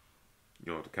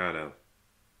 to kind of,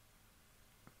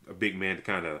 a big man to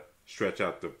kind of stretch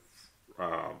out the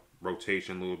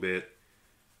rotation a little bit,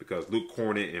 because Luke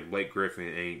Cornett and Blake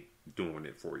Griffin ain't doing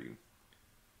it for you.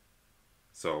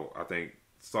 So I think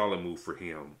solid move for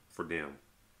them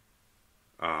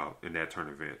in that turn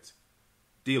of events.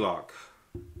 D-Lock,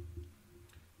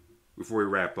 before we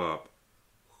wrap up,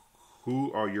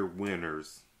 who are your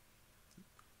winners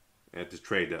at the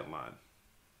trade deadline?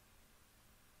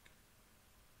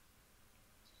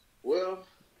 Well,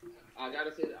 I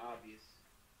gotta say the obvious.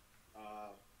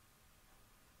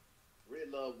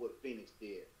 Really love what Phoenix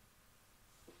did.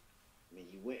 I mean,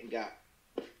 you went and got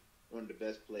one of the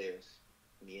best players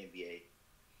in the NBA.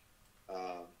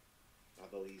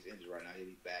 Although he's injured right now, he'll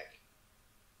be back.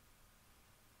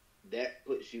 That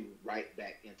puts you right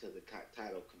back into the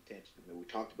title contention. I mean, we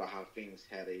talked about how Phoenix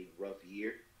had a rough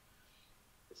year.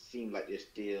 It seemed like they're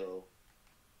still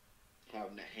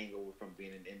having that hangover from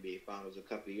being in the NBA Finals a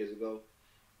couple of years ago.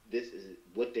 This is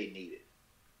what they needed.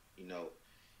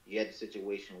 You had the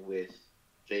situation with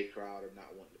Jay Crowder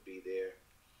not wanting to be there.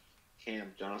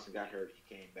 Cam Johnson got hurt.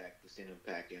 He came back to send him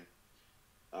packing.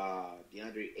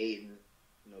 DeAndre Ayton,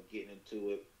 getting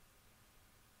into it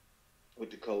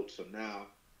with the coach. So now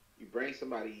you bring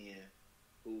somebody in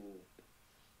who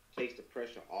takes the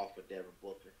pressure off of Devin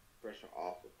Booker, pressure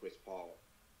off of Chris Paul.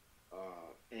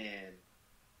 And,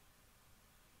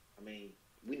 I mean,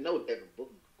 we know Devin Booker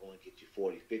can go and get you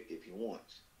 40, 50 if he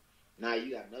wants. Now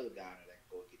you got another guy that can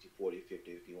go and get you 40,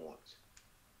 50 if he wants.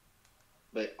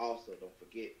 But also, don't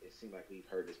forget, it seems like we've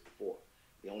heard this before.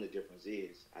 The only difference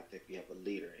is, I think you have a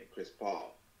leader in Chris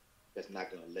Paul that's not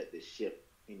going to let this ship,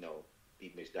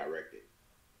 be misdirected.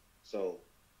 So,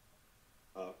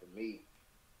 for me,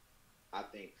 I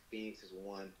think Phoenix is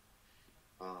one.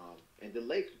 And the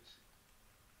Lakers,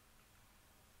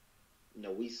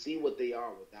 we see what they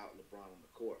are without LeBron on the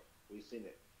court. We've seen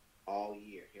it all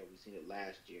year. Hell, we've seen it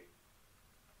last year.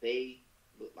 They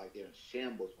look like they're in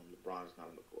shambles when LeBron is not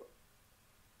on the court.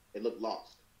 They look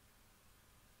lost.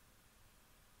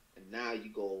 And now you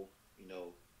go,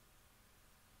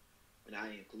 and I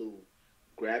include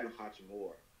grabbing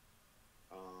Hachimura,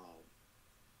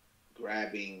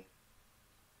 grabbing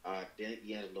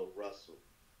D'Angelo Russell,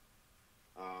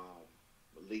 um,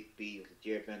 Malik Beasley,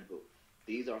 Jared Vanderbilt.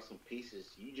 These are some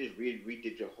pieces. You just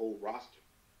redid your whole roster.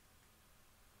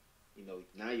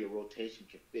 Now your rotation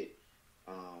can fit.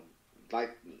 Um,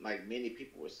 like many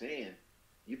people were saying,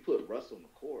 you put Russ on the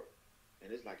court,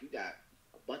 and it's like you got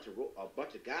a bunch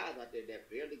of guys out there that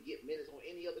barely get minutes on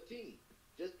any other team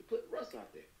just to put Russ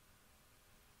out there.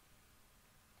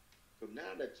 So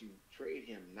now that you trade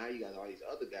him, now you got all these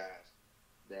other guys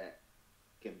that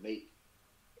can make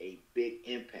a big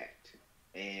impact,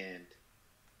 and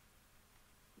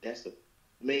that's a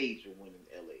major win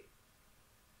in LA.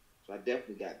 So I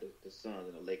definitely got the Suns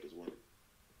and the Lakers winning.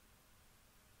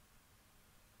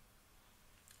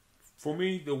 For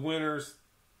me, the winners,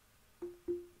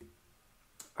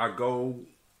 I go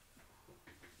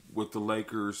with the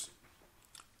Lakers.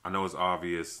 I know it's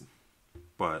obvious,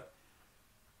 but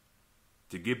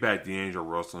to get back D'Angelo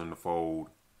Russell in the fold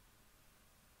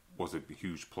was a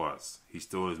huge plus. He's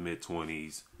still in his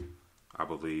mid-20s, I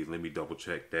believe. Let me double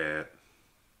check that.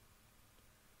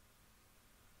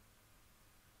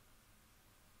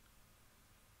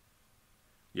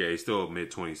 Yeah, he's still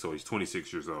mid-20s, so he's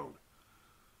 26 years old.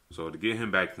 So to get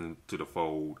him back into the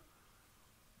fold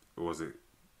was a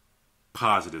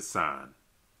positive sign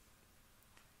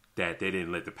that they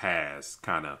didn't let the past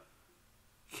kind of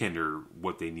hinder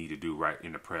what they need to do right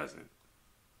in the present.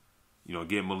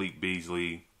 Getting Malik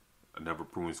Beasley, another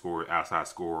proven scorer, outside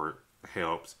scorer,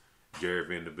 helps. Jared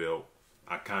Vanderbilt,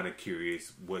 I'm kind of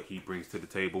curious what he brings to the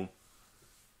table,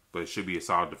 but it should be a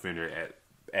solid defender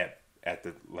at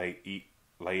the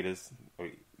latest, or,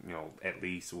 at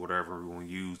least whatever we want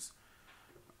to use.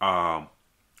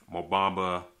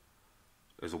 Mobamba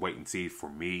is a wait and see for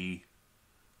me.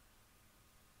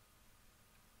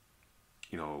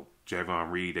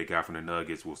 Javon Reed, they got from the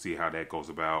Nuggets. We'll see how that goes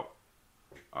about.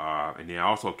 And then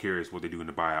also curious what they do in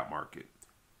the buyout market.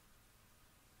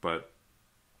 But,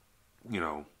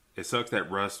 it sucks that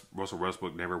Russell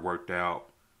Westbrook never worked out.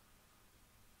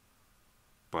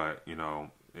 But,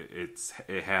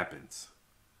 it happens.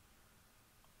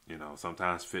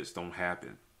 Sometimes fits don't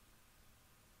happen.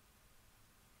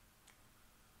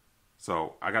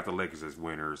 So I got the Lakers as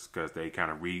winners because they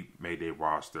kind of remade their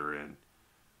roster, and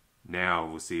now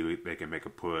we'll see if they can make a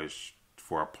push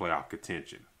for a playoff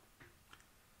contention.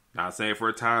 Not saying for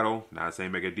a title, not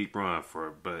saying make a deep run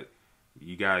but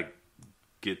you gotta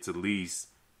get to at least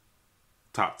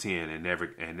top 10 and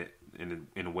in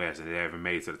the West, and they haven't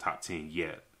made it to the top 10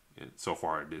 yet so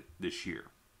far this year.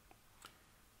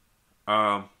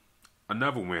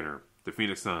 Another winner, the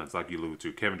Phoenix Suns, like you alluded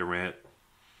to, Kevin Durant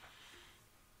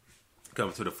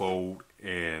comes to the fold,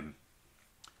 and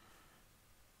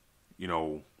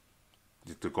to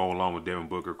go along with Devin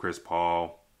Booker, Chris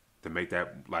Paul, to make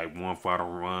that like one final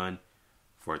run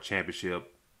for a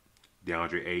championship.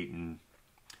 DeAndre Ayton.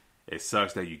 It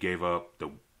sucks that you gave up the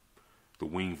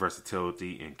wing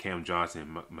versatility in Cam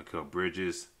Johnson and Mikal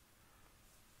Bridges,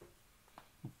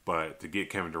 but to get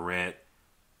Kevin Durant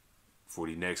for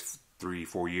the next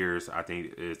 3-4 years, I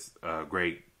think it's a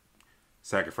great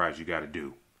sacrifice you got to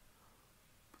do.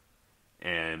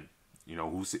 And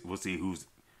we'll see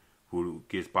who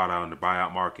gets bought out in the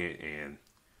buyout market, and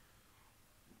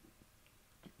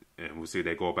we'll see if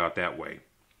they go about that way.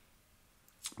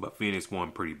 But Phoenix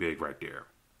won pretty big right there.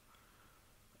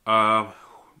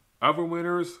 Other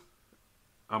winners,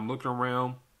 I'm looking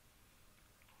around.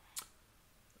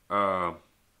 Not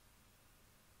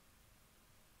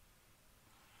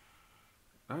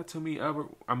too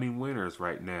many winners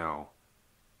right now.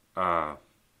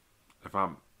 If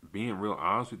I'm being real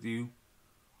honest with you,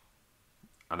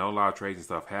 I know a lot of trades and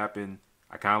stuff happen.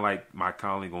 I kind of like Mike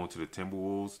Conley going to the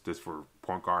Timberwolves just for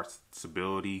point guard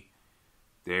stability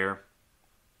there.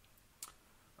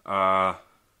 If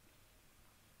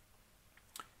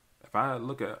I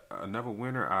look at another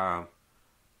winner, I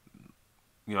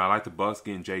like the Bucks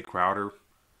getting Jay Crowder,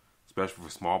 especially for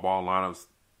small ball lineups.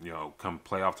 Come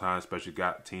playoff time, especially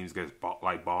got teams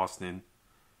like Boston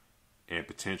and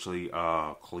potentially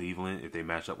Cleveland if they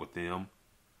match up with them.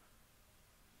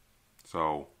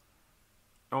 So,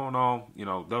 all in all,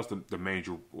 those are the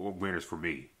major winners for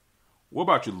me. What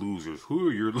about your losers? Who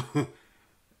are your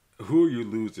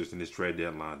losers in this trade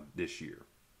deadline this year?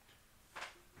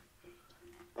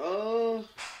 I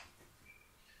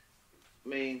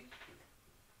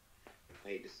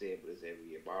hate to say it, but it's every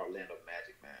year. But Orlando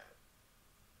Magic, man.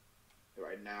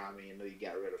 Right now, I know you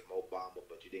got rid of Mo Bamba,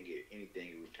 but you didn't get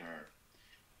anything in return.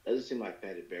 Doesn't seem like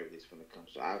Patty Beverly's going to come,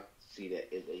 so I see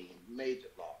that as a major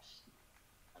loss.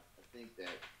 I think that,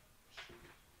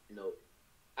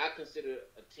 I consider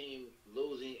a team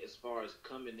losing as far as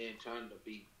coming in trying to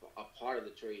be a part of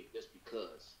the trade just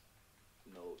because.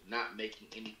 not making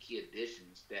any key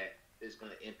additions that is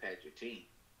going to impact your team.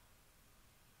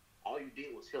 All you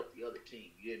did was help the other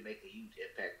team. You didn't make a huge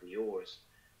impact for yours.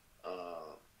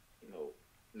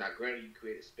 Now granted you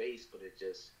created space, but it's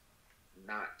just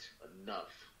not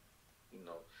enough.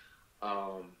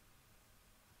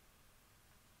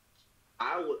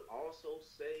 I would also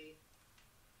say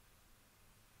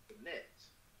the Nets.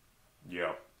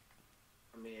 Yeah.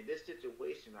 I mean, in this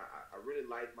situation, I really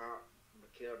like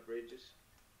Mikal Bridges,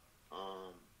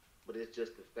 but it's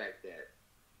just the fact that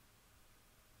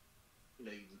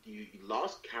you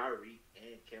lost Kyrie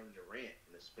and Kevin Durant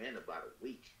in the span of about a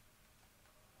week.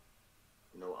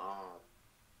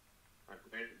 I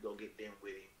granted go get them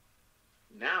with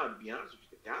him. Now, to be honest with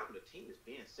you, the guy on the team is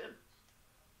Ben Simmons.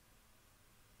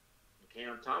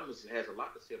 Cam Thomas has a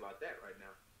lot to say about that right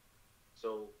now.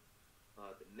 So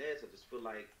the Nets, I just feel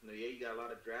like, you got a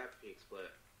lot of draft picks,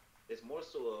 but it's more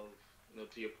so of,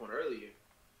 to your point earlier,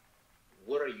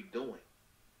 what are you doing?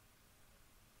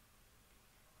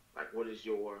 Like, what is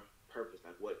your purpose?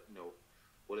 Like, what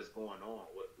is going on?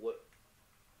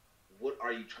 What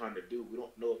are you trying to do? We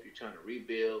don't know if you're trying to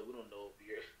rebuild. We don't know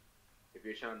if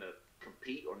you're trying to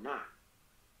compete or not.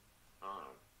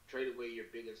 Trade away your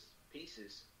biggest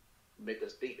pieces, make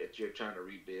us think that you're trying to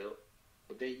rebuild,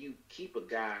 but then you keep a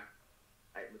guy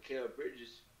like Mikal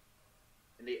Bridges,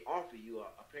 and they offer you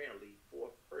apparently 4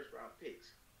 first-round picks.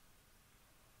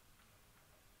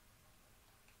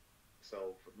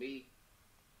 So for me,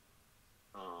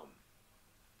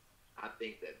 I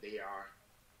think that they are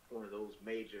one of those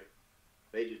major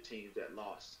teams that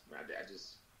lost. I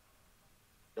just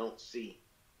don't see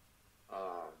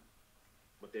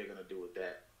what they're gonna do with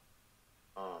that.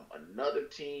 Another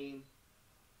team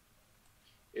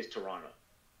is Toronto.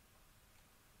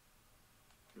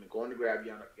 I mean, going to grab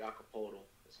Jakob Poeltl,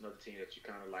 it's another team that you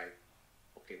kind of like,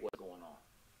 okay, what's going on?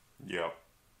 Yeah.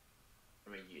 I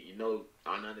mean,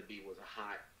 Anunoby was a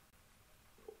hot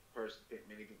person.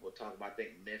 Many people were talking about. I think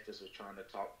Memphis was trying to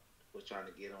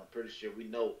get on. Pretty sure we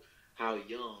know how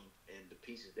young and the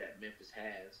pieces that Memphis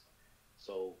has.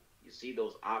 So you see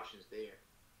those options there,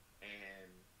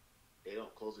 and they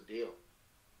don't close a deal.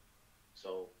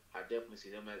 So I definitely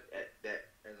see them as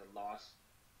a loss.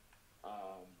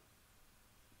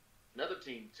 Another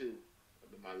team too,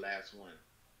 my last one,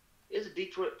 is the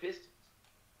Detroit Pistons.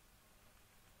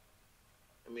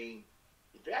 I mean,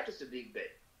 you drafted Sadiq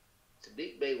Bey.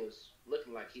 Sadiq Bey was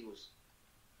looking like he was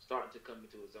starting to come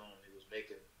into his own. He was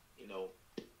making,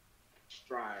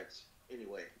 strides.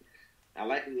 Anyway, I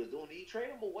like what he was doing. You trade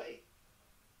him away.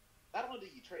 Not only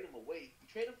did you trade him away, you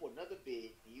trade him for another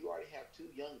big, and you already have 2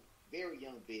 very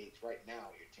young bigs right now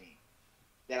on your team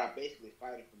that are basically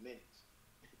fighting for minutes.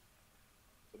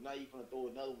 So now you're going to throw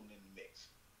another one in the mix.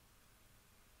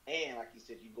 And like you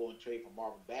said, you go and trade for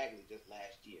Marvin Bagley just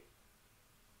last year.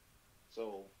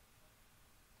 So,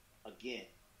 again,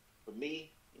 for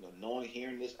me,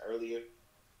 hearing this earlier,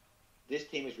 this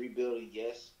team is rebuilding,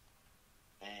 yes.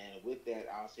 And with that,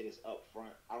 I'll say this up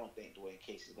front. I don't think Dwayne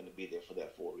Casey is going to be there for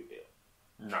that full rebuild.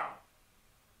 No.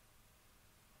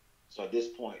 So at this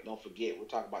point, don't forget, we're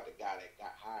talking about the guy that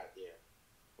got hired there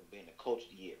for being the coach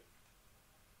of the year.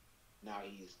 Now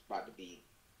he's about to be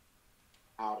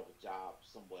out of a job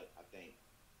somewhat, I think,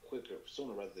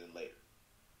 sooner rather than later.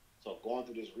 So going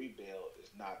through this rebuild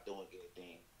is not doing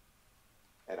anything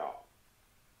at all.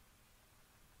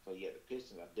 So yeah, the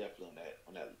Pistons are definitely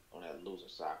on that loser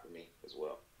side for me as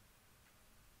well.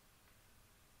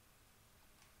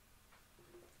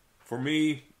 For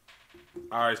me,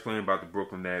 I already explained about the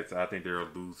Brooklyn Nets. I think they're a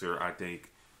loser. I think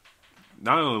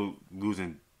not only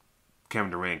losing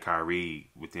Kevin Durant and Kyrie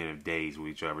within days with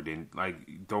each other, then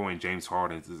throwing James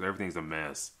Harden, everything's a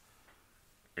mess.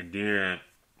 And then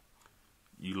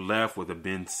you left with a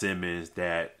Ben Simmons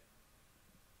that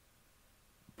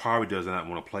probably does not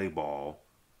want to play ball,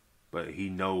 but he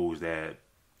knows that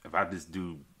if I just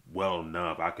do well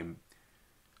enough, I can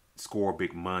score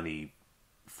big money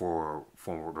for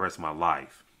the rest of my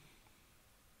life.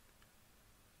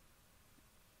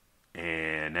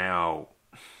 And now,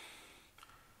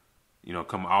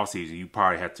 come off season, you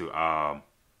probably have to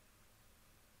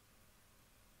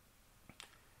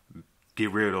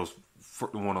get rid of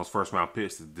one of those first round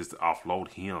picks to just offload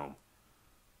him.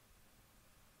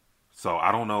 So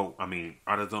I don't know. I mean,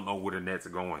 I just don't know where the Nets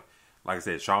are going. Like I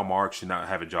said, Sean Marks should not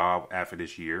have a job after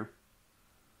this year.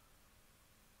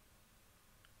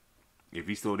 If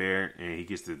he's still there and he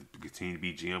gets to continue to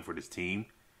be GM for this team,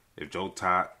 if Joe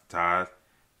Todd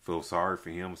feels sorry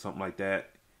for him or something like that,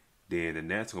 then the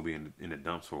Nets are going to be in the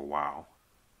dumps for a while.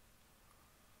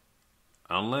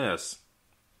 Unless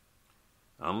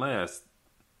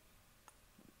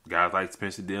Guys like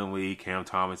Spencer Dinwiddie, Cam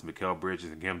Thomas, Mikal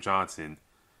Bridges, and Cam Johnson,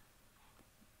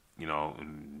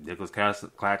 and Nicholas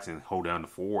Claxton hold down the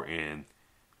 4 and,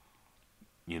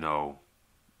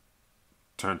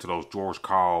 turn to those George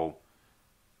Karl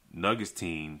Nuggets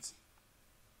teams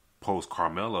post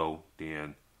Carmelo,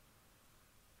 then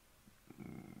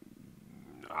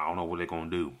I don't know what they're going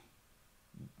to do.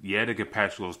 Yeah, they could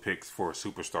patch those picks for a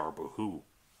superstar, but who?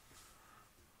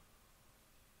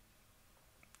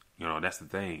 That's the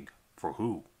thing. For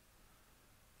who?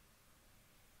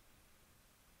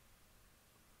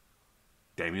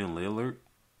 Damian Lillard?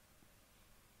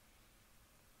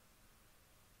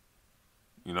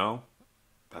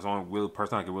 That's the only real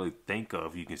person I can really think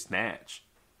of you can snatch.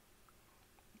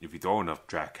 If you throw enough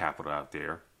draft capital out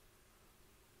there.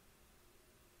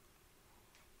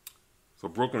 So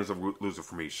Brooklyn is a loser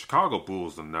for me. Chicago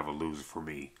Bulls are never loser for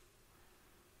me.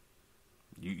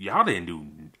 Y'all didn't do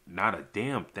not a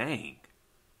damn thing.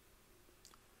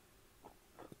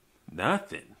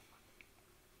 Nothing.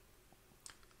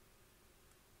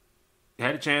 You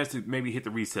had a chance to maybe hit the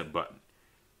reset button.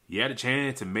 You had a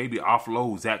chance to maybe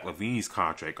offload Zach LaVine's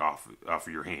contract off of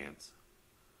your hands.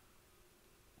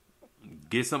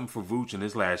 Get something for Vooch in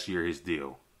his last year, his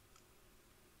deal.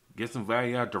 Get some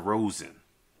value out of DeRozan.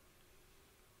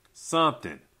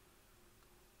 Something.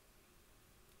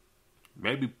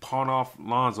 Maybe pawn off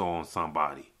Lonzo on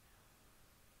somebody.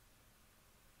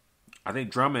 I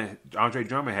think Andre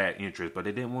Drummond had interest, but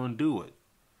they didn't want to do it.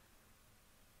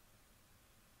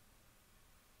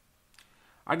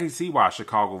 I can see why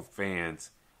Chicago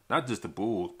fans, not just the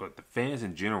Bulls, but the fans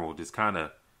in general, just kind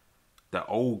of the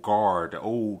old guard, the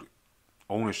old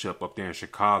ownership up there in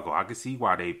Chicago. I can see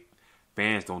why they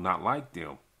fans do not like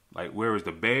them. Like, whereas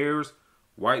the Bears,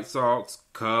 White Sox,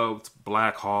 Cubs,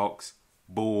 Blackhawks,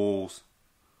 Bulls,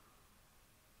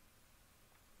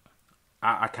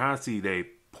 I kind of see their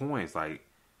points. Like,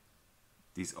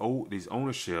 these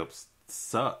ownerships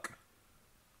suck,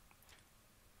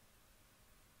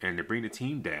 and they bring the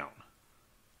team down.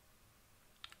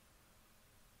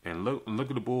 And look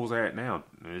at the Bulls at now.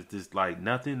 It's just like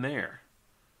nothing there.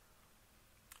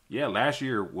 Yeah, last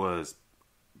year was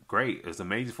great. It's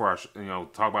amazing for our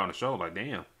talk about on the show. Like,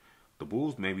 damn, the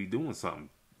Bulls may be doing something.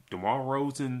 DeMar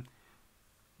DeRozan,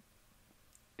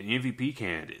 an MVP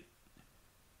candidate.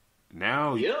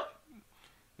 Now,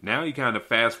 now you kind of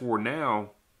fast forward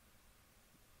now.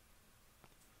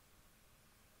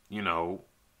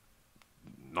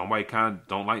 Nobody kind of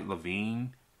don't like LaVine.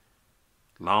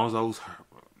 Lonzo's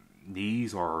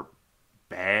knees are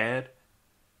bad.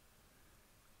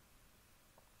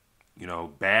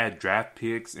 Bad draft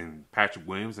picks and Patrick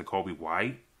Williams and Kobe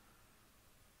White.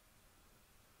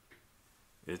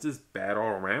 It's just bad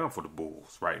all around for the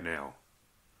Bulls right now.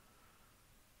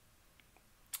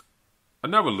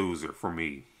 Another loser for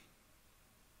me.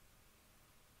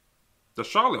 The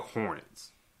Charlotte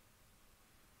Hornets.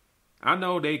 I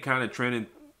know they kind of trending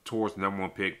towards the number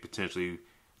 1 pick, potentially.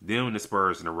 Them and the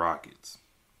Spurs and the Rockets.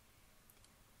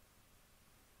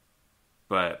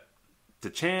 But the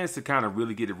chance to kind of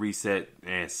really get a reset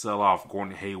and sell off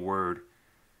Gordon Hayward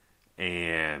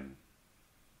and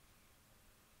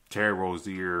Terry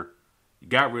Rozier. You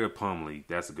got rid of Plumlee.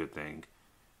 That's a good thing.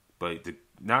 But to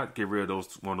not get rid of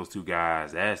one of those two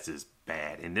guys, that's just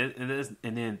bad. And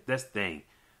then that's the thing.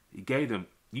 You gave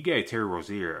Terry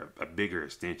Rozier a bigger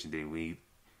extension than we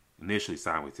initially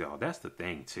signed with y'all. That's the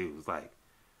thing too. It's like,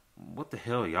 what the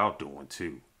hell are y'all doing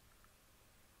too?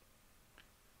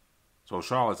 So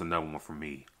Charlotte's another one for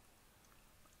me.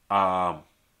 The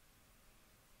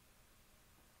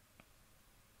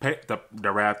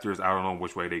Raptors, I don't know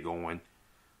which way they're going.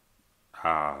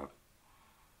 I'm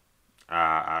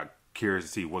curious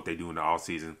to see what they do in the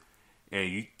offseason. And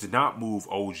you did not move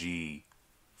OG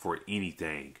for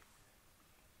anything.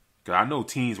 Because I know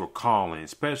teams were calling,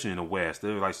 especially in the West.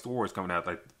 There were like stories coming out,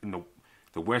 like in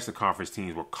the Western Conference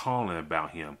teams were calling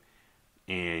about him.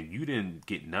 And you didn't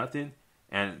get nothing.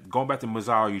 And going back to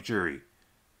Masai Ujiri,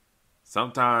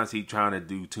 sometimes he trying to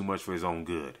do too much for his own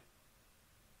good.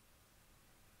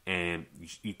 And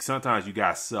sometimes you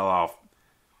got to sell off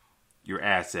your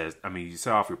assets. I mean, you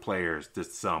sell off your players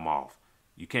just to sell them off.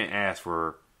 You can't ask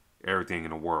for everything in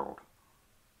the world.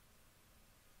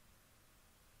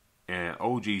 And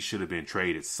OG should have been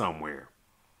traded somewhere.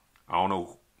 I don't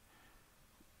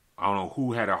know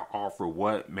who had an offer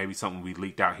what. Maybe something we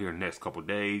leaked out here in the next couple of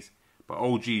days. But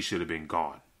OG should have been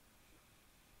gone.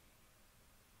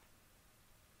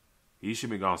 He should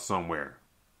have been gone somewhere.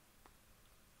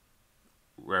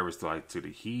 Wherever it's like to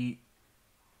the Heat.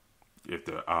 If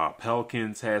the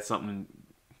Pelicans had something.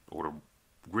 Or the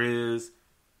Grizz.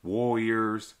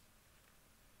 Warriors.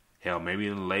 Hell, maybe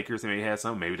the Lakers may have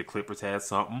something. Maybe the Clippers had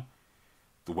something.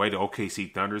 The way the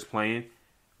OKC Thunder is playing,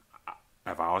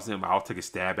 if I was him, I'll take a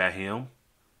stab at him.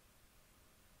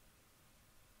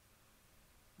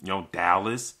 You know,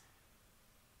 Dallas.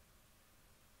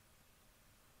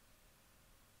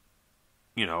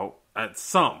 You know,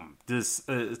 something. This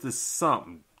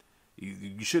something.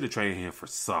 You should have traded him for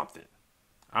something.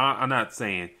 I'm not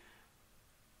saying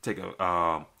take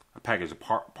a package of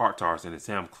Pop-Tarts in the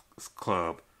Sam's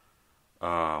Club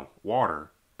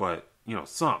water, but you know,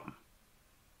 something.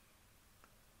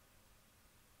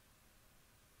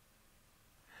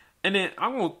 And then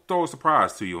I'm gonna throw a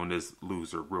surprise to you on this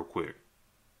loser real quick.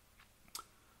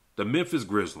 The Memphis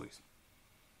Grizzlies.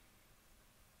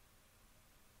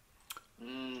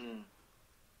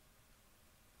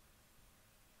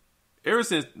 Ever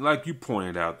since, like you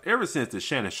pointed out, ever since the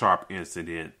Shannon Sharp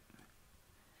incident,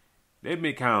 they've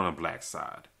been kind of on the black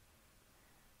side.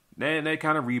 They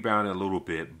kind of rebounded a little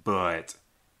bit, but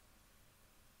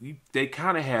they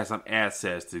kind of had some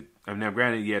assets to. I mean, now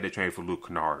granted, yeah, they traded for Luke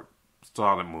Kennard,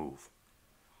 solid move,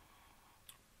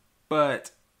 but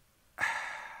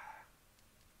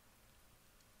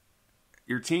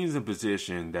your team's in a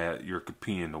position that you're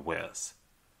competing in the West.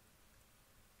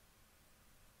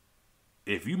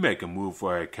 If you make a move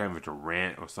for a Kevin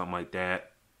Durant or something like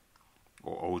that,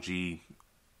 or OG,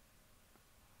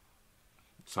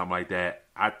 something like that,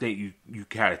 I think you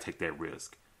gotta take that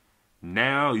risk.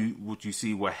 Now, what you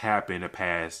see what happened the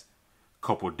past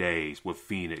couple of days with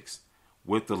Phoenix,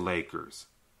 with the Lakers,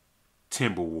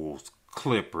 Timberwolves,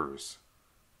 Clippers,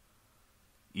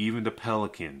 even the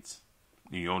Pelicans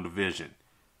in your own division.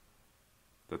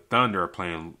 The Thunder are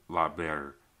playing a lot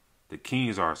better. The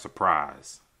Kings are a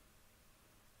surprise.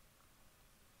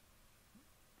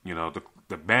 You know,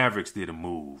 the Mavericks did a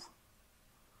move.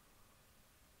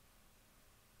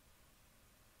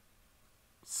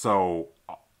 So,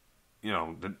 you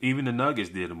know, even the Nuggets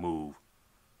did a move.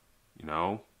 You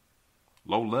know,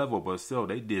 low level, but still,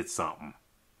 they did something.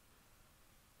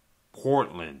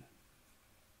 Portland.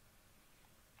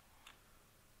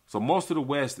 So most of the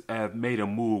West have made a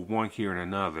move one here and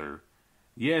another.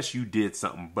 Yes, you did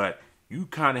something, but you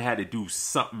kind of had to do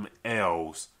something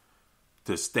else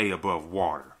to stay above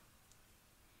water.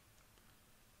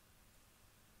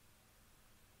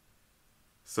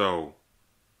 So,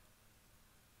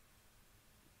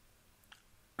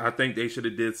 I think they should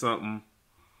have did something,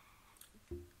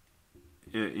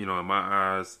 you know, in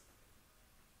my eyes.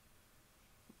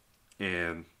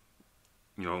 And,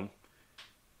 you know,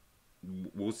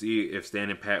 we'll see if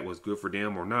standing pat was good for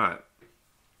them or not.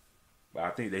 But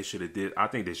I think they should have did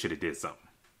something.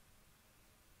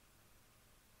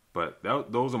 But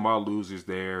those are my losers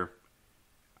there.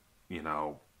 You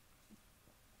know,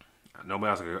 nobody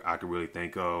else I could really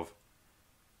think of.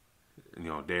 You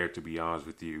know, there, to be honest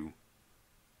with you.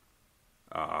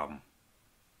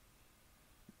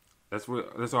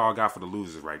 That's all I got for the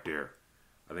losers right there.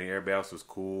 I think everybody else was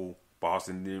cool.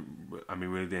 Boston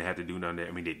really didn't have to do nothing.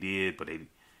 I mean, they did, but they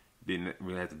didn't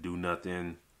really have to do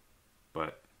nothing.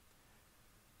 But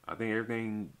I think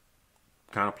everything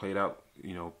kind of played out.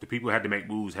 You know, the people who had to make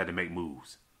moves.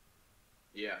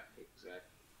 Yeah, exactly.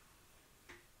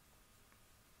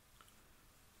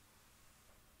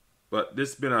 But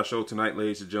this has been our show tonight,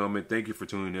 ladies and gentlemen. Thank you for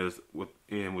tuning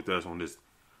in with us on this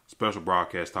special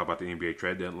broadcast talk about the NBA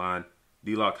trade deadline.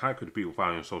 D-Lock, how could the people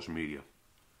find you on social media?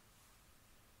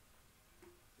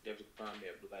 Definitely find me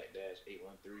at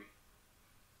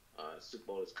Black-813. Super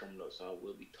Bowl is coming up, so I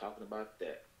will be talking about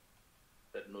that.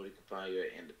 Let them know they can find you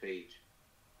at the page.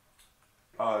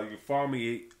 You can follow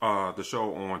me, the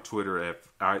show on Twitter at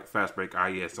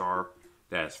FastBreakIESR.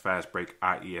 That's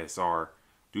FastBreakIESR.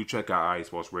 Do check out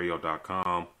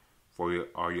iSportsRadio.com for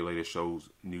all your latest shows,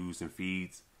 news, and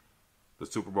feeds. The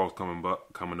Super Bowl's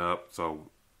coming up, so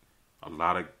a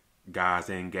lot of guys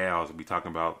and gals will be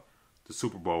talking about the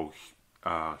Super Bowl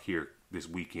here this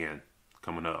weekend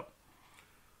coming up.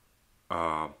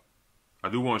 I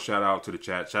do want to shout out to the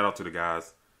chat. Shout out to the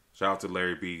guys. Shout out to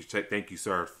Larry B. Thank you,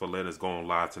 sir, for letting us go on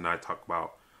live tonight. Talk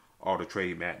about all the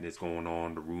trade madness going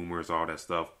on, the rumors, all that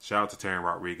stuff. Shout out to Taryn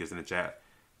Rodriguez in the chat.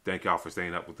 Thank y'all for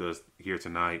staying up with us here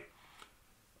tonight.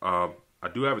 I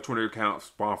do have a Twitter account,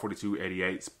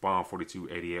 Spawn4288,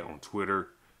 Spawn4288 on Twitter.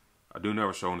 I do have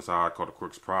a show on the side called The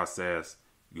Crooks Process.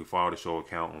 You can follow the show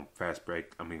account on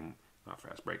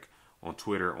on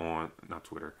Twitter,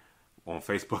 on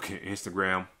Facebook and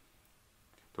Instagram.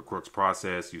 The Crooks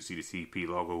Process. You see the CP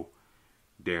logo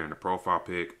there in the profile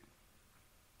pic.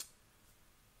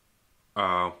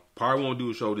 Probably won't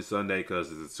do a show this Sunday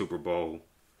because it's a Super Bowl.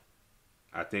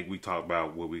 I think we talked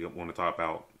about what we want to talk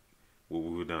about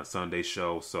We've done a Sunday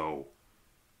show, so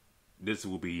this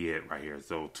will be it right here.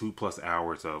 So 2+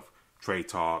 hours of trade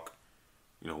talk,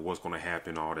 what's going to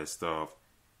happen, all that stuff.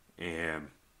 And,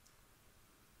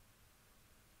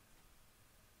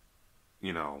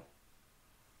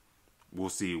 we'll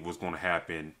see what's going to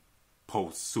happen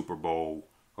post Super Bowl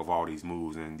of all these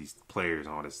moves and these players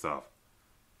and all this stuff.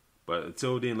 But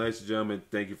until then, ladies and gentlemen,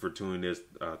 thank you for tuning this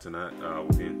tonight.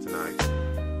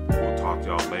 We'll talk to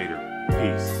y'all later.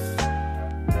 Peace.